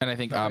 And I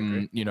think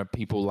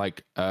people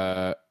like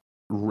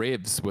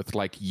Revs with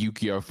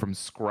Yu-Gi-Oh from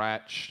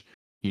scratch,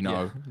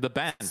 the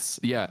bands.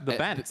 Yeah, the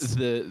bands.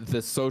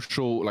 The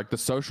social the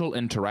social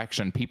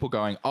interaction, people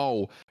going,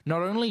 oh,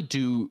 not only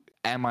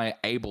am I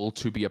able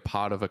to be a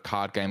part of a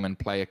card game and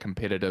play a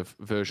competitive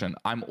version,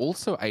 I'm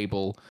also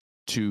able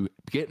to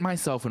get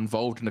myself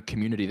involved in a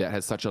community that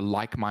has such a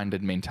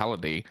like-minded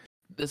mentality.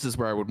 This is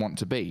where I would want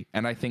to be.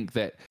 And I think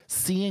that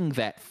seeing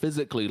that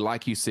physically,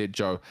 like you said,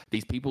 Joe,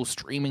 these people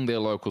streaming their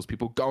locals,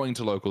 people going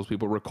to locals,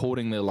 people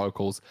recording their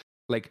locals,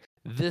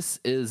 this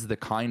is the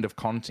kind of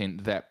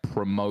content that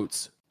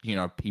promotes,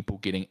 people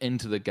getting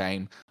into the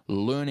game,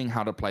 learning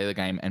how to play the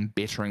game, and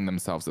bettering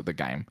themselves at the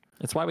game.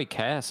 It's why we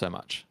care so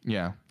much.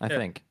 Yeah. I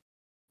think.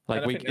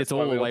 It's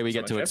all the way we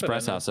get to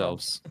express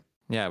ourselves.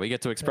 Yeah, we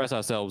get to express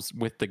ourselves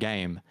with the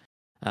game.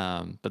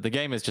 But the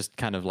game is just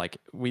kind of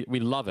we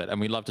love it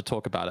and we love to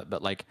talk about it.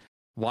 But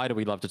why do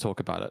we love to talk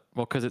about it?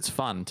 Well, because it's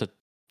fun to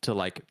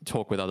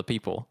talk with other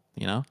people,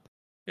 Yeah,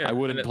 I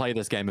wouldn't play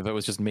this game if it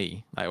was just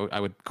me. I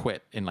would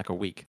quit in a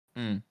week.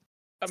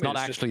 It's not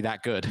actually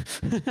that good.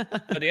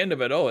 At the end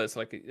of it all,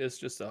 it's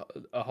just a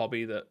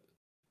hobby that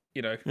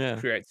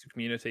creates a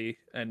community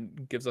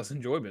and gives us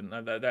enjoyment.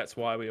 And that's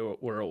why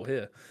we're all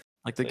here.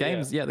 The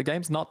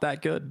game's not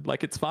that good.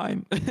 It's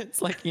fine.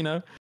 It's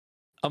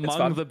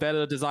among the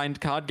better designed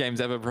card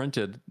games ever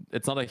printed.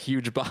 It's not a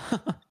huge bar.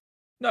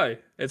 No,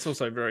 it's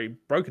also very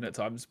broken at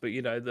times, but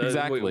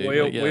exactly.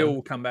 We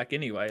all come back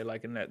anyway.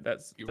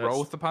 That's roll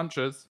with the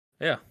punches.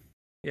 Yeah.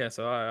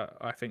 So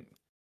I think,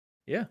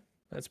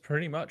 That's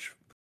pretty much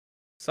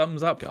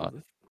sums up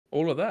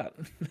all of that.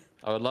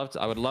 I would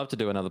love to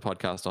do another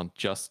podcast on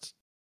just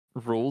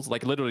rules,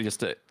 like literally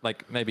just to,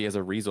 like maybe as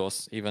a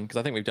resource even, because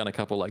I think we've done a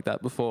couple like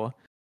that before.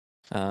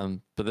 But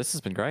this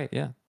has been great.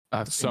 Yeah.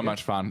 So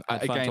much fun.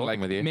 Again, like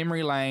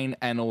memory lane,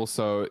 and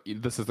also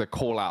this is a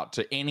call out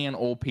to any and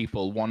all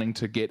people wanting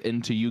to get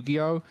into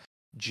Yu-Gi-Oh!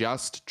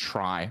 Just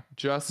try.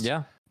 Just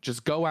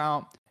go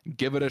out,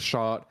 give it a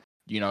shot.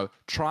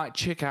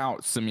 Check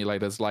out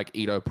simulators like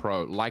Edo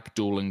Pro, like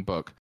Dueling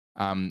Book,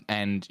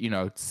 and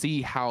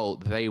see how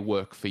they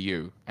work for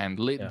you, and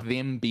let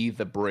them be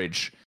the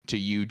bridge to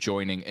you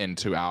joining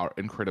into our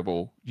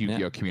incredible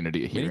Yu-Gi-Oh!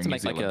 Community here in New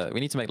Zealand. We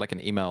need to make like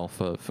an email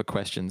for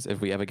questions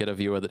if we ever get a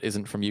viewer that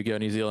isn't from Yu-Gi-Oh!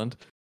 New Zealand.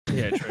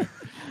 Yeah, true.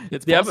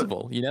 It's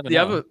possible. You never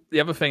know. The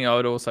other thing I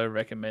would also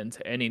recommend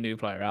to any new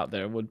player out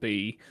there would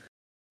be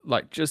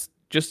like just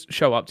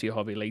show up to your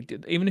hobby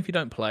league, even if you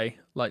don't play.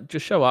 Like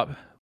just show up,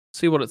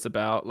 see what it's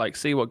about, like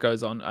see what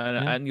goes on,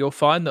 and you'll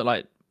find that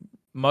like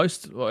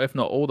most, or if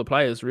not all, the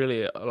players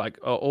really are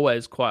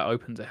always quite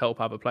open to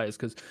help other players,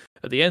 because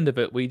at the end of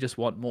it, we just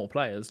want more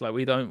players. Like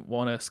we don't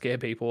want to scare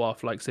people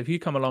off. Like, so if you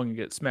come along and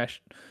get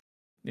smashed,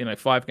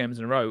 5 games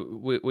in a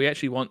row, we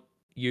actually want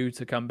you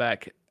to come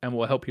back and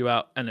we'll help you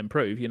out and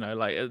improve.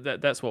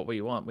 That's what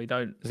we want. We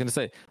don't. I was gonna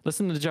say,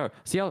 listen to Joe.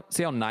 See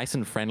how nice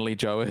and friendly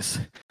Joe is.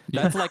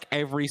 That's like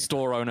every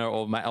store owner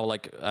or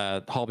like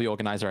hobby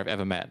organizer I've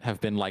ever met have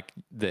been like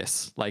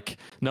this. Like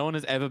no one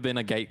has ever been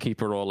a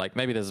gatekeeper, or like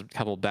maybe there's a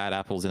couple of bad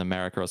apples in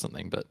America or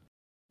something, but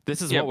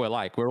this is what we're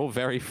like. We're all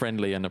very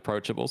friendly and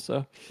approachable.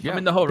 So I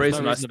mean, the whole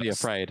reason to be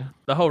afraid.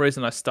 The whole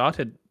reason I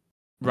started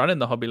running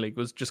the hobby league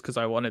was just because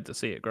I wanted to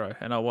see it grow,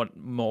 and I want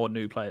more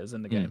new players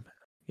in the game.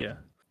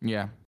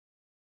 Yeah,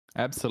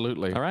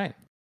 absolutely. All right.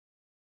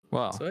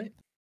 Well, sweet.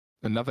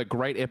 Another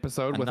great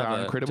episode with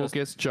our incredible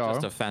guest, Joe.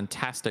 Just a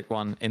fantastic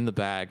one in the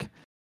bag.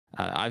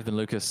 I've been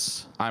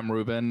Lucas. I'm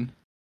Ruben.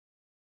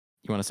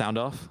 You want to sound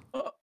off?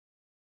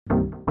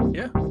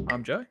 Yeah,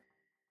 I'm Joe.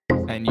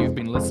 And you've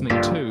been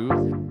listening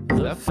to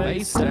The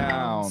Face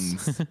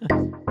Downs.